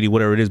 or 380,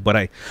 whatever it is.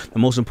 But the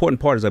most important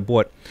part is I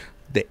bought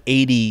the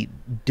 80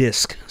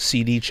 disc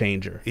CD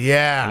changer.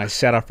 Yeah. And I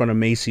sat out front of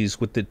Macy's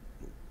with the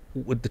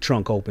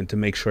trunk open to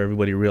make sure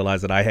everybody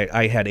realized that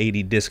I had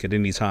 80 disc at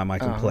any time I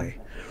could play.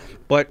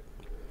 But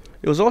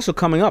it was also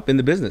coming up in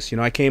the business. You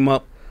know, I came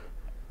up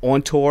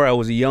on tour. I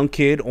was a young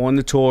kid on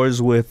the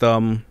tours with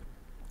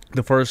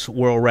the first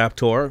World Rap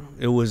Tour.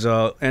 It was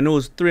and it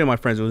was three of my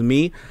friends. It was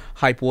me,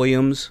 Hype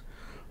Williams,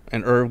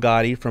 and Irv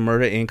Gotti from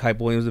Murder Inc. Hype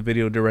Williams, the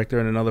video director,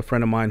 and another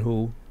friend of mine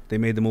who they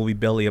made the movie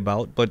Belly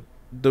about. But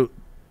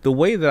the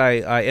way that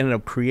I ended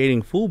up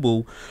creating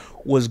FUBU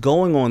was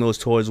going on those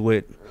tours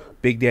with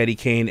Big Daddy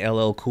Kane,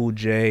 LL Cool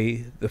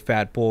J, the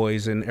Fat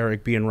Boys, and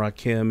Eric B. and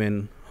Rakim,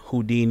 and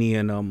Houdini,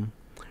 and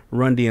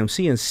Run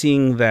DMC, and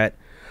seeing that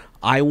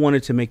I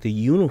wanted to make the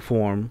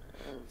uniform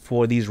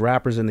for these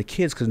rappers and the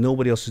kids because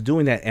nobody else was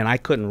doing that, and I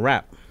couldn't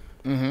rap.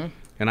 And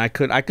I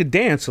could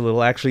dance a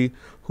little. Actually,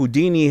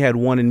 Houdini had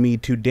wanted me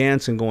to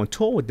dance and go on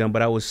tour with them,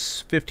 but I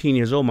was 15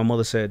 years old. My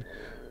mother said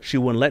she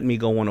wouldn't let me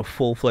go on a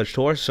full-fledged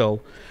tour,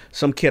 so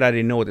some kid I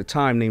didn't know at the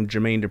time named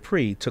Jermaine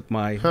Dupri took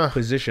my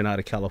position out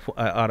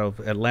of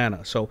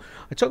Atlanta. So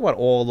I talk about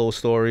all those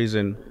stories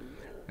and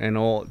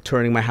all,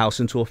 turning my house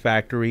into a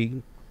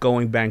factory,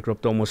 going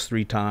bankrupt almost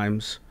 3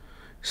 times,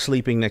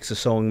 sleeping next to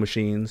sewing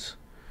machines,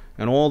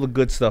 and all the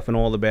good stuff and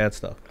all the bad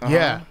stuff.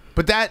 Yeah,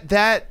 but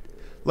that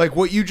like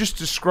what you just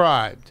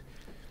described,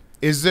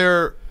 is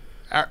there?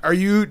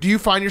 Do you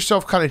find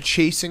yourself kind of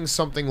chasing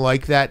something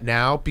like that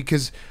now?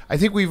 Because I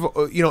think we've,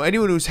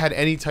 anyone who's had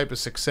any type of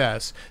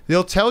success,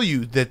 they'll tell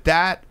you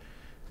that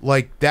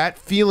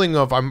feeling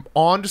of I'm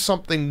on to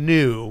something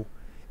new,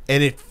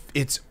 and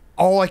it's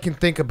all I can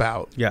think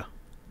about. Yeah.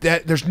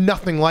 That there's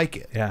nothing like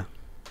it. Yeah.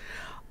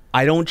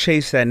 I don't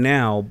chase that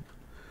now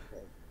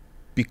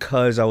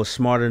because I was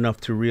smart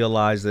enough to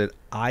realize that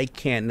I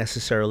can't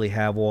necessarily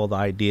have all the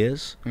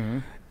ideas.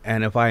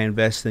 And if I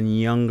invest in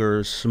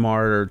younger,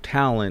 smarter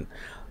talent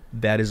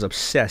that is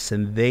obsessed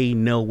and they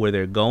know where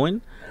they're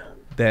going,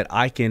 that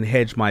I can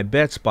hedge my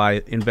bets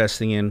by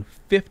investing in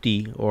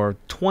 50 or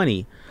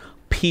 20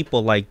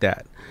 people like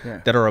that,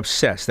 that are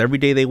obsessed. Every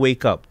day they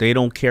wake up, they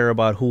don't care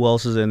about who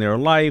else is in their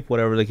life,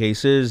 whatever the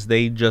case is.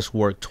 They just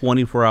work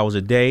 24 hours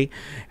a day,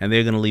 and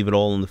they're going to leave it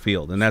all in the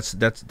field. And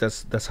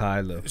that's how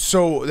I live.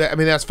 So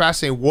that's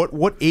fascinating.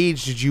 What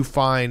age did you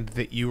find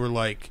that you were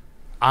like,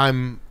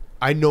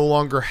 I no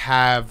longer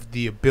have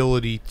the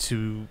ability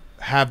to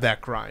have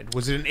that grind?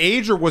 Was it an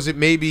age, or was it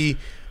maybe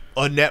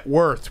a net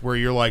worth where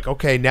you're like,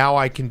 okay, now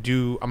I'm going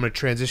to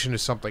transition to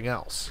something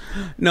else?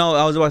 No,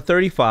 I was about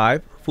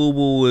 35.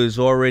 FUBU was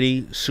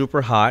already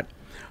super hot,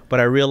 but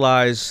I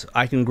realized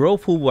I can grow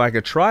FUBU. I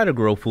could try to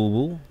grow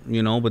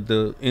FUBU, but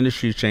the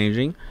industry's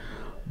changing.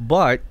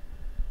 But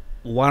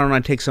why don't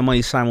I take some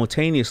money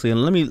simultaneously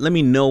and let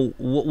me know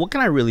what can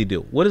I really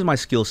do? What is my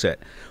skill set?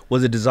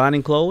 Was it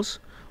designing clothes?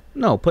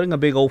 No, putting a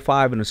big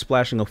 05 and a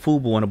splashing of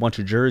FUBU on a bunch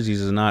of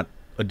jerseys is not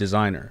a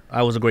designer.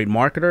 I was a great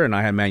marketer, and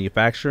I had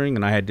manufacturing,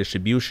 and I had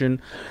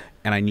distribution,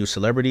 and I knew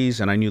celebrities,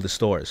 and I knew the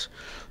stores.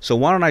 So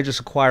why don't I just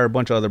acquire a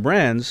bunch of other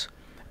brands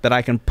that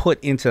I can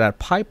put into that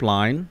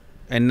pipeline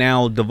and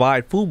now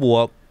divide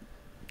FUBU up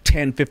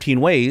 10,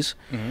 15 ways.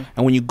 And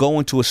when you go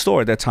into a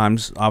store, at that time,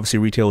 obviously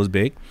retail was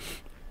big,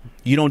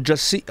 you don't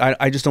just see,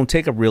 I just don't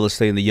take up real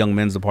estate in the young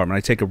men's department.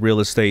 I take up real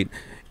estate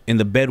in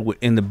the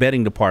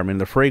bedding department, in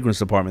the fragrance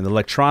department, the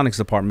electronics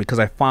department, because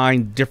I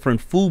find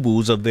different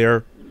FUBUs of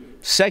their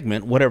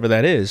segment, whatever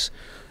that is,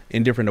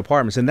 in different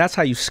departments. And that's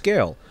how you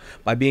scale,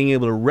 by being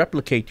able to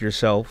replicate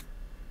yourself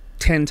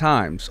 10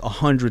 times,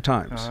 100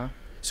 times.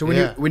 So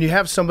when you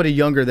have somebody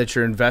younger that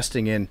you're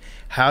investing in,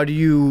 how do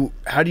you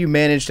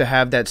manage to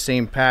have that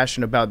same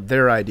passion about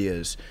their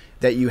ideas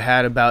that you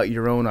had about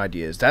your own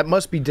ideas? That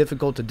must be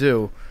difficult to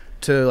do,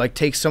 to like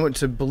take someone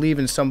to believe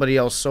in somebody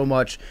else so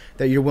much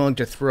that you're willing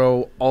to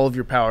throw all of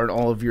your power and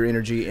all of your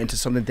energy into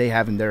something they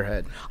have in their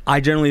head? I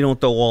generally don't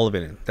throw all of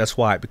it in. That's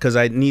why, because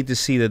I need to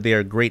see that they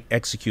are great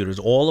executors.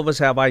 All of us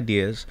have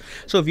ideas.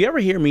 So if you ever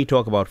hear me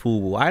talk about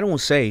FUBU, I don't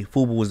say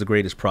FUBU was the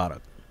greatest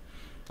product.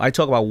 I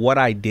talk about what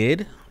I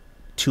did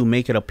to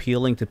make it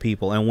appealing to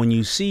people. And when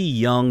you see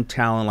young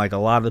talent, like a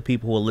lot of the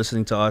people who are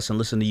listening to us and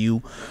listen to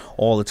you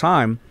all the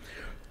time,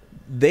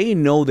 they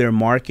know their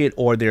market,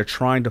 or they're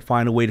trying to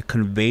find a way to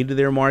convey to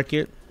their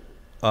market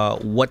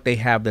what they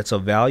have that's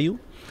of value.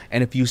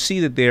 And if you see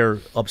that they're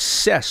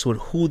obsessed with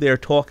who they're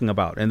talking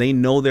about, and they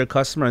know their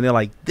customer, and they're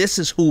like, this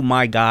is who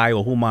my guy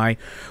or who my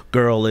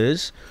girl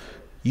is,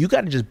 you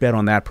got to just bet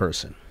on that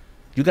person.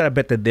 You got to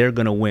bet that they're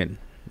going to win,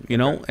 you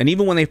know? And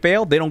even when they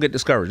fail, they don't get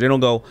discouraged. They don't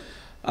go,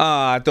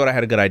 I thought I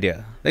had a good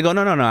idea. They go,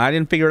 no, I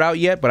didn't figure it out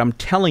yet, but I'm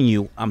telling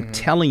you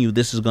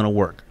this is going to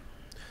work.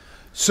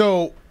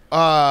 So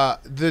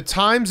the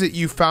times that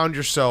you found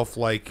yourself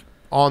like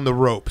on the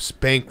ropes,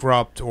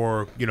 bankrupt,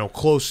 or, you know,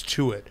 close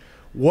to it,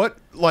 what,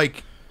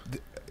 like,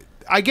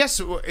 I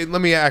guess,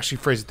 let me actually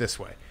phrase it this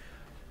way.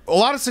 A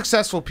lot of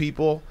successful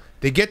people,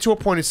 they get to a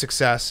point of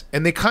success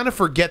and they kind of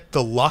forget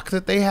the luck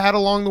that they had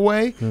along the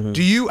way.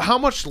 Mm-hmm. How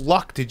much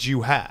luck did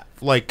you have?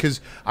 Like, because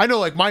I know,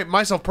 like,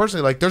 myself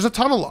personally, like, there's a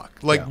ton of luck,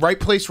 like right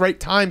place, right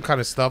time kind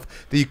of stuff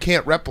that you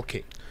can't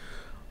replicate.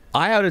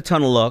 I had a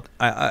ton of luck.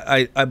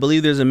 I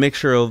believe there's a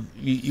mixture of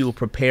you were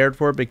prepared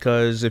for it,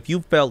 because if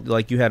you felt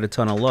like you had a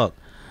ton of luck,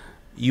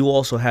 you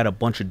also had a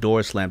bunch of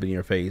doors slammed in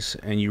your face,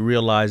 and you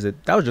realized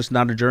that that was just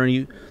not a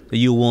journey that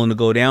you were willing to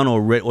go down,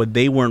 or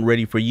they weren't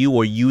ready for you,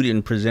 or you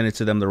didn't present it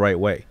to them the right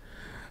way,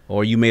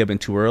 or you may have been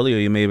too early, or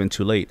you may have been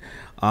too late.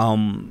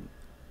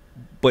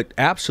 But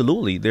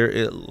absolutely,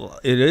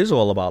 it is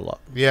all about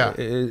luck. Yeah,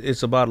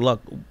 it's about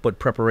luck, but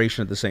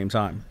preparation at the same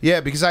time.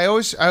 Yeah, because I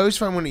always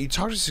find when you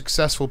talk to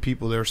successful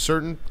people, there are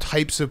certain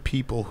types of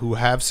people who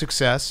have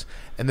success,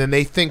 and then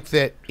they think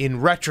that in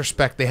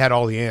retrospect they had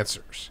all the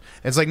answers.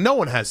 And it's like no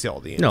one has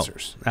all the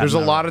answers. No, there's a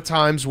lot of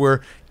times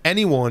where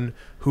anyone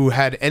who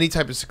had any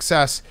type of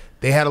success,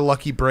 they had a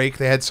lucky break,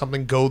 they had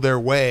something go their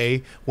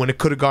way when it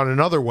could have gone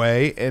another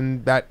way,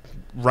 and that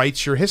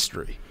writes your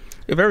history.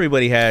 If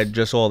everybody had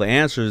just all the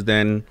answers,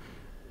 then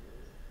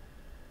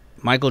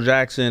Michael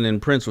Jackson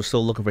and Prince were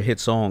still looking for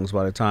hit songs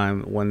by the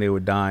time when they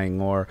were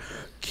dying. Or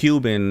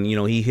Cuban, you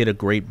know, he hit a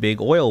great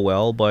big oil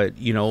well, but,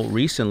 you know,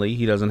 recently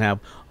he doesn't have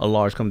a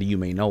large company you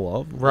may know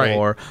of. Right.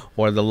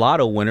 Or the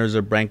lotto winners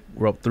are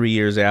bankrupt 3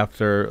 years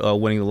after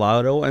winning the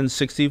lotto, and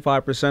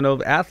 65%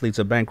 of athletes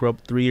are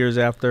bankrupt 3 years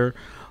after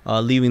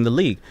leaving the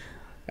league.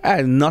 That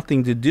had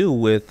nothing to do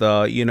with,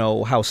 you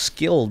know, how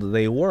skilled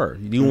they were.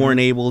 You weren't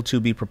able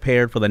to be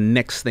prepared for the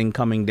next thing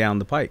coming down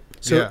the pipe.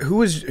 So who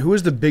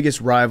was the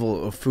biggest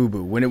rival of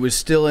FUBU when it was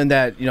still in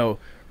that, you know,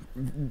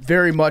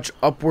 very much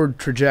upward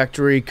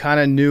trajectory, kind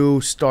of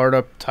new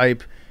startup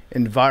type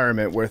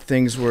environment where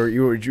things were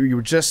you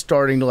were just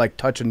starting to like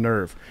touch a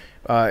nerve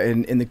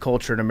in the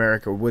culture in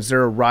America? Was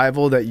there a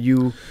rival that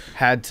you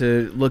had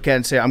to look at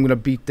and say, I'm going to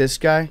beat this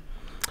guy?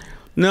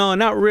 No,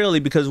 not really,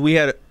 because we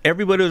had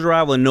everybody was a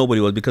rival and nobody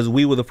was, because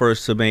we were the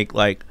first to make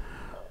like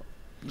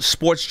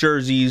sports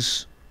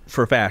jerseys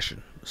for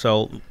fashion.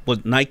 So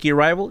was Nike a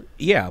rival?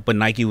 Yeah, but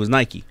Nike was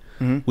Nike.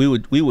 Mm-hmm.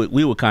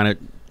 We were kind of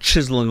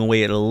chiseling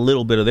away at a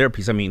little bit of their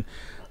piece. I mean,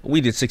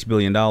 we did $6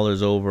 billion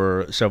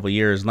over several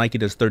years. Nike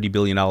does $30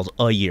 billion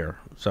a year.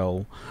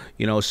 So,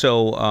 you know,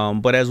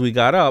 but as we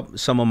got up,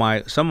 some of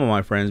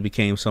my friends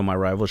became some of my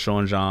rivals,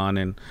 Sean John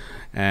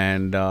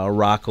and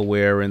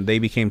Rockaware, and they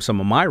became some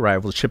of my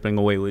rivals, chipping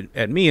away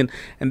at me. And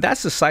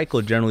that's the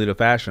cycle generally to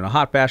fashion. A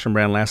hot fashion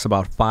brand lasts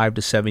about 5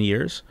 to 7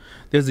 years.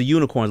 There's the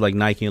unicorns like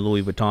Nike and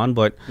Louis Vuitton,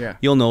 but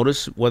you'll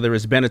notice whether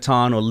it's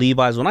Benetton or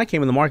Levi's. When I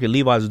came in the market,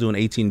 Levi's was doing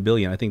 $18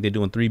 billion. I think they're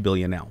doing $3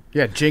 billion now.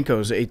 Yeah,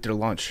 Jinkos ate their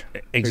lunch.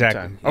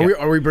 Exactly. Yeah.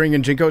 Are we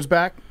bringing Jinkos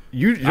back?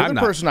 You're the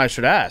person I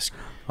should ask.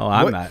 Oh,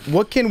 I'm not.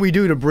 What can we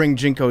do to bring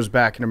Jinkos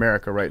back in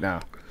America right now?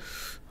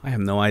 I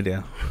have no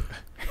idea.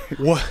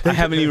 What? I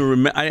haven't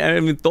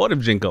even thought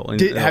of Jinko.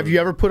 Have you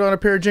ever put on a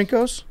pair of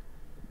Jinkos?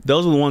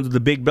 Those were the ones with the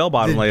big bell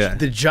bottom like that.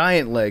 The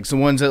giant legs, the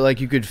ones that like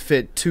you could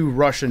fit 2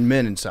 Russian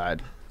men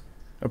inside,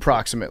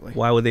 approximately.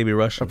 Why would they be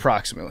Russian?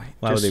 Approximately.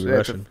 Why would they be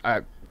Russian?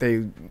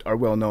 They are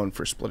well known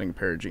for splitting a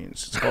pair of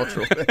jeans. It's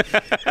cultural.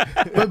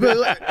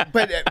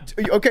 but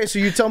okay, so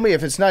you tell me,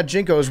 if it's not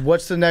Jinkos,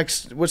 what's the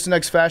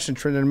next fashion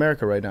trend in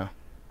America right now?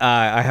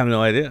 I have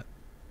no idea.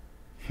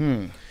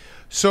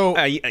 So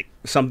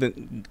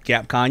something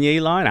Gap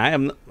Kanye line?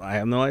 I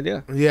have no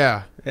idea.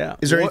 Yeah.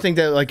 Is there anything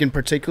that like in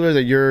particular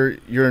that you're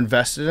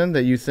invested in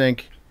that you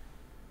think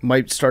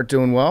might start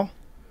doing well?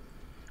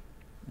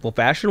 Well,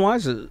 fashion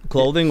wise,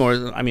 clothing,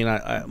 or I mean,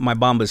 my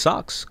Bombas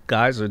socks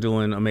guys are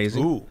doing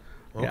amazing. Ooh.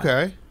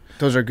 Okay. Yeah.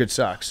 Those are good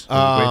socks.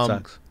 Great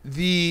socks.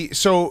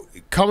 So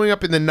coming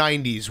up in the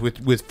 90s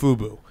with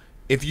FUBU,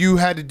 if you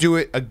had to do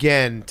it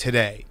again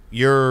today,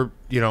 you're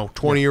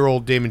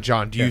 20-year-old Daymond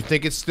John. Do you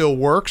think it still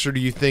works, or do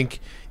you think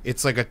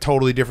it's like a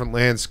totally different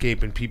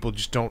landscape and people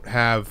just don't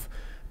have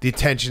the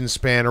attention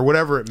span or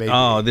whatever it may be?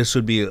 Oh, this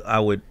would be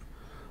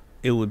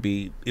it would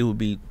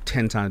be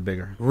 10 times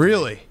bigger.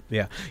 Really?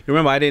 Yeah. You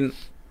remember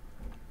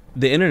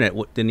the internet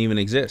didn't even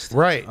exist.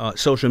 Right.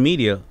 Social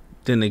media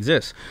didn't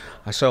exist.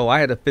 So I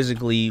had to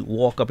physically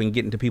walk up and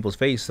get into people's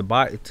face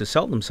to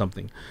sell them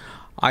something.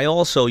 I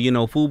also,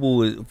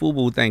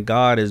 FUBU, thank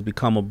God, has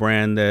become a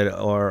brand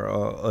or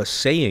a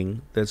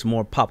saying that's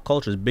more pop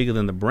culture, is bigger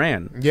than the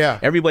brand. Yeah.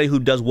 Everybody who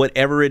does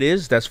whatever it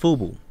is, that's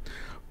FUBU.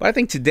 But I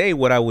think today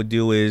what I would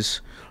do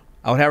is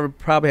I would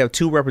probably have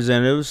 2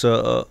 representatives,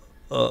 a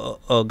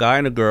guy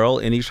and a girl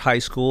in each high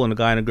school and a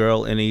guy and a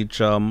girl in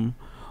each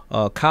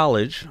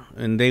college,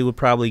 and they would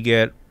probably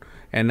get,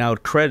 and I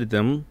would credit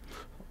them,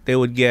 they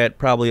would get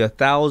probably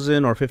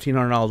 $1,000 or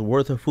 $1,500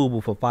 worth of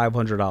FUBU for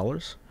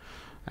 $500,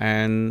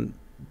 and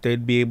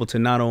they'd be able to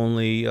not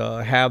only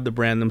have the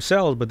brand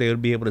themselves, but they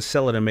would be able to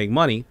sell it and make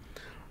money.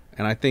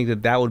 And I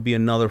think that would be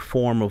another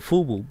form of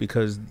FUBU,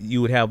 because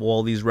you would have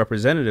all these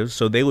representatives,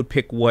 so they would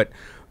pick what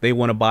they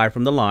want to buy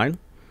from the line.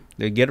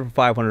 They'd get it for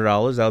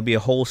 $500. That would be a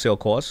wholesale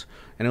cost,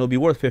 and it would be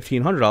worth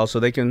 $1,500, so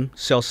they can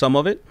sell some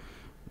of it,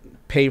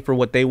 pay for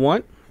what they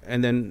want,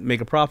 and then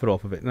make a profit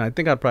off of it. And I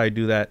think I'd probably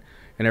do that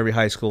in every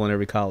high school and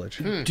every college.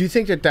 Do you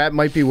think that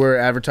might be where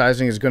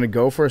advertising is going to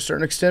go for a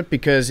certain extent?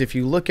 Because if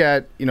you look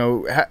at,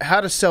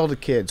 how to sell to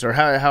kids or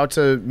how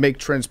to make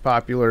trends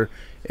popular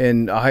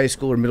in a high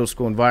school or middle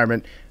school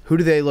environment, who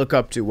do they look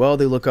up to? Well,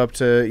 they look up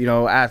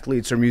to,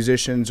 athletes or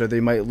musicians, or they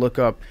might look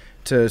up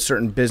to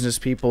certain business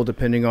people,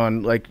 depending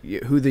on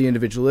who the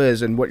individual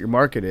is and what your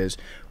market is.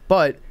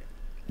 But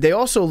they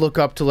also look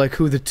up to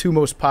who the 2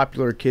 most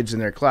popular kids in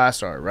their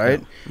class are, right?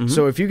 Yeah. Mm-hmm.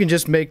 So if you can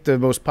just make the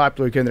most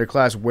popular kid in their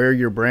class wear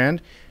your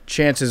brand,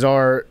 chances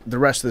are the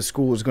rest of the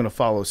school is going to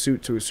follow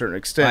suit to a certain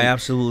extent. I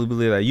absolutely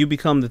believe that. You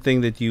become the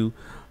thing that you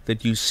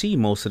see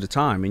most of the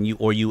time, and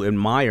you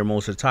admire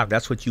most of the time.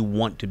 That's what you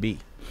want to be.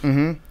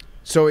 Mm-hmm.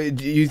 So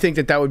do you think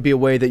that would be a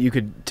way that you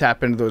could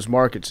tap into those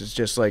markets? It's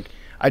just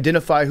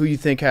identify who you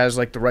think has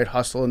the right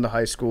hustle in the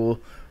high school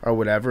or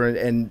whatever,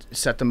 and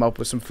set them up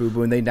with some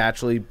FUBU, and they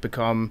naturally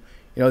become,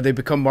 they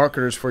become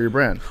marketers for your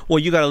brand. Well,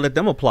 you got to let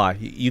them apply.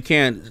 You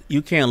can't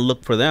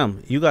look for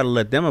them. You got to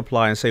let them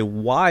apply and say,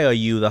 why are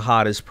you the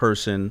hottest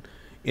person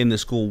in the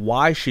school?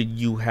 Why should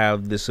you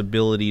have this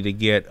ability to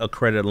get a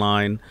credit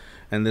line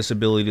and this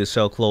ability to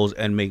sell clothes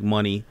and make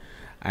money?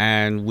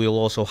 And we'll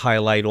also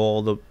highlight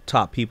all the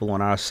top people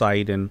on our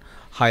site and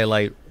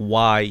highlight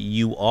why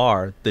you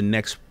are the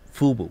next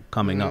FUBU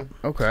coming up.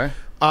 Okay.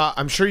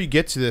 I'm sure you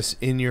get to this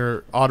in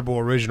your Audible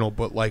original,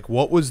 but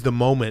what was the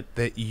moment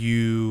that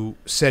you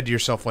said to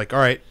yourself, all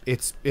right,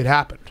 it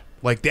happened?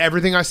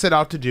 Everything I set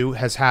out to do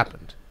has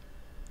happened.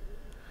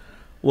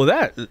 Well,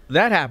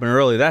 that happened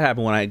early. That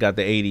happened when I got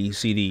the 80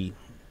 CD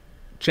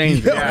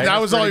change. Yeah,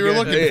 that was all you were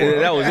looking for.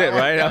 That was it,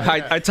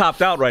 right? I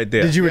topped out right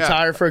there. Did you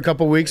retire for a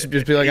couple of weeks and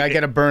just be I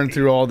got to burn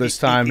through all this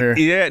time here?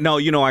 Yeah,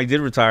 no, I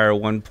did retire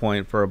at one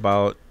point for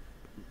about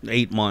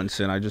 8 months,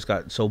 and I just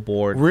got so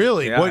bored.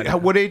 Really? Yeah,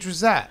 what age was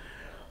that?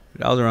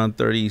 I was around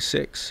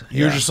 36.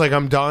 You were just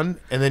I'm done,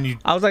 and then you...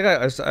 I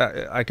was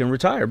I can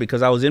retire,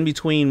 because I was in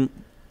between,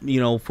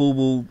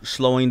 FUBU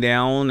slowing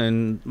down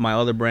and my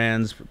other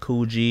brands,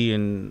 Coogee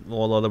and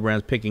all the other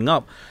brands picking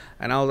up.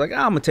 And I was I'm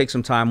going to take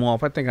some time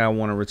off. I think I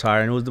want to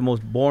retire. And it was the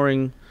most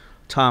boring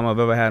time I've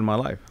ever had in my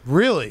life.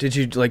 Really? Did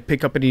you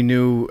pick up any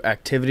new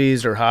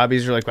activities or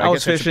hobbies? Or I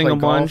was fishing a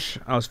bunch.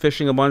 I was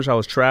fishing a bunch. I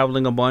was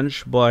traveling a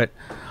bunch. But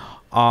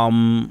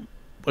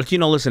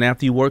listen,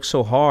 after you work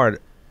so hard,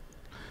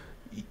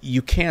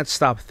 you can't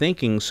stop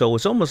thinking. So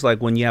it's almost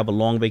like when you have a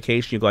long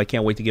vacation, you go, I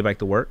can't wait to get back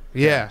to work.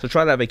 Yeah. So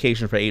try that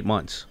vacation for 8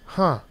 months.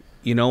 Huh.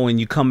 And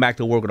you come back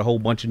to work with a whole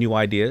bunch of new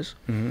ideas.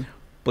 Mm-hmm.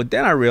 But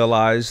then I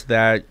realized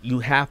that you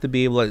have to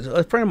be able to...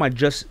 A friend of mine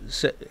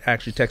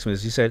actually texted me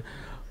this. He said,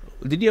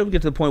 did you ever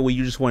get to the point where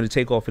you just wanted to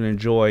take off and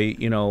enjoy,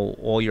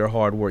 all your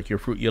hard work, your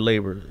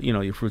labor,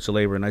 your fruits of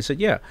labor? And I said,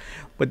 yeah.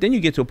 But then you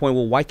get to a point,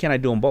 well, why can't I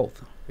do them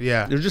both?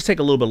 Yeah. It'll just take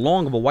a little bit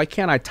longer, but why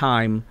can't I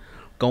time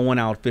going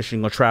out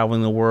fishing or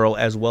traveling the world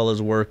as well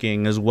as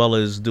working, as well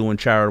as doing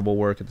charitable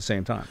work at the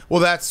same time? Well,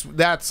 that's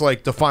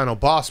the final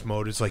boss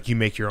mode. It's you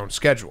make your own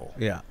schedule.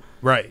 Yeah.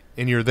 Right.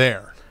 And you're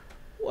there.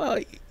 Well,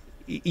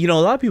 a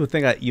lot of people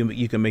think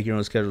you can make your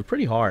own schedule. It's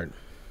pretty hard.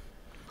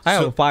 I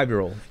have a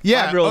 5-year-old.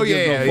 Yeah. 5-year-old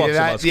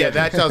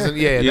that doesn't.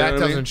 Yeah, that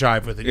doesn't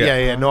jive with it.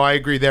 Yeah. No, I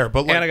agree there.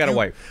 But and I got a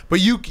wife. But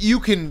you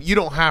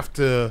don't have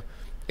to.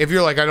 If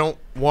you're I don't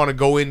want to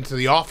go into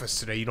the office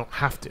today, you don't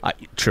have to.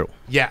 True.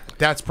 Yeah,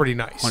 that's pretty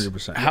nice.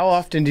 100%. How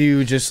often do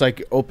you just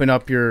open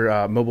up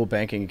your mobile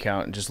banking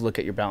account and just look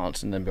at your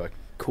balance and then be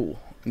cool,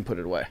 and put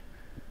it away?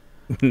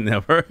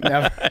 Never.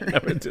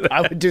 Never do that.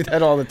 I would do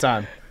that all the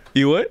time.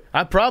 You would?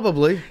 I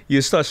probably.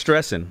 You start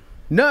stressing.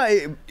 No.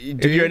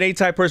 If you're an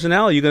A-type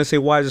personality, you're going to say,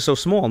 why is it so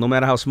small? No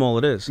matter how small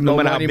it is. No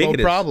matter how big it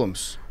is.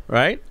 Problems.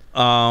 Right?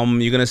 You're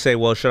going to say,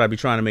 well, should I be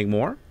trying to make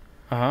more?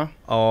 Uh-huh.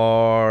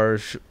 Or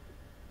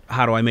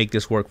how do I make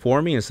this work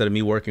for me instead of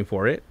me working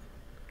for it?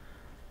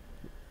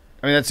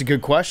 I mean, that's a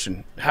good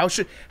question. How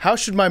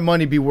should my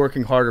money be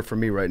working harder for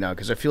me right now?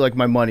 Because I feel like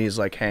my money is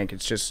like Hank.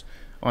 It's just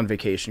on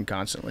vacation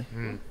constantly.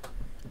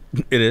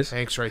 It is.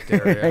 Thanks right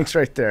there. Yeah. Thanks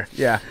right there.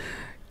 Yeah.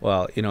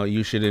 Well,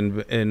 you should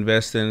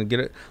invest and get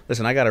it.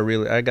 Listen, I got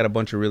a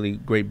bunch of really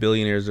great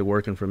billionaires that are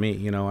working for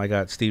me. I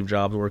got Steve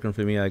Jobs working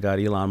for me. I got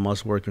Elon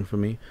Musk working for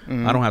me.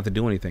 I don't have to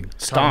do anything.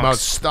 Talking about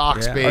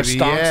stocks, Yeah. baby.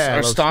 Are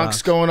yeah.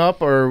 stonks going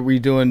up, or are we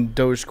doing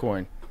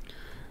Dogecoin?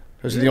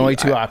 Those are the only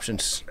two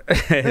options.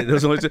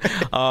 Those are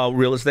only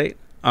real estate.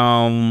 They're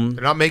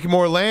not making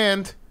more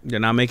land. They're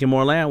not making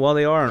more land. Well,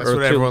 they are on That's Earth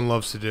what 2. everyone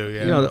loves to do.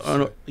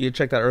 Yeah. You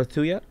checked out Earth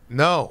 2 yet?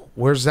 No.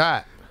 Where's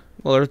that?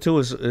 Well, Earth 2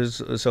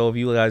 is so if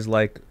you guys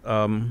like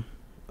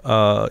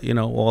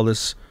all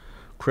this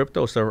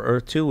crypto stuff,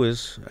 Earth 2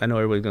 is, I know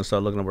everybody's gonna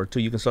start looking up Earth 2.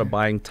 You can start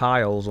buying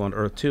tiles on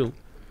Earth 2.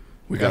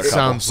 We got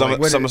some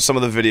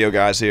of the video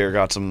guys here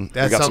got some.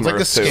 That we got sounds some like a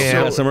Earth too. scam. You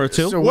got some Earth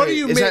 2? So What wait, do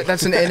you is mean?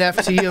 that's an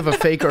NFT of a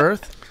fake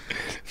Earth?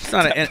 It's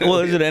not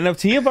is it an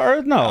NFT of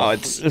Earth? No,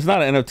 it's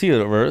not an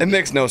NFT of Earth. It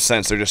makes no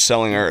sense. They're just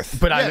selling Earth.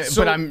 But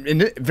Yeah, I'm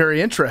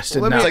very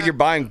interested Let now. me It's like you're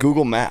buying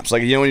Google Maps.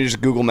 Like, when you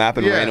just Google Map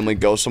and Yeah. randomly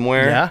go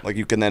somewhere, Yeah. like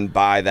you can then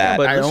buy that.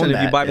 But I listen, own if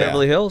you that, buy yeah.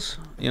 Beverly Hills,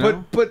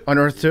 But On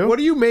Earth 2? what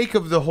do you make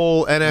of the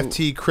whole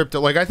NFT crypto?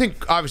 Like, I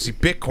think obviously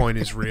Bitcoin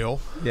is real.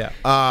 yeah.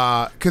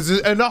 Because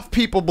enough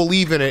people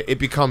believe in it, it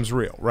becomes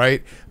real,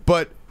 right?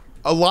 But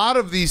a lot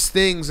of these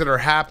things that are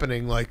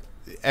happening, like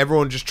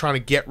everyone just trying to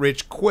get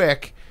rich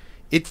quick,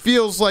 it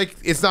feels like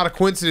it's not a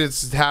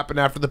coincidence it happened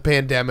after the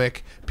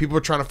pandemic. People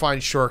are trying to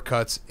find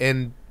shortcuts,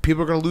 and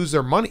people are going to lose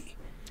their money.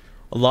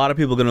 A lot of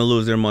people are going to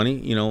lose their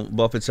money.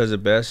 Buffett says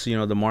it best.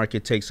 The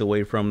market takes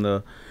away from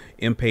the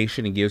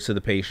impatient and gives to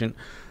the patient.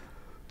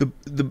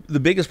 The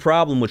biggest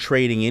problem with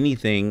trading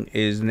anything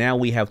is now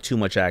we have too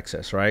much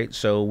access, right?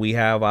 So we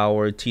have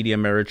our TD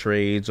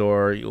Ameritrades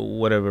or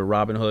whatever,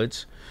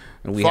 Robinhoods.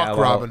 And we Fuck have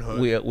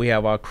Robinhood. we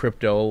have our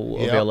crypto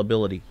Yep.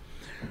 availability.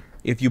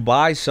 If you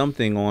buy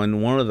something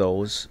on one of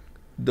those,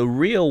 the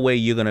real way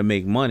you're going to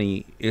make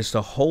money is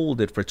to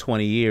hold it for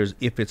 20 years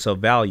if it's of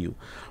value.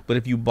 But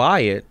if you buy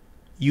it,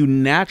 you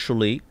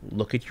naturally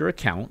look at your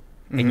account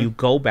and you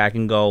go back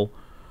and go,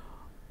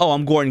 oh,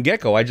 I'm Gordon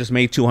Gekko. I just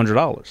made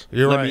 $200.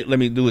 You're let right. Me, let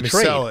me do a me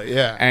trade. sell it,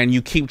 yeah. And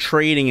you keep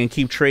trading and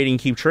keep trading,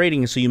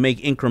 and so you make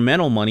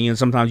incremental money, and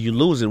sometimes you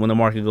lose it when the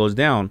market goes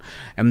down.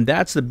 And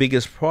that's the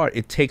biggest part.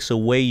 It takes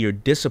away your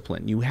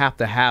discipline. You have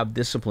to have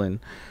discipline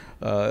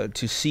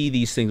to see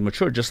these things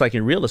mature, just like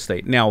in real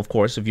estate. Now, of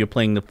course, if you're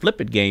playing the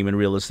flip it game in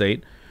real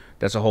estate,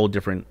 that's a whole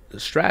different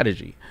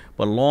strategy.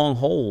 But long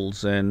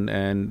holds and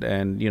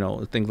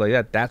things like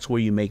that, that's where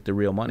you make the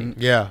real money.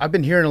 Yeah. I've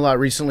been hearing a lot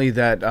recently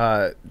that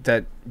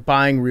that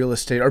buying real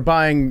estate or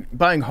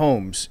buying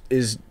homes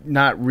is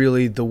not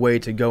really the way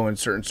to go in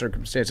certain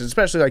circumstances,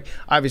 especially like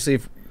obviously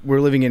if we're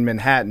living in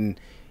Manhattan,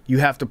 you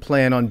have to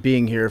plan on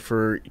being here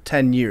for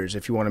 10 years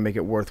if you want to make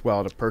it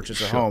worthwhile to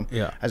purchase a home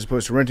as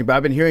opposed to renting. But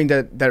I've been hearing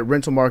that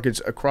rental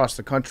markets across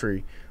the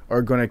country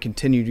are going to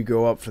continue to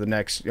go up for the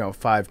next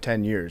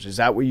 5-10 years. Is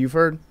that what you've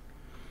heard?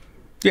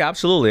 Yeah,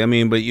 absolutely. I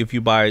mean, but if you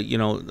buy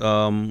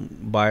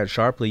buy it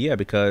sharply, yeah,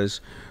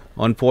 because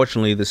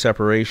unfortunately the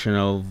separation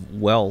of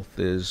wealth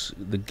is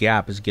the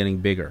gap is getting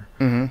bigger,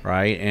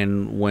 right?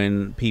 And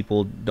when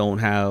people don't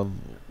have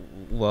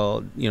a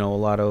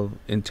lot of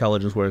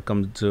intelligence where it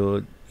comes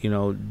to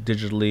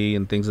digitally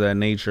and things of that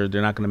nature,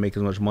 they're not going to make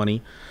as much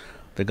money.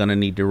 They're going to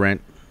need to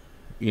rent,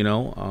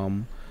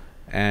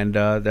 and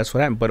that's what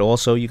happened. But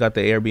also, you got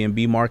the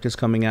Airbnb markets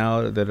coming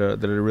out that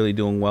are really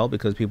doing well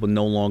because people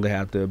no longer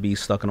have to be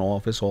stuck in an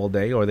office all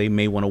day, or they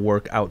may want to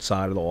work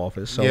outside of the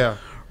office. So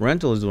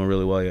rental is doing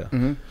really well.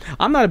 Yeah,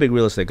 I'm not a big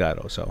real estate guy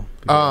though. So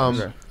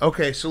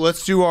okay, so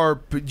let's do our.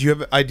 Do you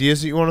have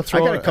ideas that you want to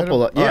throw? I got a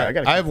couple.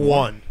 I have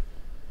one.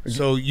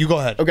 So you go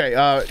ahead. Okay,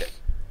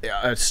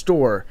 a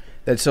store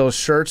that sells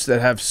shirts that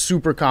have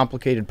super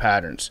complicated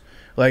patterns.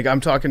 Like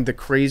I'm talking the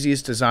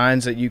craziest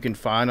designs that you can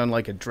find on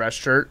like a dress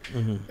shirt,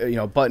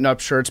 button-up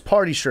shirts,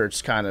 party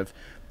shirts kind of.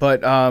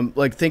 But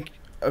like think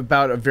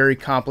about a very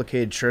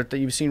complicated shirt that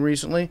you've seen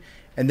recently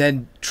and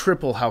then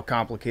triple how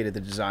complicated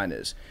the design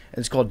is. And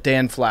it's called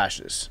Dan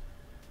Flashes.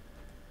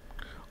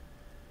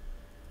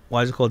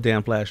 Why is it called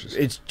Dan Flashes?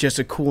 It's just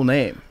a cool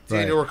name.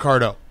 Daniel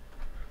Ricciardo.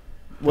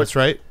 That's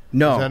right.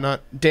 No, Is that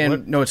not Dan.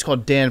 what? No, it's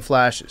called Dan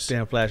Flashes.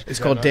 Dan Flashes. It's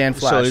called Dan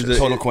Flashes. So is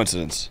Total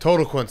coincidence.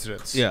 Total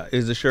coincidence. Yeah,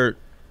 is the shirt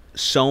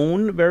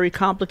sewn very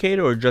complicated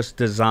or just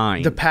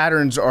designed? The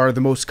patterns are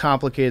the most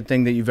complicated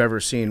thing that you've ever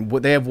seen.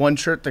 They have one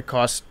shirt that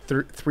costs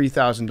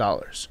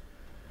 $3,000.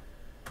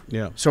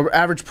 Yeah. So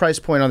average price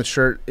point on the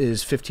shirt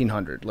is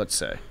 $1,500, let's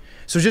say.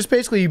 So just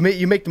basically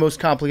you make the most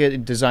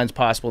complicated designs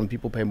possible, and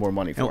people pay more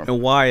money for them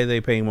And why are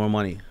they paying more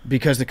money?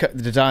 because the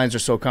designs are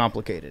so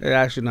complicated. It's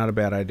actually not a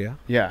bad idea.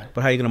 Yeah.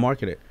 But how are you going to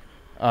market it?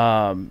 We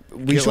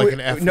Get should like an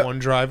F1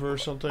 driver or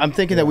something. I'm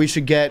thinking that we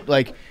should get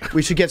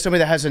somebody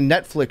that has a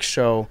Netflix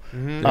show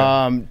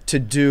to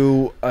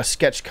do a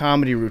sketch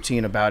comedy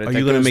routine about it. Are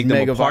you going to make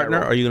them a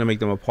partner? Are you going to make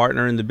them a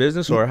partner in the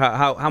business, or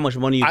how much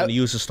money are you going to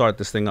use to start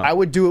this thing up? I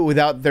would do it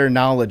without their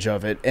knowledge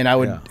of it, and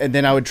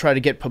then I would try to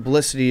get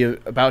publicity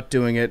about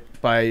doing it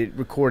by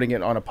recording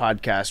it on a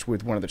podcast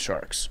with one of the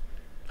sharks.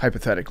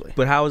 hypothetically.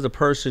 But how is the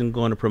person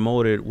going to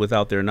promote it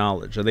without their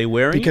knowledge? Are they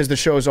wearing Because it? the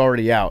show's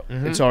already out.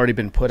 It's already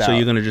been put out. So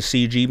you're going to just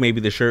CG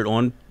maybe the shirt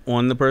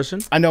on the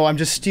person? I know. I'm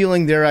just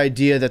stealing their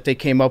idea that they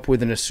came up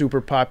with in a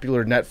super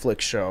popular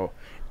Netflix show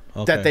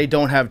that they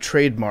don't have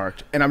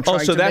trademarked, and I'm trying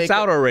to so that's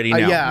out already now.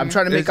 Yeah, I'm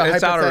trying to make a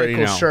It's out already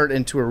hypothetical now. shirt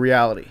into a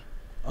reality.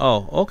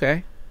 Oh,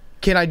 okay.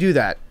 Can I do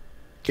that?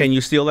 Can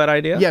you steal that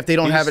idea? Yeah, if they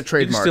don't You have just- it trademarked.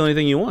 You can steal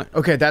anything you want.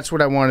 Okay, that's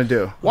what I want to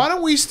do. Why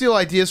don't we steal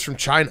ideas from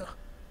China?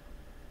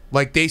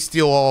 Like they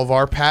steal all of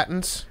our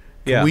patents.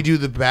 Can Yeah. we do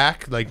the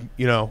back? Like,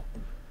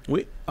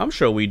 I'm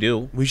sure we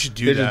do. we should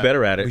do They're that. just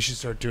better at it. We should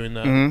start doing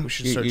that. Mm-hmm. We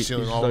should You- start you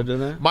stealing should all start of doing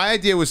them. that? My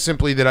idea was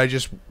simply that I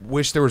just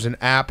wish there was an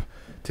app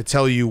to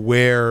tell you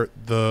where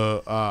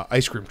the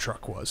ice cream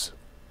truck was.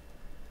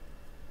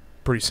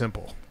 Pretty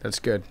simple. That's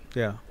good.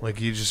 Yeah.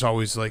 Like you just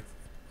always like,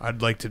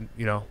 I'd like to,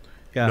 Yeah.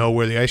 know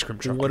where the ice cream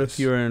truck What is. if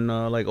you're in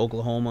like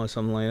Oklahoma or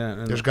something like that?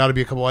 And There's got to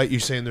be a couple. You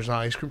saying there's not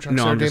ice cream trucks?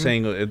 no, there, I'm just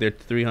Damon? saying if they're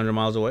 300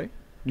 miles away.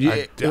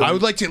 I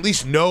would like to at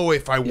least know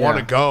if I want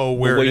to go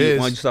where Well, it is.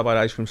 Why don't you stop by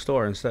the ice cream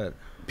store instead?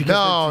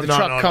 Because the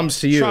truck comes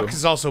to you. Truck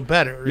is also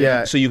better.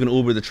 Yeah. So you can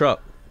Uber the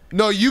truck.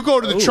 No, you go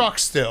to the truck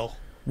still.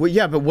 Well,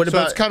 yeah, but what So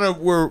about? it's kind of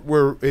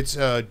where it's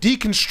a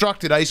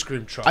deconstructed ice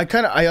cream truck.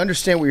 I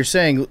understand what you're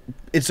saying.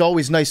 It's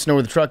always nice to know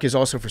where the truck is,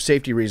 also for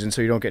safety reasons,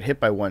 so you don't get hit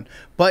by one.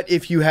 But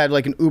if you had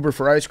like an Uber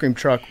for ice cream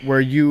truck, where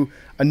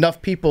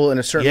enough people in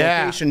a certain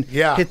location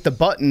hit the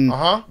button,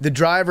 the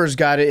driver's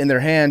got it in their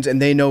hands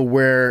and they know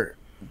where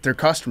their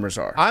customers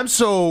are. I'm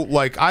so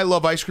I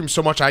love ice cream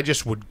so much I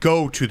just would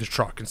go to the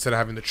truck instead of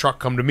having the truck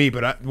come to me.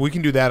 But we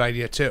can do that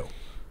idea too.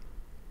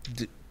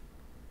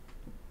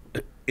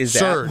 Is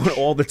Surge. that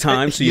all the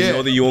time so you Yeah.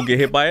 know that you won't get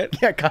hit by it?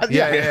 Yeah, God,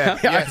 Yeah.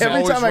 Every It's time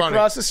always I running.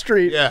 cross the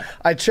street, Yeah.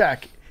 I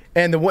check.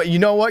 And you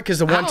know what? Because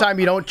the one time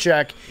you don't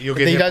check, You'll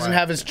get he hit doesn't by it.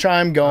 have his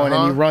chime going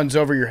and he runs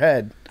over your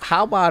head.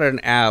 How about an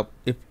app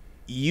if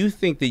you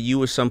think that you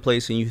were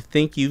someplace and you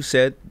think you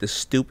said the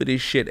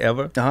stupidest shit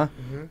ever,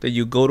 that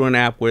you go to an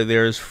app where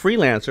there's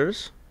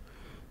freelancers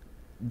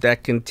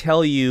that can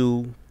tell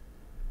you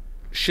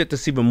shit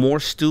that's even more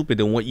stupid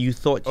than what you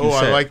thought you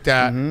said. I like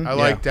that. I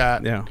like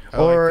that. Yeah. I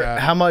Or like that.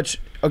 how much?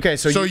 Okay,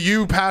 So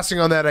you passing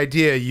on that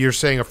idea, you're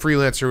saying a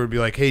freelancer would be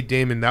like, "Hey,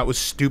 Damon, that was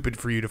stupid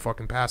for you to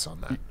fucking pass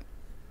on that."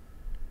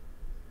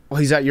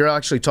 Well, you're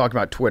actually talking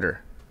about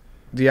Twitter,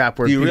 the app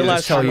where Do you people realize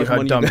just tell how you much how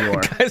money dumb you you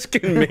are. guys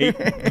can make?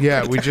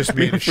 Yeah, we just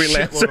made a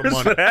shitload of freelancers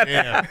money. for that.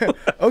 Yeah.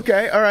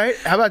 Okay, all right.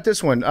 How about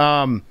this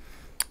one?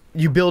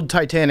 You build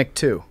Titanic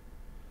 2.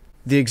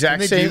 The exact Can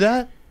they same. do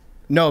that?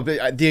 No,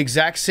 but the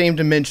exact same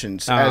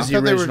dimensions as the I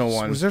thought they original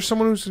one. Was there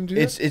someone who's going to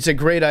do that? It's a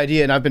great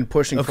idea, and I've been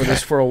pushing for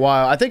this for a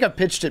while. I think I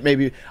pitched it.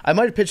 I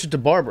might have pitched it to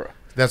Barbara.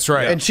 That's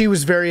right. And she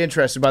was very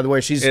interested, by the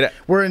way.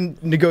 We're in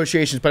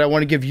negotiations, but I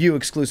want to give you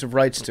exclusive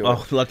rights to it.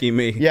 Oh, lucky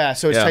me. Yeah,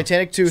 so it's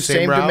Titanic 2, Same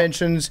same route?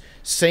 dimensions,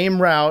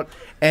 same route,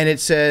 and it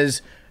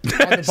says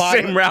on the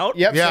bottom. Same route?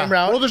 Yep, yeah. same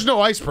route. Well, there's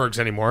no icebergs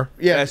anymore.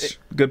 Yeah, Yes,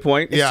 good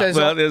point. Yeah. says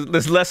Well, on-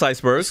 there's less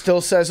icebergs.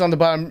 still says on the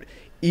bottom,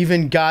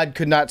 even God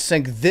could not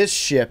sink this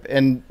ship,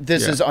 and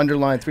this is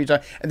underlined 3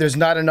 times, and there's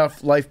not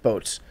enough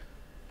lifeboats.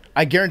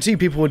 I guarantee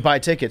people would buy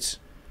tickets.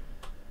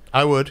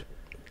 I would.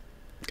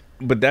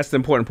 But that's the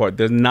important part.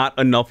 There's not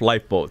enough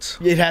lifeboats.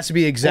 It has to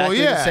be exactly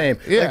Well, yeah, the same.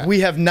 yeah. Like, we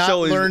have not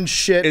So learned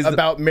shit is the-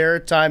 about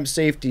maritime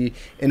safety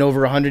in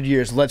over 100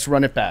 years. Let's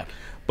run it back.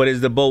 But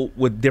is the boat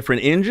with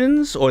different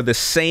engines or the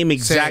same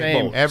exact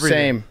Same. boat? Everything.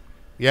 Same.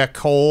 Yeah,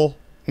 coal,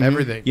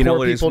 everything. You know Poor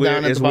what? It's people down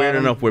weird. at It's the weird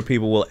bottom. enough where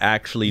people will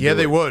actually. Yeah, do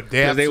they it. would.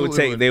 They 'Cause they would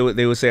absolutely take.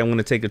 They would say, "I'm going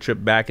to take a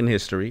trip back in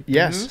history."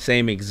 Yes.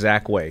 Same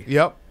exact way.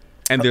 Yep.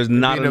 And there's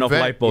not an enough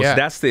event, lifeboats. yeah.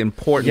 That's the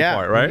important Yeah,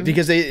 part, right?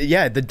 Because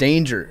the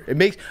danger. It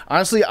makes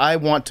honestly,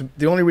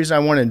 the only reason I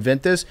want to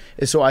invent this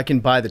is so I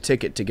can buy the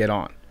ticket to get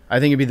on. I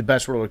think it'd be the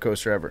best roller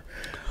coaster ever.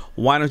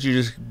 Why don't you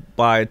just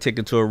buy a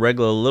ticket to a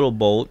regular little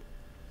boat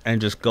and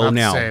just go Not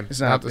now? the same.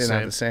 It's not not the it's same.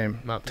 not the same.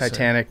 Not the same.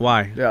 Titanic.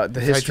 Why? Yeah, the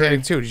history.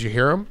 Titanic too. Did you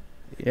hear him?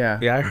 Yeah.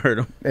 Yeah, I heard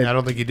him. I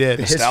don't think you did.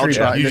 The history.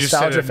 Nostalgia. You just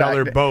said nostalgia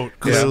another factor. boat.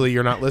 Clearly,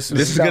 you're not listening.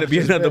 This is going to be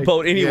Nostalgia's another big.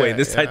 boat anyway. Yeah,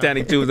 This yeah.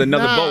 Titanic 2 is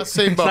another Nah, boat.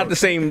 same boat. It's not the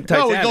same No,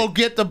 Titanic. we go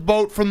get the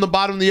boat from the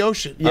bottom of the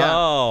ocean. Yeah.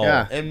 Oh.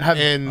 Yeah. And, Have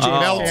and James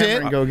melt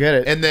Cameron it. go get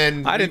it. And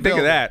then I didn't think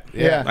of rebuild that.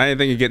 it. Yeah. I didn't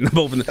think of getting the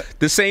boat from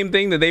the same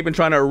thing that they've been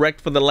trying to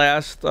erect for the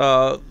last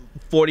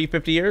 40,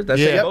 50 years. That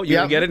same Yeah. boat. You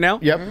gonna get it now?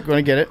 Yep,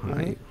 going to get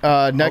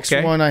it. Next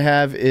Okay. one I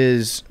have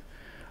is,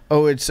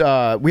 it's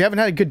we haven't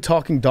had a good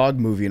talking dog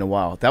movie in a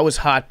while. That was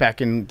hot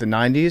back in the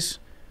 90s.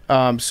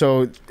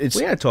 So it's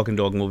We had talking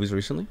dog movies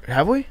recently.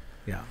 have we?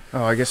 Yeah.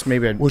 Oh, I guess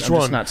maybe Which I'm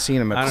one? just not seeing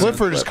him. I At don't know.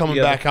 Clifford is coming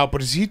Yeah. back out,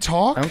 but does he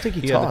talk? I don't think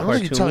he Yeah, the I talks. don't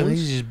think he talks. cartoons.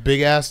 He's just a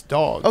big ass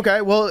dog.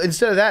 Okay, well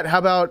instead of that, how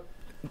about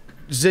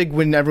Zig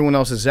when everyone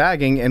else is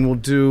zagging, and we'll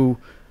do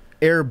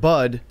Air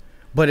Bud,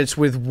 but it's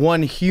with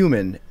one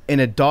human in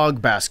a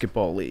dog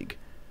basketball league,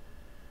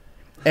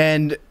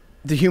 and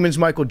the human's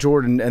Michael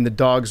Jordan and the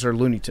dogs are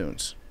Looney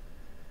Tunes.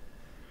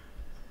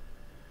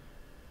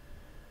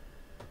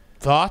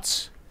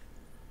 Thoughts?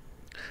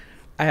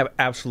 I have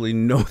absolutely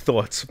no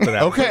thoughts for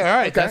that. Okay, all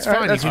right, that's all right,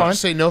 fine. that's you can fine.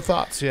 just say no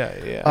thoughts. Yeah,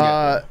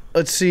 yeah.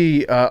 Let's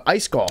see,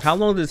 ice golf. How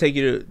long did it take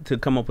you to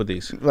come up with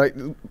these? Like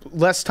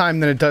less time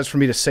than it does for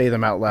me to say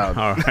them out loud.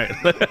 All right.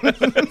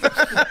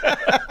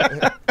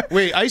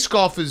 Wait, ice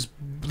golf is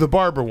the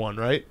barber one,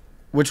 right?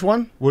 Which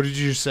one? What did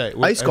you just say?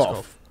 Ice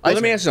golf. Well,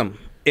 let me ask you something.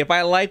 If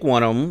I like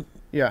one of them,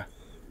 Yeah.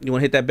 you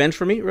want to hit that bench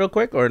for me real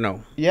quick or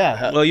no?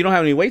 Yeah. Well, you don't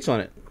have any weights on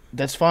it.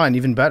 That's fine.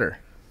 Even better.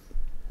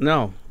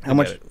 No. How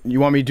much? You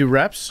want me to do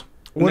reps?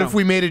 What No. if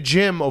we made a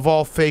gym of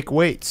all fake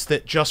weights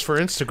that just for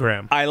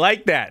Instagram? I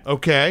like that.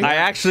 Okay. I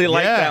actually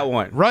like Yeah, that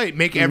one. Right.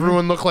 Make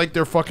everyone look like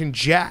they're fucking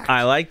jacked.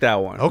 I like that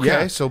one. Okay,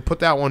 Yeah. so put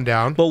that one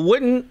down. But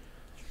wouldn't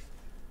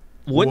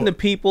the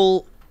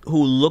people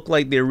who look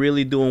like they're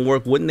really doing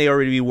work, wouldn't they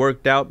already be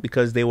worked out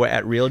because they were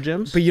at real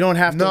gyms? But you don't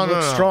have to No, look no,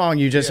 no. strong.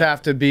 You just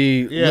have to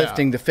be Yeah.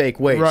 lifting the fake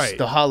weights, Right.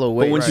 the hollow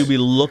weights. But wouldn't you be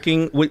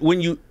looking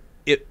when you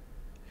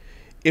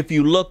if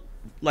you look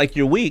like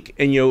you're weak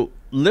and you're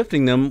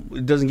lifting them,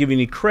 it doesn't give you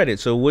any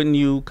credit. So wouldn't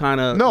you kind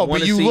of No,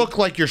 but you look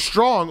like you're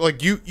strong.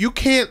 Like you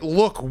can't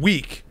look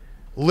weak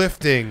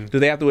lifting Do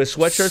they have to wear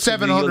sweatshirts?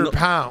 700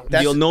 pounds.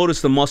 You'll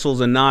notice the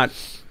muscles are not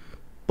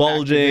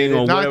bulging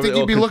or No, whatever. I think or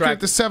you'd be looking at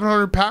contract- the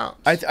 700 pounds.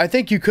 I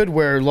think you could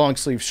wear long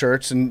sleeve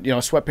shirts and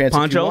sweatpants. If you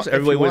ponchos. want, if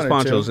Everybody you wears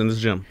wanted to. ponchos in this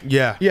gym.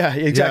 Yeah. Yeah,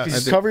 exactly. Yeah.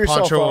 Just cover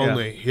yourself Poncho up.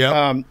 only.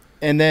 Yeah.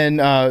 And then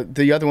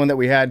the other one that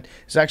we had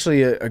is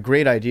actually a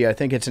great idea. I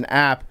think it's an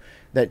app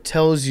that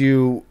tells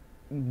you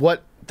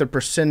what the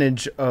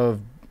percentage of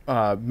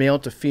male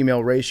to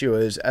female ratio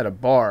is at a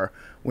bar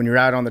when you're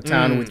out on the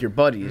town with your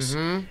buddies,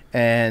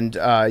 and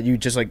you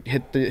just like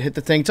hit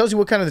the thing. It tells you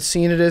what kind of the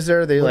scene it is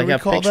there. They What like do we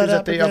have call pictures that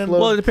that they app again? upload.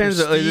 Well, it depends.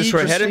 Is this for,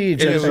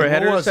 Prestige, is this for I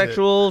think. What was it?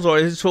 heterosexuals or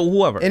is it for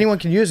whoever? Anyone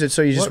can use it,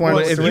 so you just What want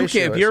was to it? know what if the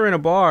you ratio if is. you're in a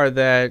bar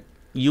that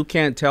you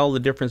can't tell the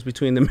difference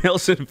between the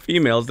males and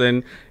females,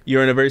 then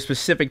you're in a very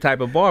specific type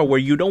of bar where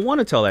you don't want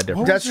to tell that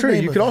difference. That's the true.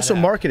 name You of could that also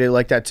app? market it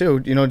like that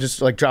too.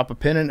 Just like drop a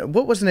pin in.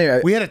 What was the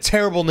name? We had a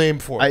terrible name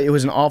for it. It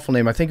was an awful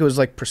name. I think it was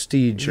like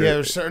Prestige. Or, yeah,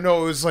 it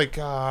was like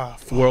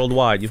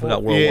Worldwide, you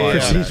forgot worldwide.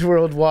 Yeah. Prestige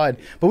Worldwide.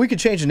 But we could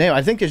change the name.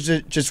 I think it's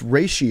just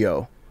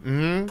Ratio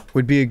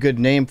would be a good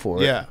name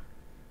for it. Yeah.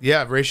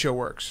 Yeah, ratio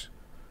works.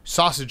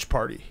 Sausage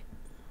party.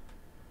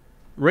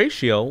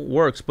 Ratio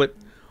works, but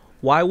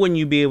why wouldn't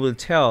you be able to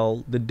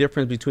tell the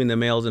difference between the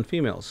males and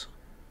females,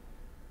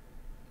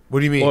 What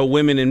do you mean? or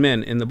women and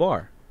men in the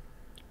bar?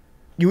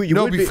 You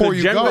No, would be- before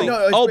you Generally-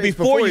 go. No, oh, it's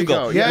before you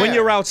go. Yeah. When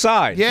you're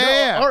outside.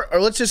 Yeah. Or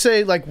let's just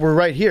say like we're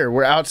right here.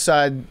 We're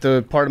outside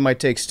the part of my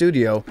take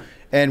studio,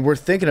 and we're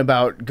thinking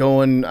about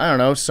going. I don't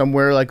know,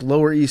 somewhere like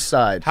Lower East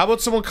Side. How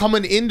about someone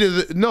coming into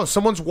the... No,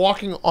 someone's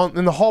walking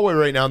in the hallway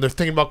right now, and they're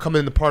thinking about coming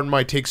in the Pardon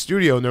My Take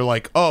studio, and they're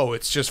like, oh,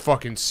 it's just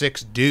fucking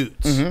 6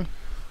 dudes.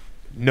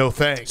 No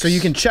thanks. So you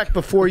can check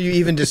before you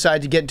even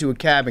decide to get into a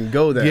cab and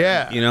go there.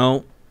 Yeah.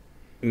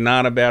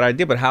 Not a bad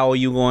idea, but how are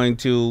you going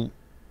to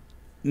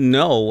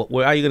know?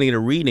 Where are you going to get a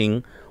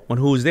reading on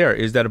who's there?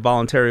 Is that a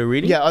voluntary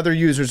reading? Yeah, other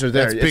users are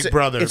there. That's Big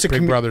Brother. It's a,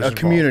 Big Brother's a involved.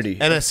 community.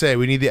 NSA.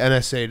 We need the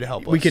NSA to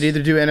help us. We could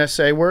either do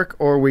NSA work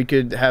or we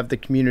could have the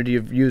community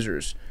of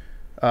users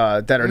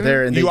that are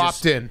there. And You they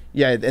opt in.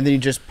 Yeah, and then you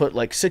just put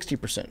like 60%,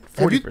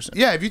 40%.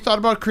 Have you thought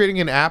about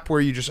creating an app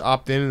where you just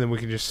opt in and then we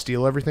can just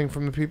steal everything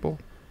from the people?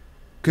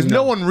 Because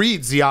no one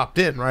reads the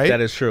opt-in, right? That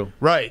is true.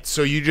 Right.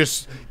 So you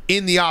just,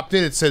 in the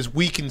opt-in, it says,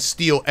 we can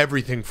steal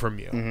everything from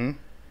you.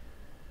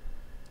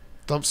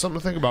 Something to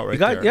think about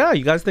there. Yeah,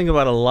 you guys think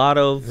about a lot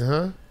of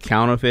Uh-huh.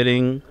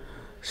 counterfeiting,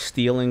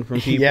 stealing from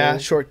people. Yeah,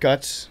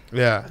 shortcuts.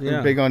 Yeah.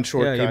 We're big on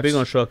shortcuts. Yeah, you're big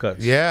on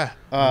shortcuts. Yeah.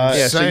 Yeah,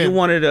 so you Saying.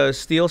 wanted to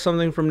steal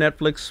something from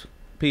Netflix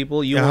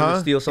people. You wanted to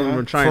steal something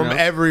from China. From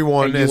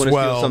everyone and you as want to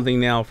well. steal something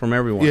now from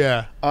everyone.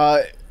 Yeah.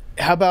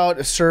 How about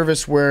a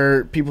service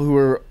where people who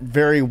are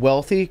very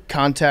wealthy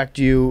contact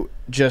you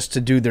just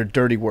to do their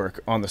dirty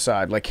work on the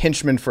side, like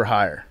henchmen for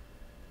hire?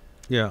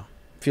 Yeah.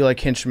 I feel like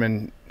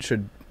henchmen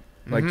should,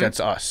 like that's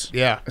us.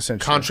 Yeah.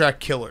 Essentially. Contract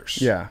killers.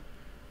 Yeah.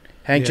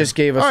 Hank just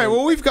gave us. All right.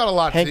 Well, we've got a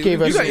lot. Hank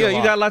gave us- You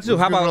got a lot to do.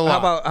 We've How given a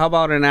lot.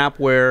 about an app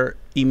where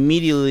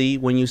immediately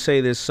when you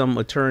say this, some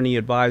attorney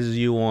advises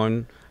you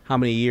on how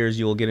many years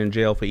you will get in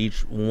jail for each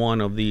one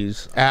of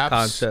these Apps.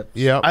 concepts.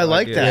 Yep. I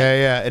like that. Yeah,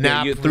 yeah. An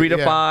app. 3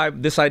 to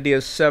 5. This idea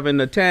is 7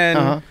 to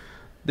 10.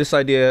 This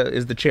idea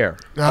is the chair.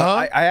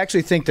 Uh-huh. I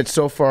actually think that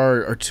so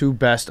far our two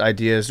best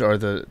ideas are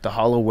the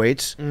hollow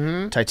weights,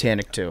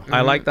 Titanic 2.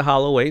 I like the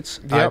hollow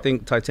weights. I Yep.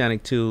 think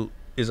Titanic 2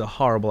 is a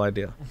horrible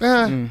idea.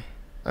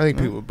 I think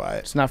people would buy it.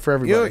 It's not for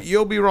everybody.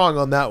 You'll be wrong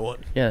on that one.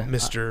 Yeah.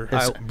 Mr.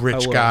 I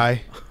Rich will.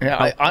 guy.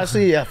 Yeah,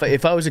 honestly,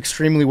 if I was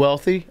extremely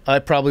wealthy, I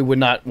probably would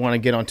not want to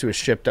get onto a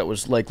ship that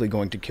was likely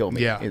going to kill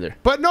me Yeah. either.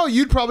 But no,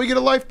 you'd probably get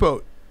a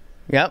lifeboat.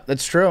 Yep,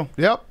 that's true.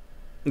 Yep.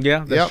 Yeah,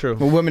 that's Yep. true.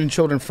 Well, women and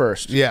children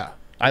first. Yeah.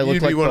 I look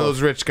You'd be like one of both.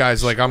 those rich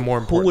guys like I'm more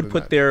Who important. would than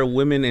put that. their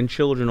women and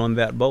children on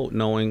that boat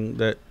knowing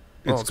that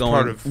Well, it's going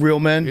part of Real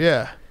men,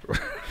 Yeah.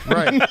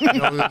 Right.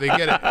 No, they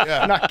get it.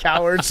 Yeah. not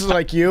cowards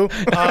like you.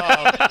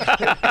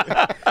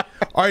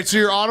 All right, so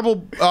your Audible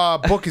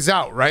book is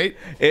out, right?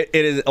 It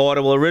is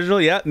Audible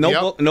original, yeah. No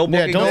Yep. book, no book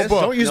Yeah, exists.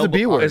 don't use No the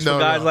B book- word. It's for No,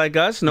 guys no. like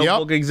us. No Yep.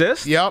 book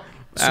exists. Yep.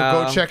 So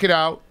go check it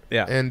out.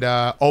 Yeah. And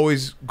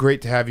always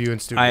great to have you in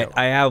studio.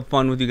 I have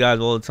fun with you guys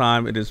all the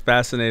time. It is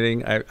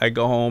fascinating. I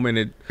go home and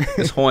it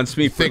just haunts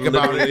me. Think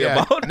about it.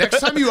 Yeah. Next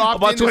time you opt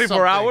about into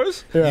 24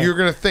 hours, you're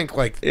gonna think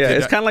like,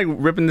 it's kind of like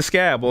ripping the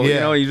scab. Or,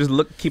 you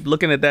just keep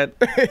looking at that.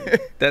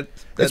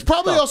 It's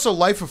probably also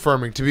life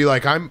affirming to be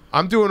like,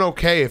 I'm doing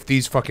okay if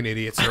these fucking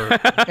idiots are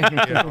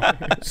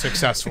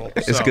successful.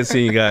 It's good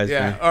seeing you guys.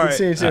 Yeah. Man. All right. Good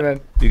seeing you too,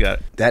 man. You got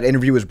it. That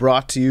interview was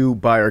brought to you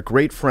by our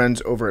great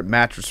friends over at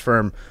Mattress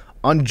Firm.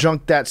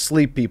 Unjunk that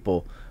sleep,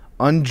 people.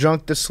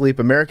 Unjunk the sleep.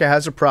 America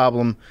has a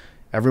problem.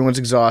 Everyone's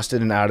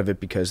exhausted and out of it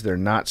because they're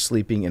not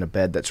sleeping in a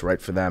bed that's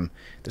right for them.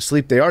 The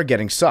sleep they are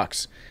getting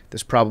sucks.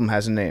 This problem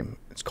has a name.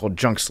 It's called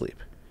junk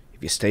sleep.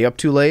 If you stay up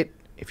too late,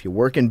 if you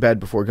work in bed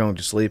before going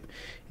to sleep,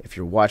 if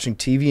you're watching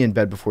TV in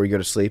bed before you go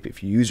to sleep,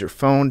 if you use your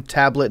phone,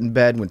 tablet in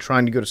bed when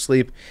trying to go to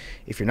sleep,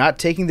 if you're not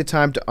taking the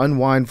time to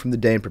unwind from the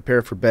day and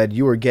prepare for bed,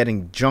 you are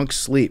getting junk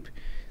sleep.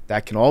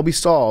 That can all be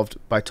solved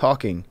by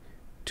talking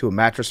to a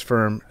Mattress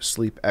Firm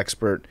sleep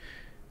expert.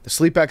 The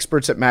sleep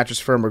experts at Mattress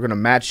Firm are going to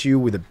match you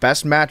with the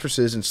best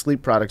mattresses and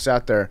sleep products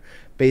out there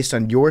based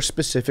on your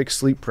specific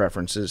sleep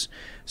preferences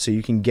so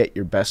you can get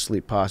your best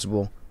sleep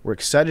possible. We're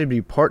excited to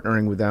be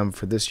partnering with them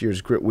for this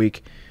year's Grit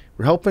Week.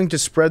 We're helping to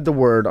spread the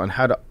word on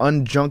how to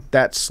unjunk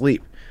that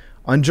sleep.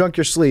 Unjunk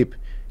your sleep.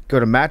 Go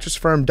to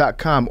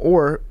mattressfirm.com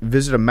or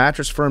visit a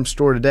Mattress Firm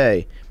store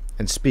today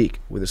and speak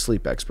with a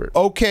sleep expert.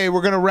 Okay,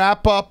 we're gonna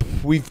wrap up.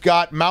 We've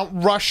got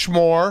Mount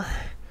Rushmore.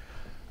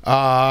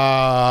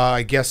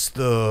 I guess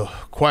the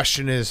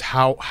question is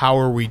how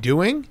are we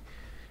doing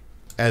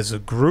as a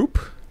group?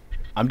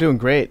 I'm doing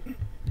great.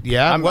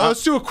 Yeah.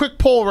 Let's do a quick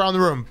poll around the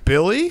room.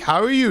 Billy,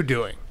 how are you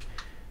doing?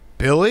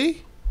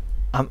 Billy?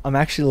 I'm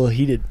actually a little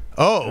heated.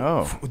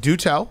 Oh. Do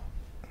tell.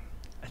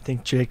 I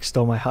think Jake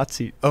stole my hot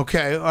seat.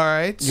 Okay, all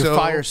right. Your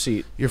fire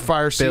seat. Your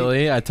fire seat.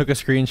 Billy, I took a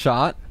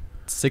screenshot.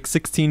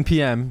 6:16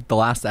 p.m. The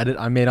last edit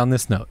I made on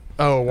this note.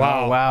 Oh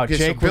wow! Oh, wow. Okay,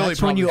 Jake, so Billy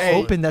that's when you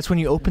open. That's when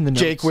you open the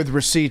notes. Jake with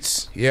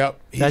receipts. Yep.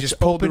 He That's just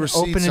pulled the open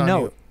receipts a on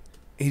note.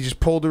 you. He just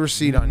pulled the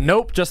receipt on you.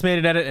 Nope, just made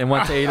an edit and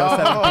went to 8:07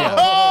 p.m.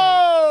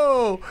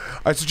 Oh!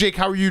 All right, so Jake,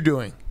 how are you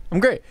doing? I'm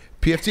great.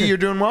 PFT, you're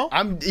doing well?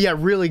 I'm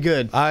really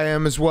good. I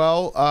am as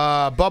well.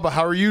 Bubba,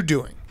 how are you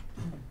doing?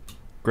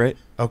 Great.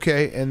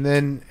 Okay, and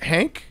then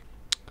Hank?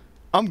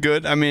 I'm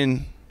good. I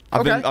mean,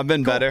 I've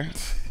been better.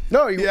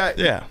 No, you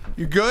Yeah.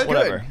 You good?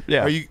 Whatever. Good.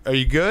 Yeah. Are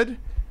you good?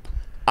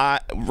 All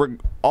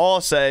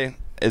I'll say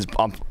is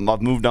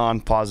I've moved on.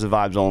 Positive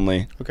vibes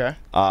only. Okay.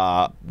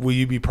 Will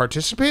you be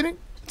participating?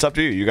 It's up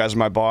to you. You guys are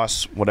my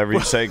boss. Whatever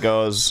you say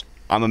goes.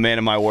 I'm a man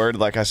of my word,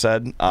 like I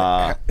said.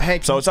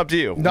 Hank, so it's up to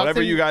you.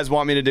 Whatever you guys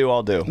want me to do,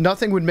 I'll do.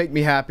 Nothing would make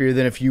me happier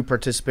than if you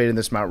participate in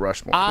this Mount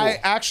Rushmore.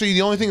 Actually,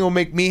 the only thing that will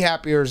make me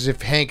happier is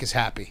if Hank is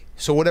happy.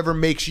 So whatever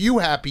makes you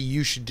happy,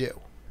 you should do.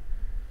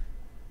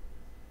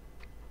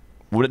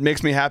 What it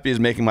makes me happy is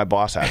making my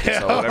boss happy.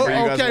 So whatever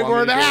you guys Okay, want we're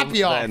me in the to do,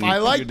 happy off. then I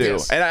like you do.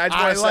 this. And I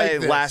just want to say,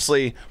 this.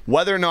 lastly,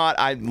 whether or not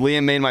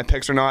Liam made my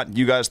picks or not,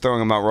 you guys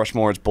throwing him out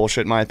Rushmore is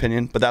bullshit in my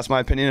opinion. But that's my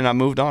opinion, and I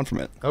moved on from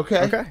it.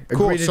 Okay.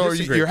 Cool. Agree to So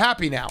disagree. you're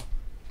happy now.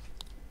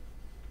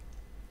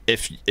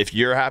 If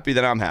you're happy,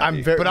 then I'm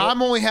happy. But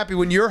I'm only happy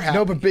when you're happy.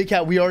 No, but Big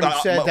Cat, we already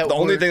said that the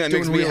only we're thing that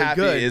makes doing me really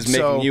happy good, is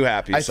making so you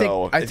happy. I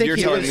So think if you're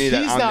telling me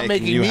that He's I'm not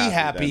making you me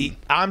happy, happy.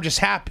 I'm just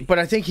happy. But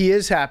I think he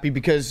is happy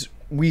because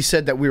we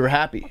said that we were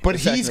happy. But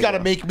he's got to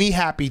make me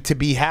happy to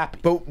be happy.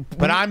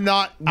 But I'm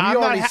not.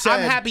 I'm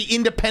happy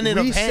independent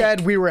of We Hank.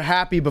 said we were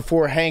happy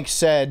before Hank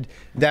said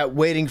that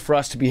waiting for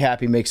us to be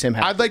happy makes him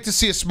happy. I'd like to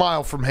see a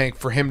smile from Hank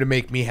for him to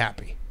make me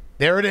happy.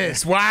 There it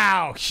is.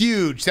 Wow,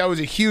 huge. That was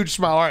a huge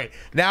smile. All right,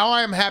 now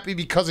I am happy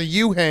because of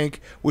you, Hank,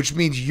 which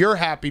means you're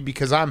happy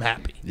because I'm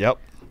happy. Yep.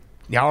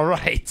 Yeah, all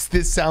right.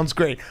 This sounds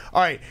great.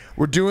 All right,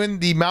 we're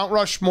doing the Mount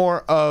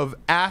Rushmore of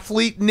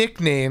athlete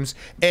nicknames,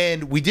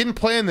 and we didn't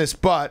plan this,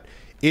 but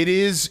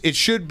it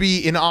should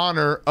be in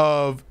honor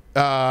of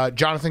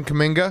Jonathan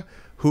Kuminga,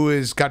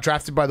 who got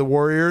drafted by the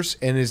Warriors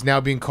and is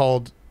now being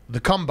called the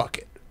Cum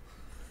Bucket.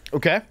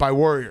 Okay. By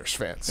Warriors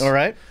fans. All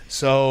right.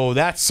 So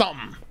that's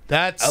something.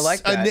 I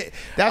like that.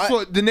 That's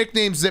what the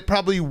nicknames that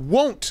probably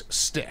won't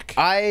stick.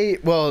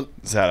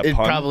 Is that a it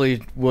pun?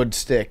 probably would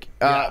stick.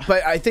 But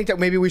I think that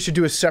maybe we should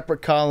do a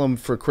separate column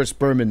for Chris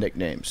Berman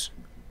nicknames.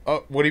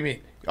 What do you mean?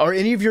 Are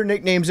any of your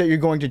nicknames that you're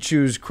going to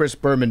choose Chris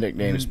Berman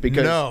nicknames?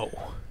 Because no,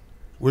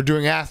 we're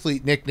doing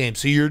athlete nicknames.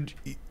 So you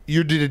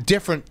did a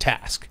different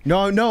task.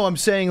 No, I'm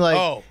saying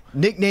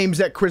nicknames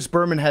that Chris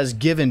Berman has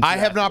given to I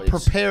have not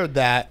athletes. prepared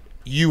that.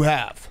 You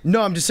have.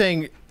 No, I'm just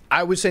saying.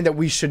 I was saying that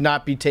we should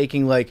not be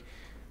taking like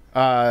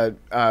John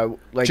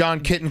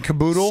Kitten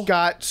Caboodle,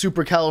 Scott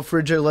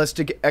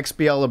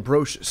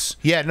Supercalifragilisticexpialidocious.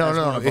 Yeah,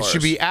 no. It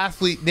should be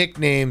athlete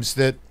nicknames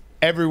that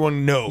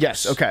everyone knows.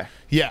 Yes. Okay.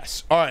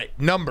 Yes. All right.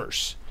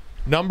 Numbers.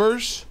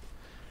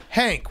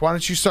 Hank, why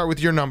don't you start with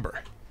your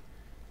number?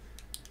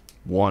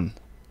 1.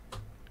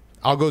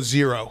 I'll go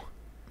 0.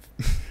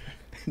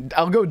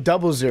 I'll go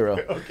 00.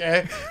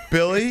 Okay.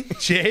 Billy,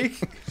 Jake,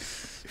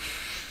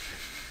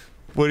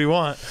 what do you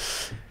want?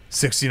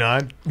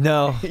 69.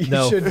 No,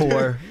 should-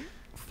 4.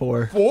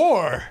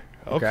 4.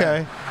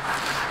 Okay.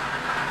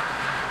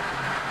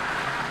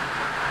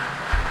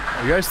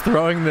 Are you guys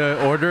throwing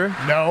the order?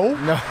 No.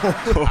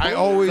 I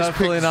always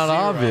Definitely pick not 0.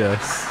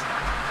 obvious.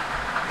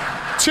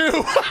 2.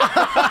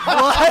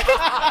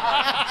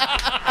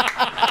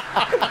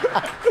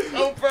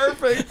 So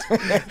perfect.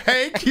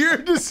 Hank, your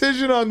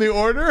decision on the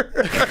order.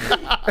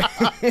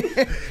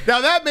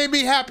 Now that made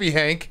me happy,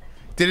 Hank.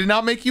 Did it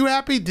not make you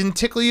happy? Didn't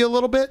tickle you a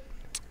little bit?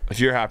 If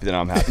you're happy, then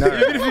I'm happy.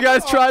 Even if you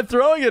guys tried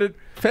throwing it, it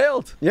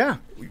failed. Yeah.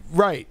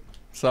 Right.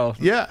 So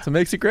Yeah. so it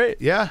makes it great.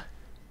 Yeah.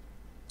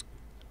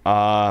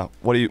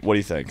 What do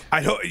you think?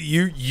 I don't.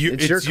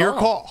 It's your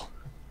call.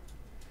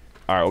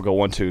 All right, we'll go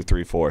 1, 2,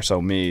 3, 4.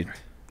 So me,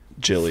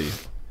 Jilly,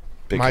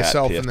 Big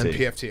Myself, Cat, and then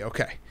PFT.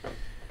 Okay.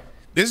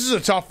 This is a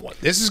tough one.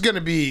 This is going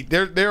to be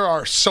there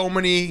are so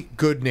many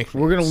good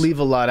nicknames. We're going to leave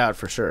a lot out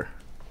for sure.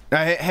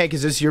 Hank,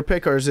 is this your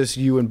pick or is this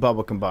you and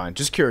Bubba combined?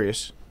 Just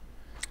curious.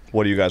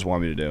 What do you guys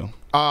want me to do?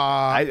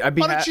 I'd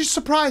be why don't you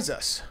surprise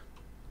us?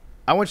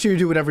 I want you to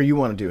do whatever you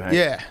want to do, Hank.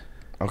 Yeah.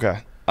 Okay.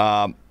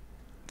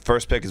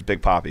 First pick is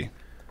Big Papi.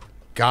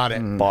 Got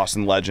it.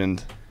 Boston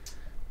legend.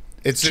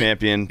 It's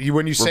champion.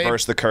 When you say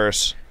reverse the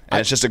curse. And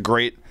it's just a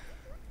great.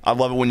 I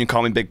love it when you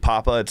call me Big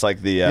Papa. It's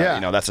like the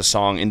that's a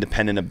song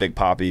independent of Big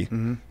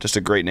Papi. Just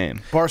a great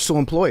name. Barstool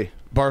employee.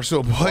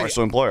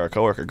 Barstool employer,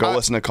 coworker. Go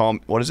listen to Call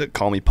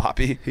Me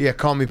Poppy. Yeah,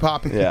 Call Me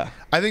Poppy. Yeah.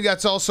 I think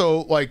that's also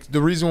like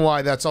the reason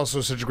why that's also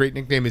such a great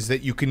nickname is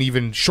that you can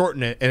even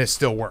shorten it and it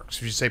still works.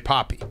 If you say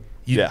Poppy,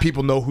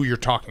 people know who you're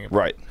talking about.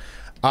 Right.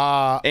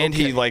 And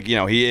he's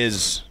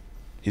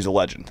a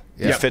legend.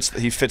 Yeah.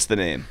 He fits the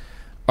name.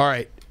 All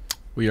right.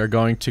 We are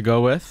going to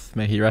go with,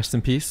 may he rest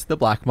in peace, the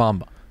Black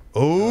Mamba.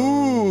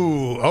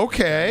 Ooh,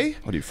 okay.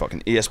 What are you,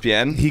 fucking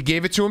ESPN? He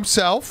gave it to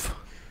himself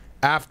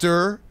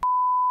after.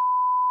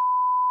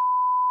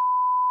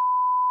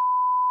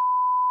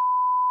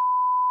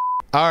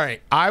 All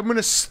right, I'm going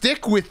to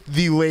stick with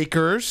the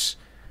Lakers.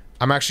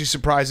 I'm actually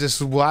surprised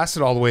this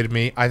lasted all the way to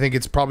me. I think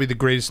it's probably the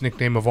greatest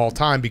nickname of all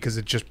time because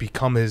it just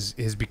become his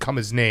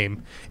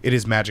name. It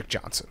is Magic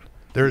Johnson.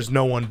 There is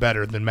no one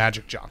better than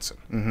Magic Johnson.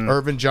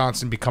 Irvin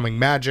Johnson becoming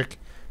Magic.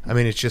 I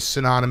mean, it's just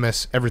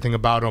synonymous, everything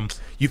about him.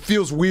 It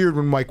feels weird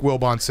when Mike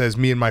Wilbon says,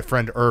 me and my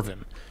friend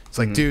Irvin. It's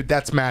like, dude,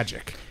 that's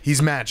Magic.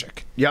 He's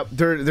Magic. Yep,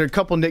 there are a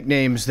couple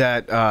nicknames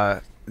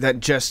that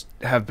just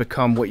have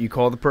become what you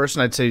call the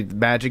person. I'd say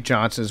Magic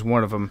Johnson is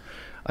one of them.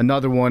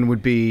 Another one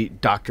would be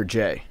Dr.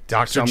 J.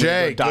 Dr.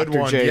 J, Dr. good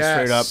one, J, yes.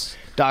 straight up.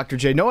 Dr.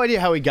 J. No idea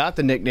how he got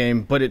the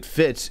nickname, but it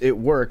fits. It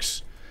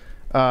works.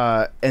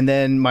 And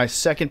then my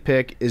second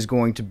pick is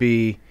going to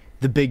be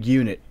the Big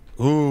Unit.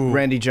 Ooh,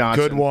 Randy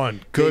Johnson. Good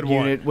one. Good Big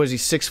one. Unit. Was he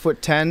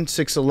 6'10",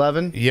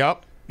 6'11"?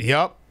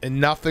 Yep.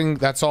 And nothing.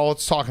 That's all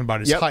it's talking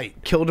about is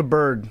height. Killed a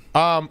bird.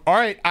 All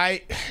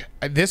right.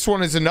 This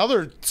one is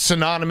another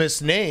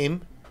synonymous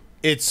name.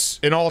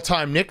 It's an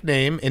all-time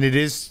nickname, and it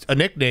is a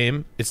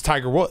nickname. It's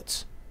Tiger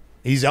Woods.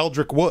 He's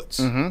Eldrick Woods.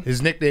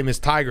 His nickname is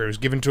Tiger. It was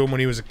given to him when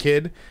he was a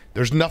kid.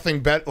 There's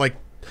nothing better, like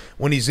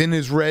when he's in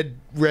his red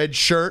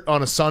shirt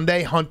on a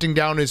Sunday hunting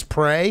down his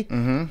prey.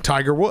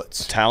 Tiger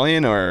Woods.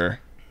 Italian or?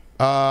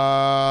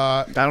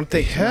 I don't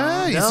think.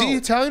 Yeah, no. Is he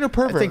Italian or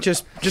pervert? I think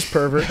just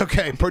pervert.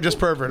 Okay, just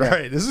pervert. All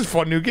right, this is a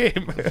fun new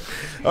game.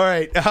 All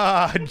right,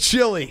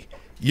 Chili,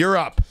 you're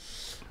up.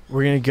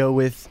 We're gonna go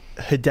with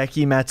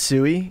Hideki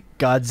Matsui,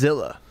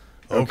 Godzilla.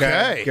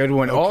 Okay, good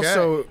one. Okay.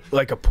 Also,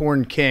 like a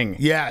porn king.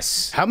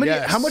 Yes. How many?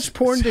 Yes. How much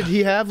porn did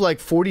he have?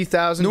 Like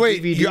 40,000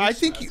 Wait, DVDs. I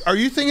think. Are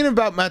you thinking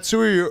about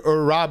Matsui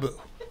or Rabu?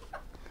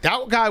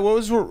 That guy. What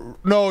was?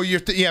 No,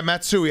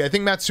 Matsui. I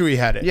think Matsui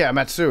had it. Yeah,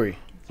 Matsui.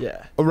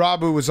 Yeah.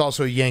 Rabu was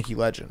also a Yankee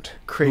legend,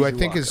 Crazy who I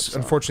think walk-up is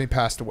song. unfortunately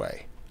passed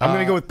away. I'm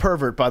going to go with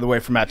pervert, by the way,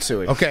 for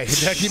Matsui. Okay,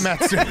 Hideki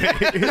Matsui.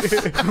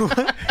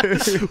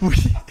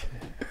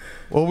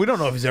 Well, we don't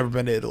know if he's ever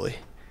been to Italy.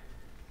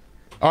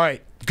 All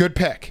right, good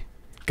pick.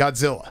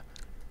 Godzilla.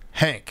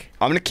 Hank.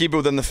 I'm going to keep it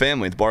within the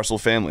family, the Barstool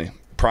family.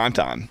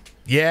 Primetime.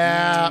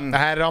 Yeah, I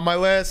had it on my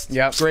list.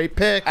 Yep. Great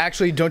pick.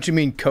 Actually, don't you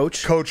mean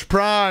Coach? Coach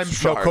Prime.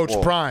 Sorry, no, Coach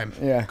well, Prime.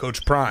 Yeah.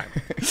 Coach Prime.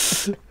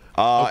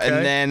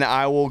 And then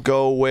I will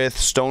go with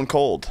Stone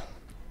Cold.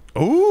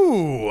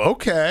 Ooh,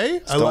 okay.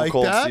 I Stone like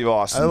Cold that. Steve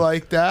Austin. I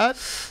like that.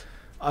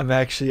 I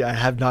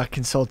have not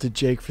consulted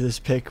Jake for this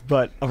pick,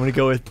 but I'm gonna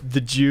go with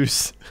the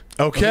Juice.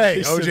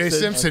 Okay, O.J. O.J.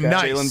 Simpson. Okay.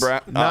 Nice. Jaylen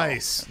Brown. Oh.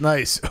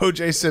 Nice.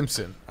 O.J.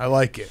 Simpson. I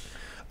like it.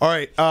 All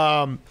right.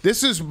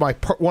 This is one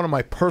of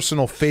my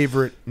personal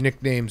favorite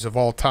nicknames of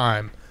all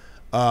time,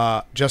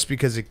 just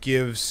because it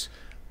gives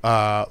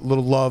a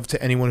little love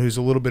to anyone who's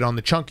a little bit on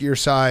the chunkier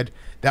side.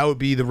 That would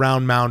be the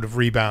round mound of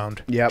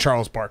rebound,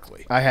 Charles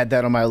Barkley. I had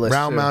that on my list.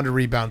 Round too. mound of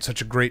rebound,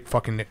 such a great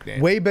fucking nickname.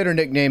 Way better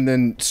nickname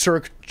than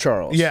Sir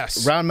Charles.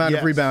 Yes. Round mound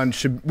of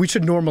rebound. We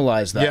should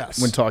normalize that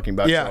when talking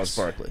about Yes. Charles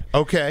Barkley.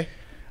 Okay.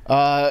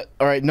 All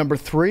right, number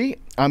 3,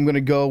 I'm going to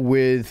go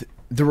with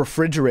the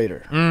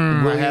Refrigerator.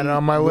 I had it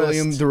on my list.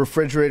 William the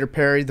Refrigerator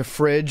Perry, the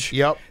fridge.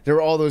 Yep. There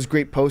were all those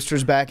great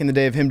posters back in the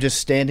day of him just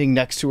standing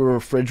next to a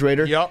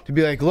refrigerator. Yep. To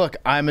be like, look,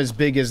 I'm as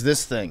big as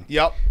this thing.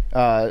 Yep.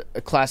 A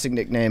classic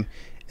nickname.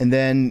 And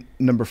then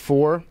number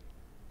 4,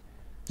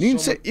 You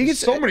can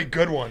so say, many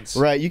good ones.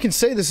 right. You can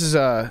say this is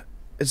a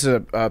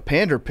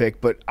pander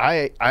pick, but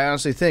I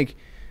honestly think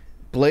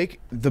Blake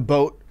the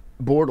Boat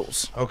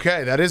Bortles,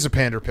 Okay, that is a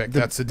pander pick.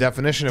 That's the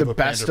definition of the a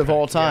pander best of pick.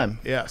 all time.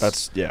 Yeah. Yes.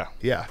 That's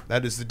Yeah,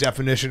 that is the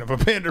definition of a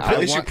pander At pick.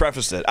 least you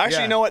prefaced it. Actually,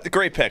 Yeah. you know what?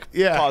 Great pick.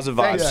 Yeah. Positive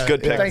vibes. Thanks.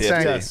 Good pick. Thanks,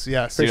 DFT. thanks.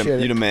 Yes. You Appreciate the,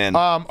 it. you the man.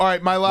 All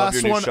right, my last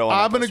your new one. show on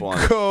I'm gonna Plus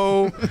One.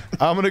 go.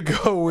 I'm gonna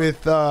go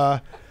with. I'm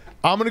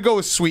gonna go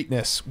with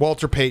Sweetness.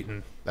 Walter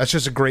Payton. That's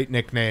just a great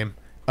nickname.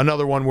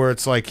 Another one where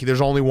it's like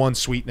there's only one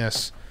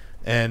Sweetness,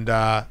 and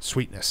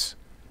Sweetness.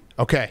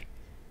 Okay,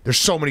 there's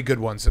so many good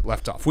ones that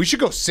left off. We should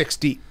go 6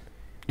 deep.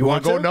 You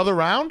want to go another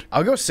round?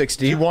 I'll go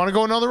 60. You want to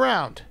go another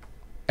round?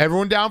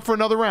 Everyone down for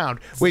another round?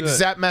 Wait, does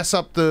that mess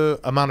up the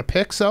amount of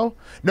picks though?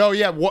 No,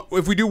 yeah. What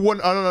if we do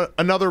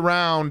another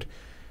round?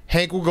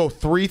 Hank will go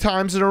 3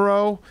 times in a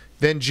row,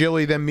 then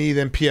Jilly, then me,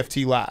 then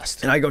PFT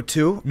last. And I go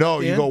 2? No,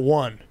 you go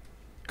 1.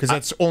 Because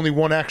that's only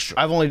 1 extra.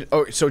 I've only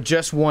so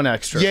just 1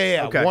 extra.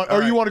 Yeah. Okay.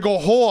 Or you want to go a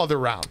whole other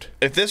round?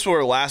 If this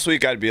were last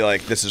week, I'd be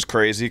like, this is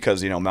crazy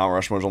because, Mount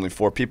Rushmore's only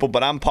 4 people,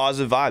 but I'm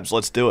positive vibes.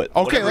 Let's do it.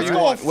 Okay, Whatever let's you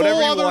go want- a full whatever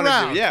you other wanna do.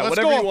 round. Yeah, let's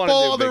whatever go you a want to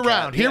full do. other Big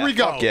Cat. round. Here Yeah, we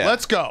go. fuck yeah.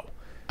 Let's go. All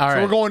So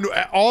right. we're going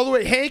to all the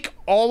way, Hank,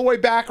 all the way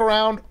back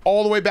around,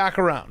 all the way back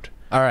around.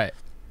 All right.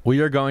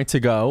 We are going to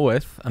go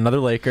with another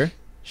Laker,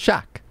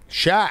 Shaq.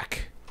 Shaq.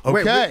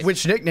 Okay. Wait,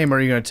 which nickname are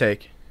you going to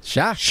take?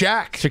 Shaq.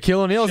 Shaq. Shaquille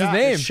O'Neal's his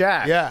name.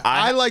 Shaq. Yeah,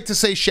 I like to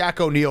say Shaq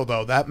O'Neal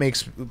though. That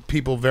makes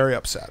people very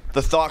upset.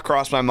 The thought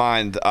crossed my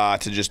mind to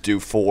just do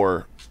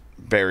 4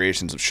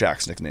 variations of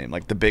Shaq's nickname,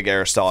 like the big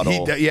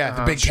Aristotle, The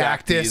big Shaq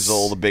cactus,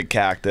 Diesel, the big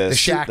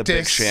cactus, The Shaqtus, the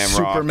big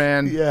Shamrock,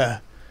 Superman. yeah,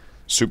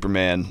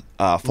 Superman,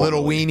 little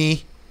formerly.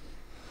 weenie.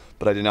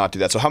 But I did not do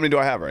that. So how many do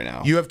I have right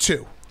now? You have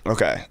 2.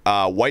 Okay.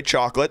 White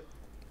chocolate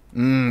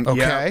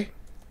Okay.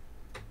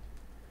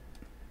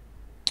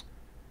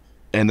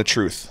 and the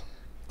truth.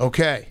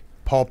 Okay.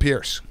 Paul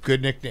Pierce.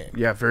 Good nickname.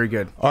 Yeah, very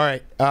good. All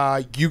right.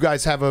 You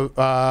guys have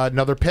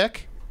another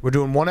pick. We're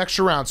doing 1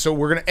 extra round, so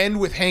we're gonna end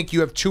with Hank.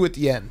 You have 2 at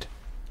the end.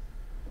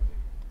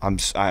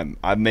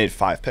 I've made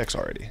 5 picks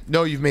already.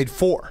 No, you've made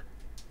 4.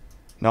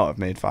 No, I've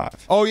made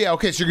 5. Oh yeah.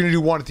 Okay, so you're gonna do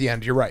 1 at the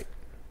end. You're right.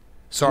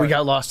 Sorry. We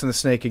got lost in the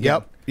snake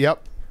again.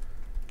 Yep.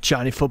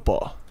 Johnny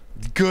Football.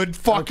 Good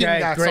fucking. Okay,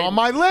 That's great- on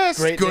my list.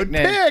 great Good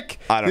nickname. pick.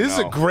 I don't This is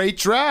know. a great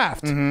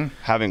draft.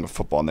 Having a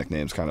football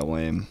nickname is kind of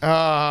lame.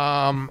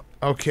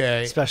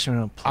 Okay. Especially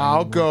when I'm playing.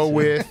 I'll go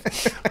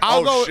with.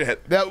 I'll Oh, go.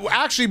 shit. That,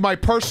 actually, my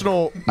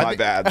personal. My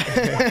bad.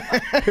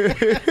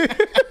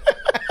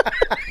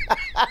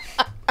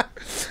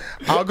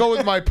 I'll go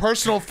with my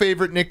personal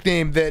favorite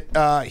nickname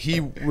that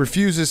he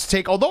refuses to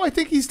take. Although I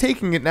think he's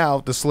taking it now.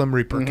 The Slim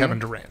Reaper, Kevin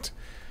Durant.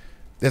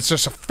 That's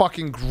just a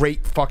fucking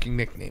great fucking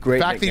nickname. Great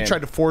the fact that he nickname.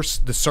 tried to force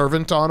the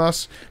servant on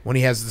us when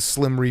he has the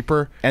Slim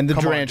Reaper And the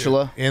Come on,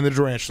 Durantula. dude. And the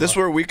Durantula. This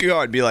were a week ago,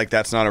 I'd be like,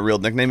 that's not a real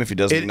nickname if he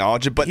doesn't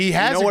acknowledge it. But he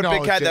has you know what, Big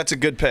acknowledged Cat? it. That's a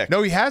good pick.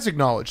 No, he has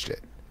acknowledged it.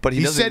 But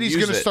he doesn't said he's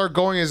use going to it. start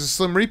going as a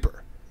Slim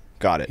Reaper.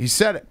 Got it. He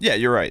said it. Yeah,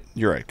 you're right.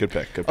 You're right. Good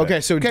pick. Good pick.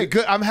 Okay, so Okay,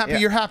 good. I'm happy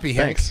you're happy,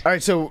 Hank. Thanks. All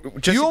right, so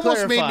just You to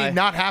almost made clarify, me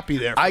not happy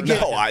there. I for a get-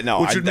 minute, No, I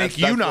know. Which would make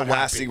you not the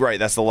last happy. thing, right.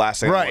 That's the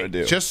last thing I want to Right.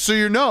 do. Just so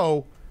you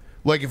know,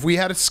 like if we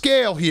had a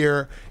scale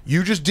here,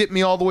 you just dipped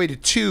me all the way to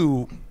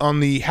 2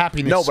 on the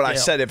happiness No, but I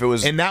scale. said if it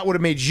was- and that would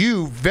have made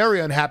you very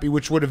unhappy,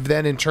 which would have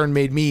then in turn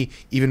made me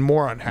even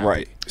more unhappy.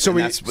 right. So And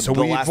we- that's So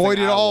the we last thing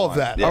avoided I all of want.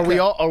 that. Yeah.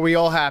 are we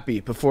all happy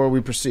before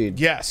we proceed?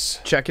 Yes.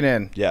 Checking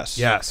in. Yes.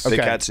 Yes. Big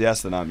Okay. Cat's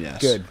yes, then I'm yes.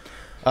 Good.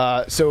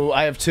 So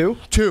I have 2.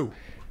 2.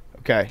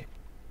 Okay.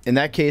 In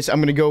that case, I'm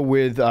going to go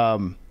with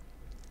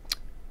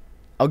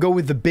I'll go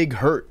with the Big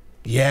Hurt.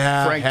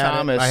 Yeah. Frank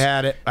Thomas. I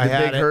had it. I the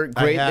had Big it. Hurt,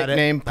 I great had it.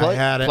 nickname. I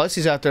had it. Plus,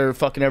 he's out there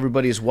fucking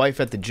everybody's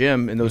wife at the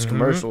gym in those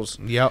commercials.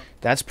 Yep.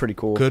 That's pretty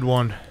cool. Good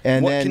one.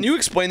 And What, then can you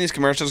explain these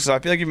commercials? Because I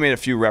feel like you've made a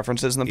few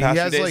references in the past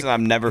few has, days, like- and I've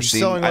never he's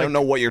seen. selling, I like- don't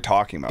know what you're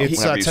talking about. It's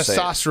whenever you say it.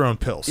 testosterone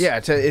pills.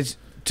 Yeah, it's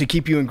to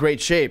keep you in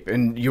great shape,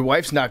 and your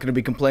wife's not going to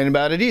be complaining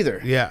about it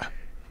either. Yeah.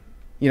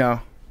 You know.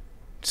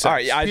 All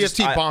right, I PST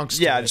bonks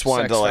yeah, to I just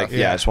wanted sex to like, stuff.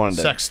 yeah, I just wanted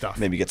to Sex stuff.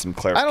 maybe get some I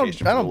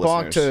clarification. don't for the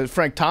bonk listeners. to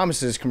Frank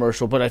Thomas's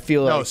commercial, but I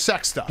feel like No,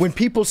 sex stuff. when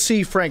people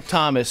see Frank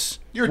Thomas,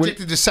 You're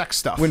addicted to sex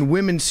stuff. when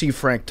women see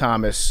Frank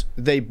Thomas,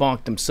 they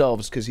bonk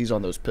themselves because he's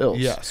on those pills.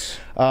 Yes.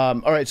 All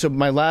right, so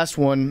my last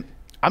one,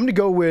 I'm gonna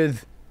go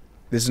with.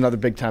 This is another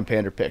big time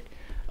pander pick.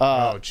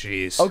 Oh,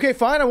 jeez. Okay,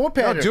 fine. I won't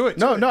pander. No, do it.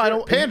 No, do no, it. I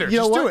don't. Pander. You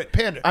know Just what? do it.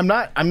 Pander. I'm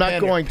not Pander.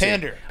 going to.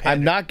 Pander.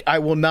 I'm not. I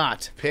will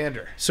not.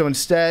 Pander. So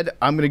instead,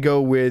 I'm going to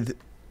go with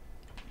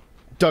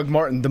Doug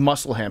Martin, the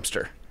muscle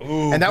hamster.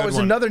 Ooh, and that good was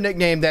one. another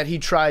nickname that he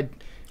tried.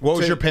 What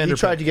was your pander He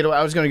tried pick? to get away.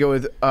 I was going to go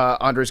with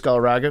Andres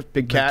Galarraga,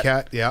 Big Cat.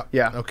 Cat. Yeah.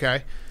 Yeah.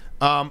 Okay.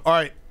 All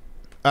right.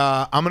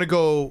 I'm gonna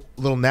go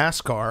a little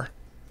NASCAR.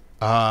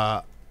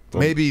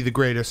 Maybe the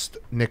greatest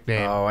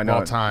nickname Oh, I of know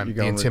all it. time. You're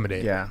The going with-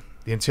 Intimidator. yeah.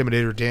 The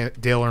Intimidator.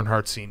 Dale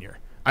Earnhardt Sr.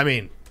 I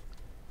mean,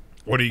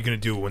 what are you gonna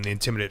do when the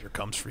Intimidator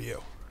comes for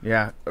you?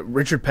 Yeah.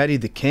 Richard Petty,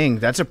 the King.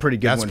 That's a pretty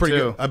good That's one pretty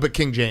too. good. But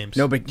King James.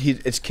 No, but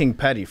it's King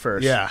Petty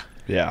first. Yeah.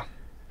 Yeah.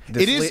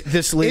 This It is.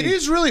 This league. It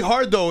is really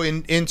hard though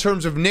in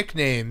terms of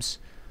nicknames.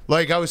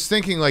 Like, I was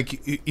thinking,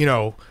 like, you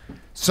know,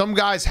 some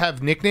guys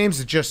have nicknames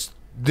that just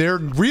their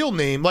real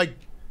name, like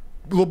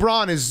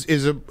LeBron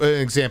is an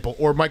example,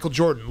 or Michael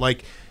Jordan,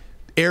 like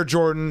Air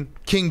Jordan,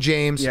 King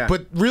James,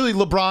 but really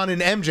LeBron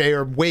and MJ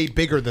are way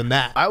bigger than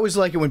that. I always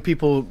like it when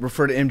people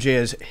refer to MJ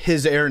as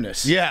his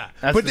airness. Yeah,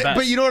 That's but the best.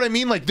 but you know what I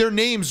mean? Like, their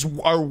names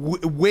are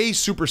way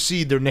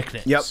supersede their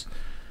nicknames. Yep.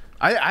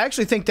 I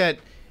actually think that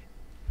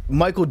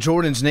Michael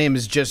Jordan's name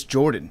is just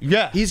Jordan.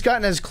 Yeah. He's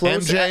gotten as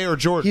close MJ or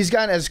Jordan. He's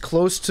gotten as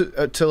close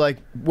to like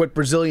what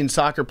Brazilian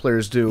soccer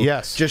players do.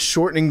 Yes. Just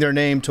shortening their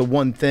name to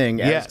one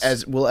thing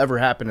as will ever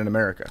happen in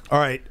America. All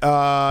right,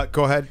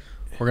 go ahead.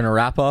 We're gonna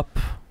wrap up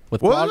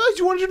with. Well, do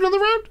you want to do another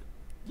round?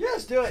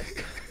 Yes, do it.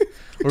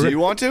 Do you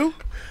want to?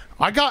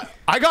 I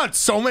got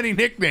so many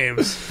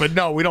nicknames, but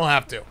no, we don't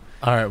have to.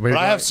 All right, But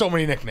I have so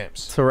many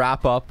nicknames. to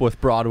wrap up with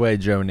Broadway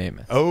Joe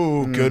Namath.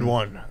 Oh, good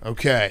one.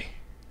 Okay.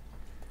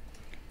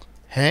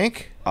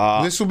 Hank,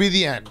 this will be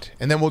the end.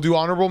 And then we'll do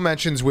honorable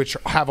mentions, which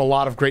have a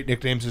lot of great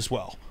nicknames as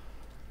well.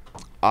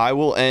 I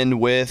will end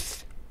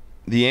with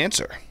the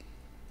answer.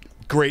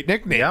 Great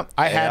nickname. Yep.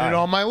 I had it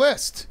on my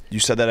list. You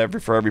said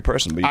that for every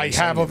person. But you I didn't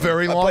say have a anything.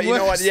 very long But you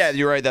know what? list. Yeah,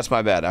 you're right. That's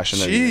my bad. I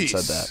shouldn't have even Jeez.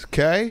 said that.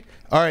 Okay.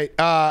 All right.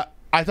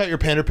 I thought your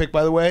Panda pick,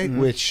 by the way,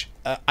 which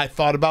I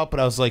thought about, but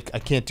I was like, I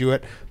can't do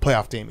it.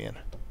 Playoff Daymond.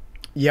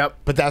 Yep.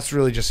 But that's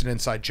really just an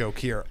inside joke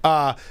here.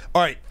 All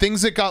right.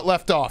 Things that got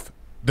left off.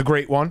 The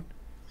great one.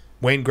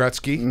 Wayne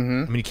Gretzky. I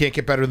mean, you can't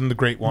get better than the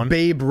great one.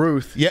 Babe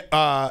Ruth.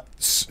 Yeah.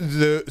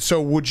 So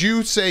would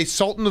you say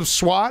Sultan of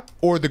SWAT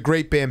or the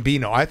Great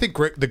Bambino? I think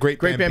the Great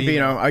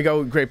Bambino. I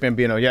go Great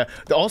Bambino. Yeah.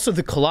 Also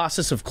the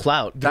Colossus of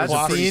Clout. That's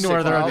Colossus. the scene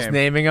where they're just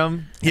naming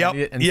him.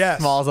 Yep. And Yes.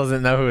 Smalls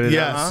doesn't know who it is.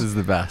 Yes. This is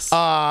the best.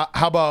 How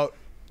about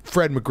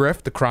Fred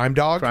McGriff, the crime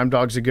dog? Crime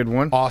Dog's a good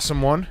one.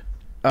 Awesome one.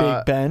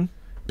 Big Ben.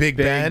 Big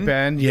Ben.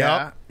 Ben,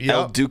 yeah. Yep.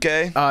 El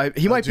Duque.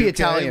 He might be Duque,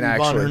 Italian,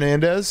 Ivan actually.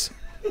 Hernandez.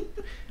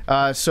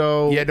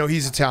 Yeah, no,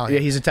 he's Italian. Yeah,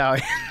 he's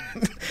Italian.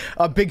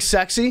 Big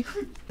Sexy,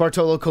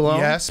 Bartolo Colon.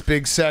 Yes,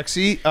 Big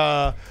Sexy.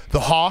 The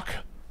Hawk,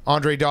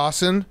 Andre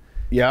Dawson.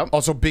 Yep.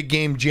 Also, Big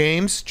Game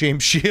James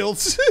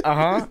Shields.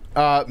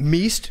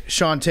 Meest,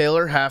 Sean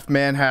Taylor, half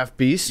man, half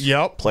beast.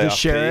 Yep. Playoff The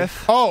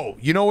Sheriff. Oh,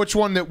 you know which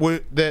one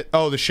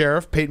the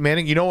Sheriff, Peyton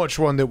Manning. You know which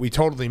one that we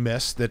totally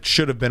missed that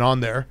should have been on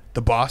there?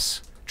 The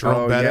Boss,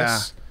 Jerome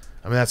Bettis.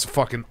 I mean, that's a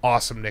fucking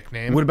awesome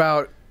nickname. What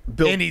about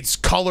Bill? And its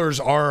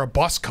colors are a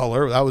bus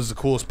color. That was the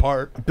coolest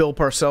part. Bill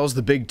Parcells,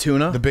 the Big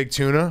Tuna. The Big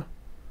Tuna.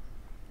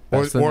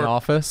 Best in the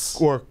Office.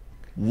 Or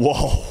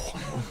Whoa.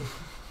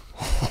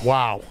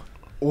 wow.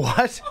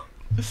 What?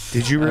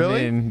 Did you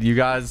really? I mean, you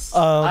guys.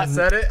 I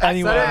said it.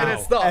 Anyway, I said it and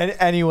it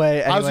stopped.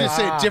 Anyway, I was going to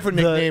say a different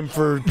nickname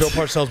for Bill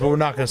Parcells, but we're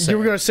not going to say You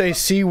were it. going to say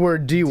C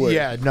word, D word.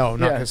 Yeah, no,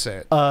 not going to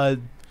say it.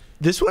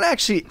 This one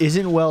actually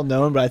isn't well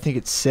known, but I think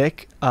it's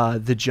sick.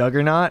 The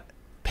Juggernaut,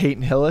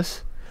 Peyton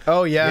Hillis.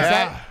 Oh, yeah.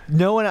 Yeah.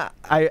 No one.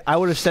 I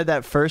would have said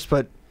that first,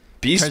 but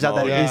Beast turns out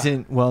that mode. it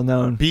isn't well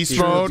known. Beast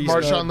True, Mode, Beast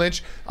Marshawn Mode.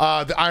 Lynch.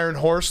 The Iron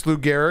Horse, Lou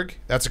Gehrig.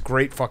 That's a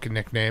great fucking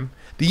nickname.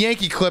 The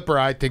Yankee Clipper,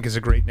 I think, is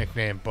a great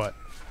nickname, but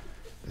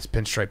this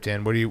pinstripe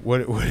Dan. What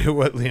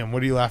Liam?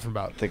 What are you laughing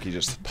about? I think he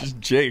just.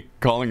 Jake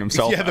calling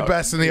himself Yeah, the out.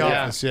 best in the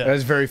office. Yeah.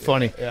 That's very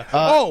funny.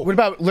 Oh. What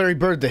about Larry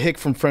Bird, the hick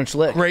from French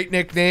Lick? Great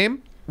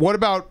nickname. What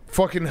about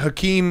fucking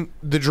Hakeem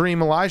the Dream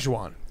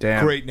Olajuwon?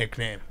 Damn. Great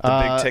nickname.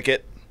 The big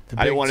ticket. I big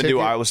didn't want to do.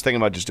 ticket. I was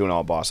thinking about just doing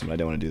all Boston, but I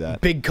didn't want to do that.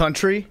 Big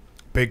Country.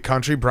 Big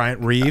Country, Bryant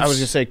Reeves. I was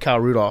going to say Kyle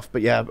Rudolph,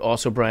 but yeah,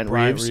 also Bryant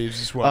Reeves.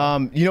 as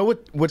well. You know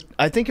what?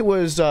 I think it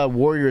was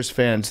Warriors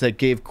fans that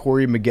gave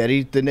Corey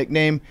Maggette the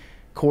nickname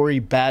Corey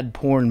Bad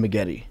Porn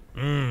Maggette.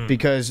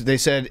 Because they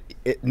said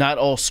not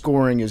all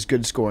scoring is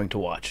good scoring to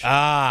watch.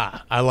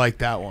 I like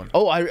that one.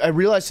 Oh, I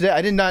realized today,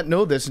 I did not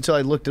know this until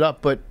I looked it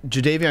up, but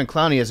Jadeveon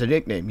Clowney has a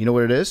nickname. You know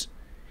what it is?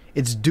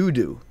 It's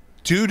Doo-Doo.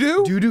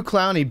 Doo-doo? Doo-Doo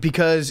Clowney,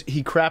 because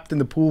he crapped in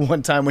the pool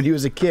one time when he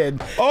was a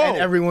kid, and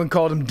everyone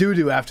called him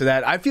Doo-Doo after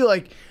that. I feel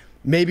like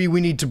maybe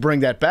we need to bring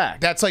that back.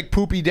 That's like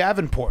Poopy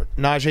Davenport.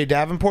 Najee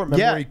Davenport.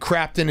 Remember Yeah. where he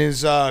crapped in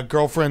his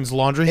girlfriend's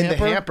laundry In the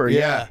hamper? hamper,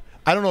 yeah.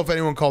 I don't know if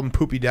anyone called him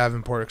Poopy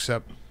Davenport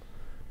except...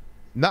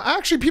 No,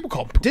 actually, people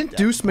call him Poopy Didn't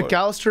Deuce Davenport.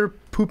 McAllister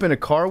poop in a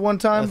car one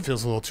time? That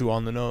feels a little too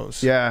on the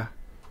nose. Yeah.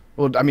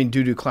 Well, I mean,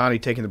 Doo-Doo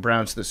Clowney taking the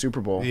Browns to the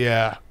Super Bowl.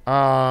 Yeah.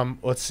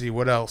 Let's see.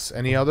 What else?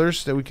 Any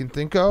others that we can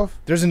think of?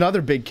 There's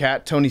another big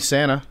cat, Tony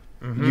Santa,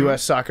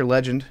 U.S. soccer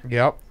legend.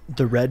 Yep.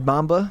 The Red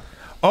Mamba.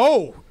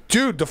 Oh,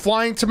 dude, the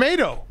Flying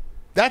Tomato.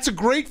 That's a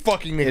great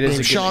fucking nickname. is a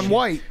good Sean nickname.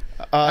 White.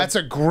 That's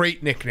a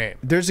great nickname.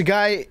 There's a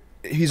guy,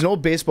 he's an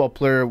old baseball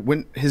player.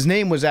 When his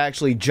name was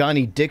actually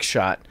Johnny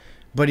Dickshot,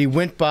 but he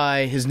went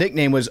by, his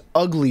nickname was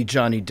Ugly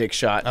Johnny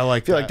Dickshot. I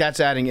like feel that. like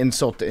that's adding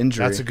insult to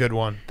injury. That's a good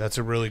one. That's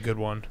a really good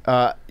one.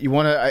 You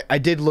want to? I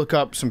did look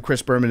up some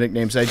Chris Berman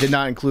nicknames. I did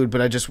not include,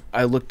 but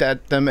I looked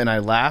at them and I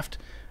laughed.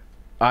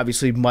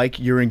 Obviously, Mike,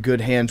 you're in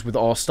good hands with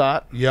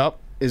Allstott. Yep.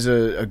 Is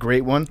a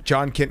great one.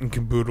 John Kitten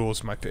Caboodle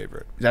is my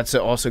favorite. That's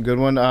also a good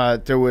one.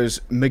 There was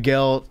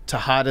Miguel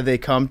Tejada They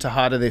Come,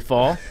 Tejada They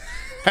Fall.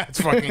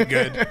 That's fucking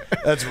good.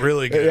 That's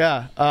really good.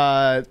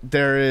 Yeah.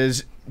 There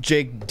is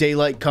Jake,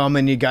 daylight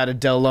coming, you got a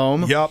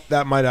Delhomme. Yup,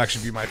 that might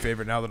actually be my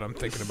favorite now that I'm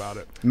thinking about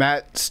it.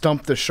 Matt,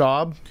 stump the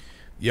Schaub.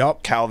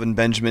 Yup. Calvin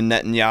Benjamin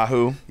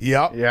Netanyahu.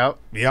 Yep.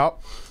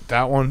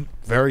 That one,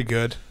 very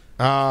good.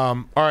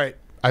 All right.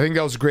 I think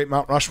that was a great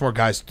Mount Rushmore,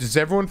 guys. Does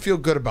everyone feel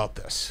good about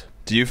this?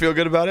 Do you feel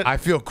good about it? I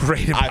feel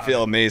great about it. I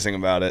feel amazing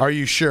about it. Are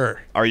you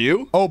sure? Are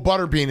you? Oh,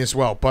 Butterbean as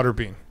well.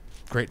 Butterbean.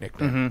 Great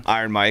nickname.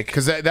 Iron Mike.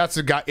 Because that's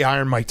a guy,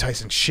 Iron Mike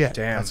Tyson. Shit.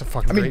 Damn. That's a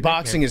fucking great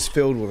boxing nickname. is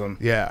filled with them.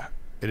 Yeah,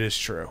 it is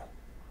true.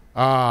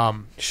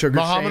 Sugar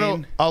Muhammad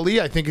Shane. Ali,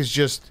 I think, is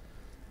just...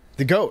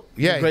 The GOAT.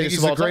 Yeah, I think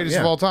he's the greatest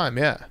of all time.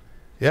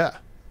 Yeah.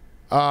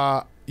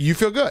 You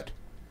feel good?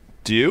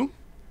 Do you?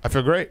 I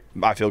feel great.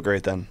 I feel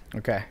great then.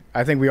 Okay.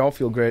 I think we all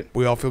feel great.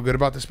 We all feel good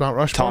about this Mount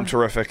Rushmore? Tom,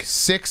 terrific.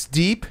 6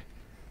 deep?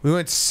 We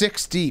went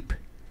 6 deep.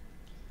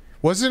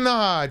 Wasn't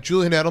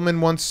Julian Edelman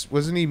once,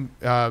 wasn't he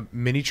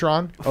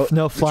Minitron? Oh,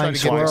 no, Flying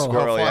Squirrel.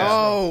 Squirrel, yeah.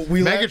 Oh,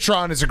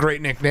 Megatron is a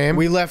great nickname.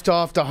 We left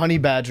off the Honey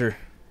Badger.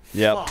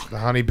 Yep. The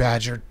Honey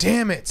Badger.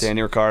 Damn it.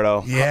 Danny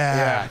Ricardo.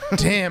 Yeah.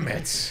 Damn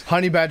it.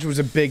 Honey Badger was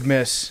a big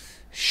miss.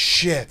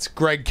 Shit.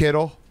 Greg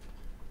Kittle.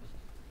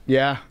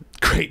 Yeah.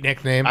 Great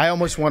nickname. I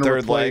almost want to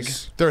Third leg.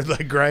 replace. Third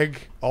leg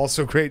Greg.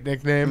 Also great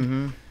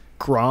nickname.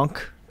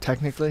 Gronk,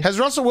 technically. Has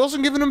Russell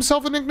Wilson given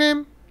himself a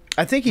nickname?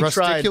 I think he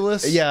tried.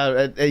 Ridiculous?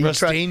 Yeah, he Russ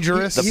tried.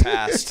 Dangerous? The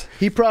past.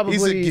 He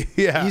probably.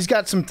 yeah. He's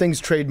got some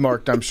things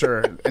trademarked, I'm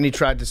sure, and he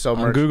tried to sell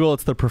On merch. Google,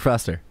 it's the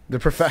professor. The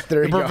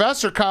professor. The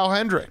professor, Kyle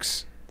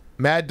Hendricks.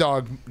 Mad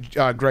Dog,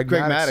 Greg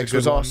Maddox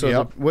was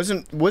also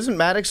wasn't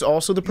Maddox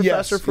also the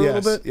professor for a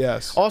little bit?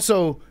 Yes.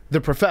 Also the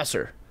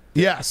professor.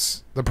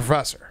 Yes, the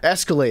professor.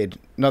 Escalade,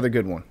 another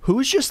good one. Who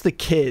was just the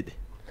kid?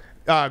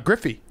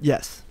 Griffey.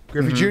 Yes.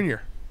 Griffey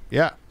Jr.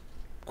 Yeah.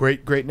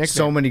 Great nickname.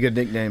 So many good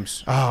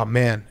nicknames. Oh,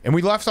 man. And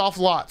we left off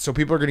a lot, so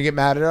people are going to get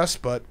mad at us,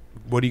 but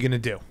what are you going to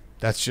do?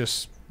 That's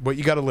just what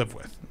you got to live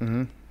with.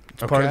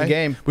 It's part of the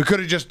game. We could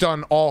have just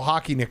done all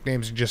hockey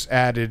nicknames and just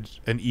added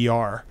an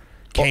ER.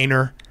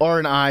 Kaner. Or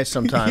an I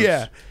sometimes.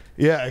 Yeah.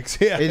 You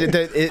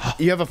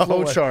have a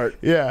flow chart.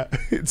 Yeah.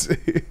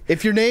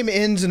 If your name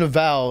ends in a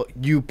vowel,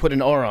 you put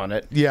an R on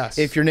it. Yes.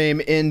 If your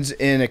name ends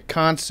in a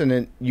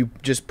consonant, you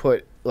just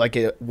put like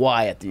a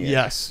Y at the end.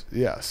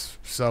 Yes.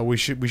 So we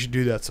should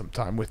do that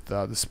sometime with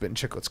the Spittin'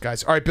 Chicklets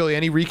guys. All right, Billy,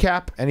 any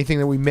recap? Anything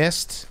that we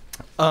missed?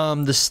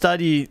 The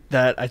study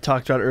that I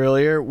talked about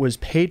earlier was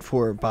paid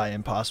for by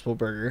Impossible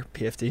Burger,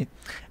 PFD.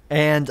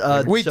 And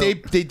wait, so,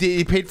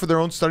 they paid for their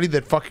own study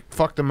that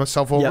fucked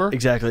themselves over? Yeah,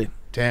 exactly.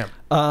 Damn.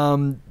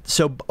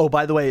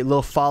 By the way, a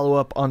little follow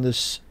up on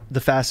this: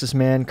 the fastest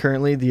man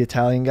currently, the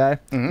Italian guy,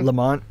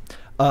 Lamont.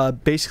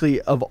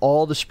 Basically, of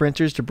all the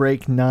sprinters to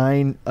break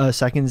 9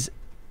 seconds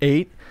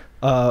 8,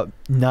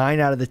 9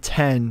 out of the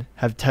 10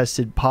 have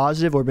tested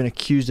positive or been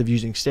accused of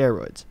using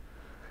steroids,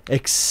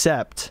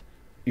 except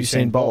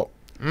Usain Bolt.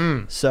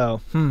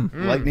 So,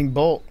 Lightning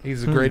Bolt.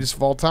 He's the greatest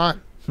of all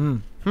time.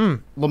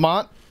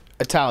 Lamont,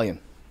 Italian.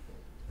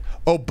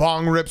 Oh,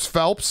 Bong Rips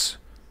Phelps.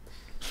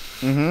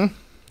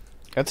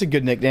 That's a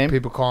good nickname.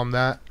 People call him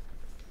that.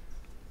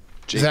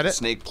 Jake Is that the it?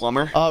 Snake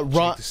Plumber.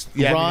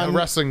 Ron.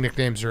 Wrestling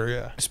nicknames are,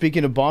 yeah.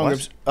 Speaking of bong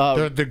rips,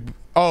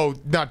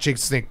 not Jake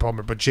the Snake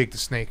Palmer, but Jake the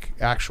Snake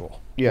actual.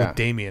 Yeah. With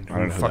Daymond, I don't who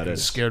know who that fucking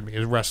is. scared me. He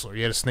was a wrestler.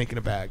 He had a snake in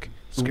a bag.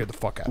 Scared the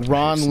fuck out of me.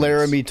 Ron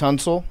Laramie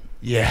Tunsil.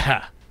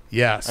 Yeah.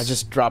 Yes. I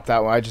just dropped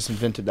that one. I just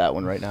invented that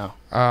one right now.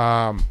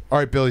 All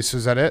right, Billy, so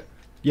is that it?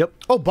 Yep.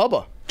 Oh,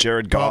 Bubba.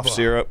 Jared Goff Bubba.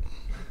 syrup.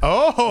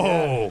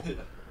 Oh!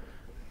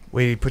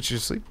 Wait, he put you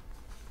to sleep?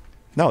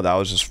 No, that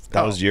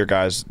was your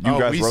guys. You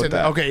guys we wrote said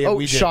that. Okay, yeah, Oh,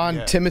 we did. Sean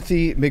yeah.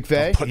 Timothy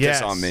McVeigh. Put Yes,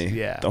 this on me.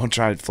 yeah. Don't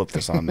try to flip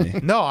this on me.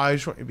 No, I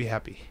just want you to be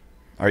happy.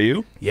 Are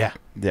you? Yeah.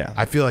 Yeah.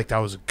 I feel like that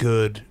was a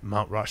good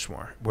Mount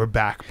Rushmore. We're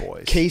back,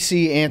 boys.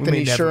 Casey We may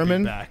Anthony never be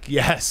Sherman. back.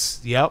 Yes.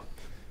 Yep.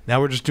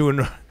 Now we're just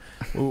doing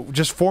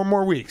just 4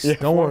 more weeks.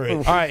 Don't worry.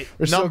 All right.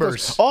 We're so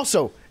Numbers. close.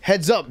 Also,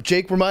 heads up.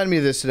 Jake reminded me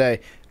of this today.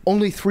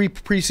 Only 3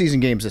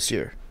 preseason games this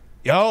year.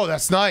 Oh,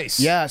 that's nice.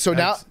 Yeah, so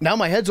now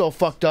my head's all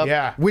fucked up.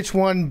 Yeah. Which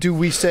one do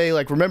we say,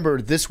 like, remember,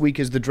 this week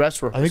is the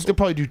dress rehearsal? I think they'll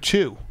probably do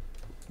 2.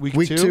 Week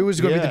 2 is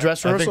going to be the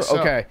dress I rehearsal? think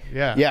so. Okay.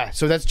 Yeah. Yeah,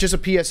 so that's just a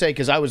PSA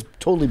because I was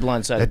totally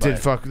blindsided That by did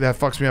it. that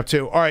fucks me up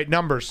too. All right,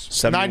 numbers.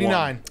 71.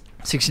 99.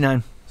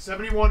 69.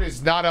 71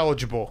 is not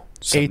eligible.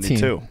 18.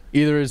 72.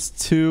 Either is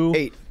 2,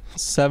 8.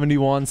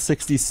 71,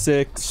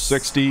 66,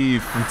 60.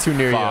 and 2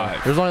 near you.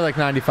 Five. There's only like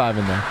 95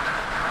 in there.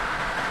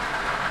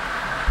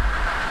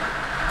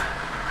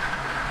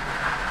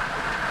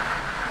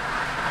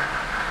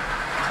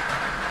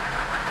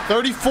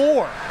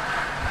 $34.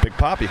 Big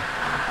Poppy.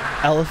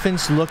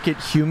 Elephants look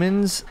at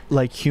humans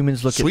like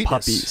humans look Sweetness. at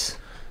puppies.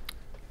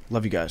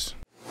 Love you guys.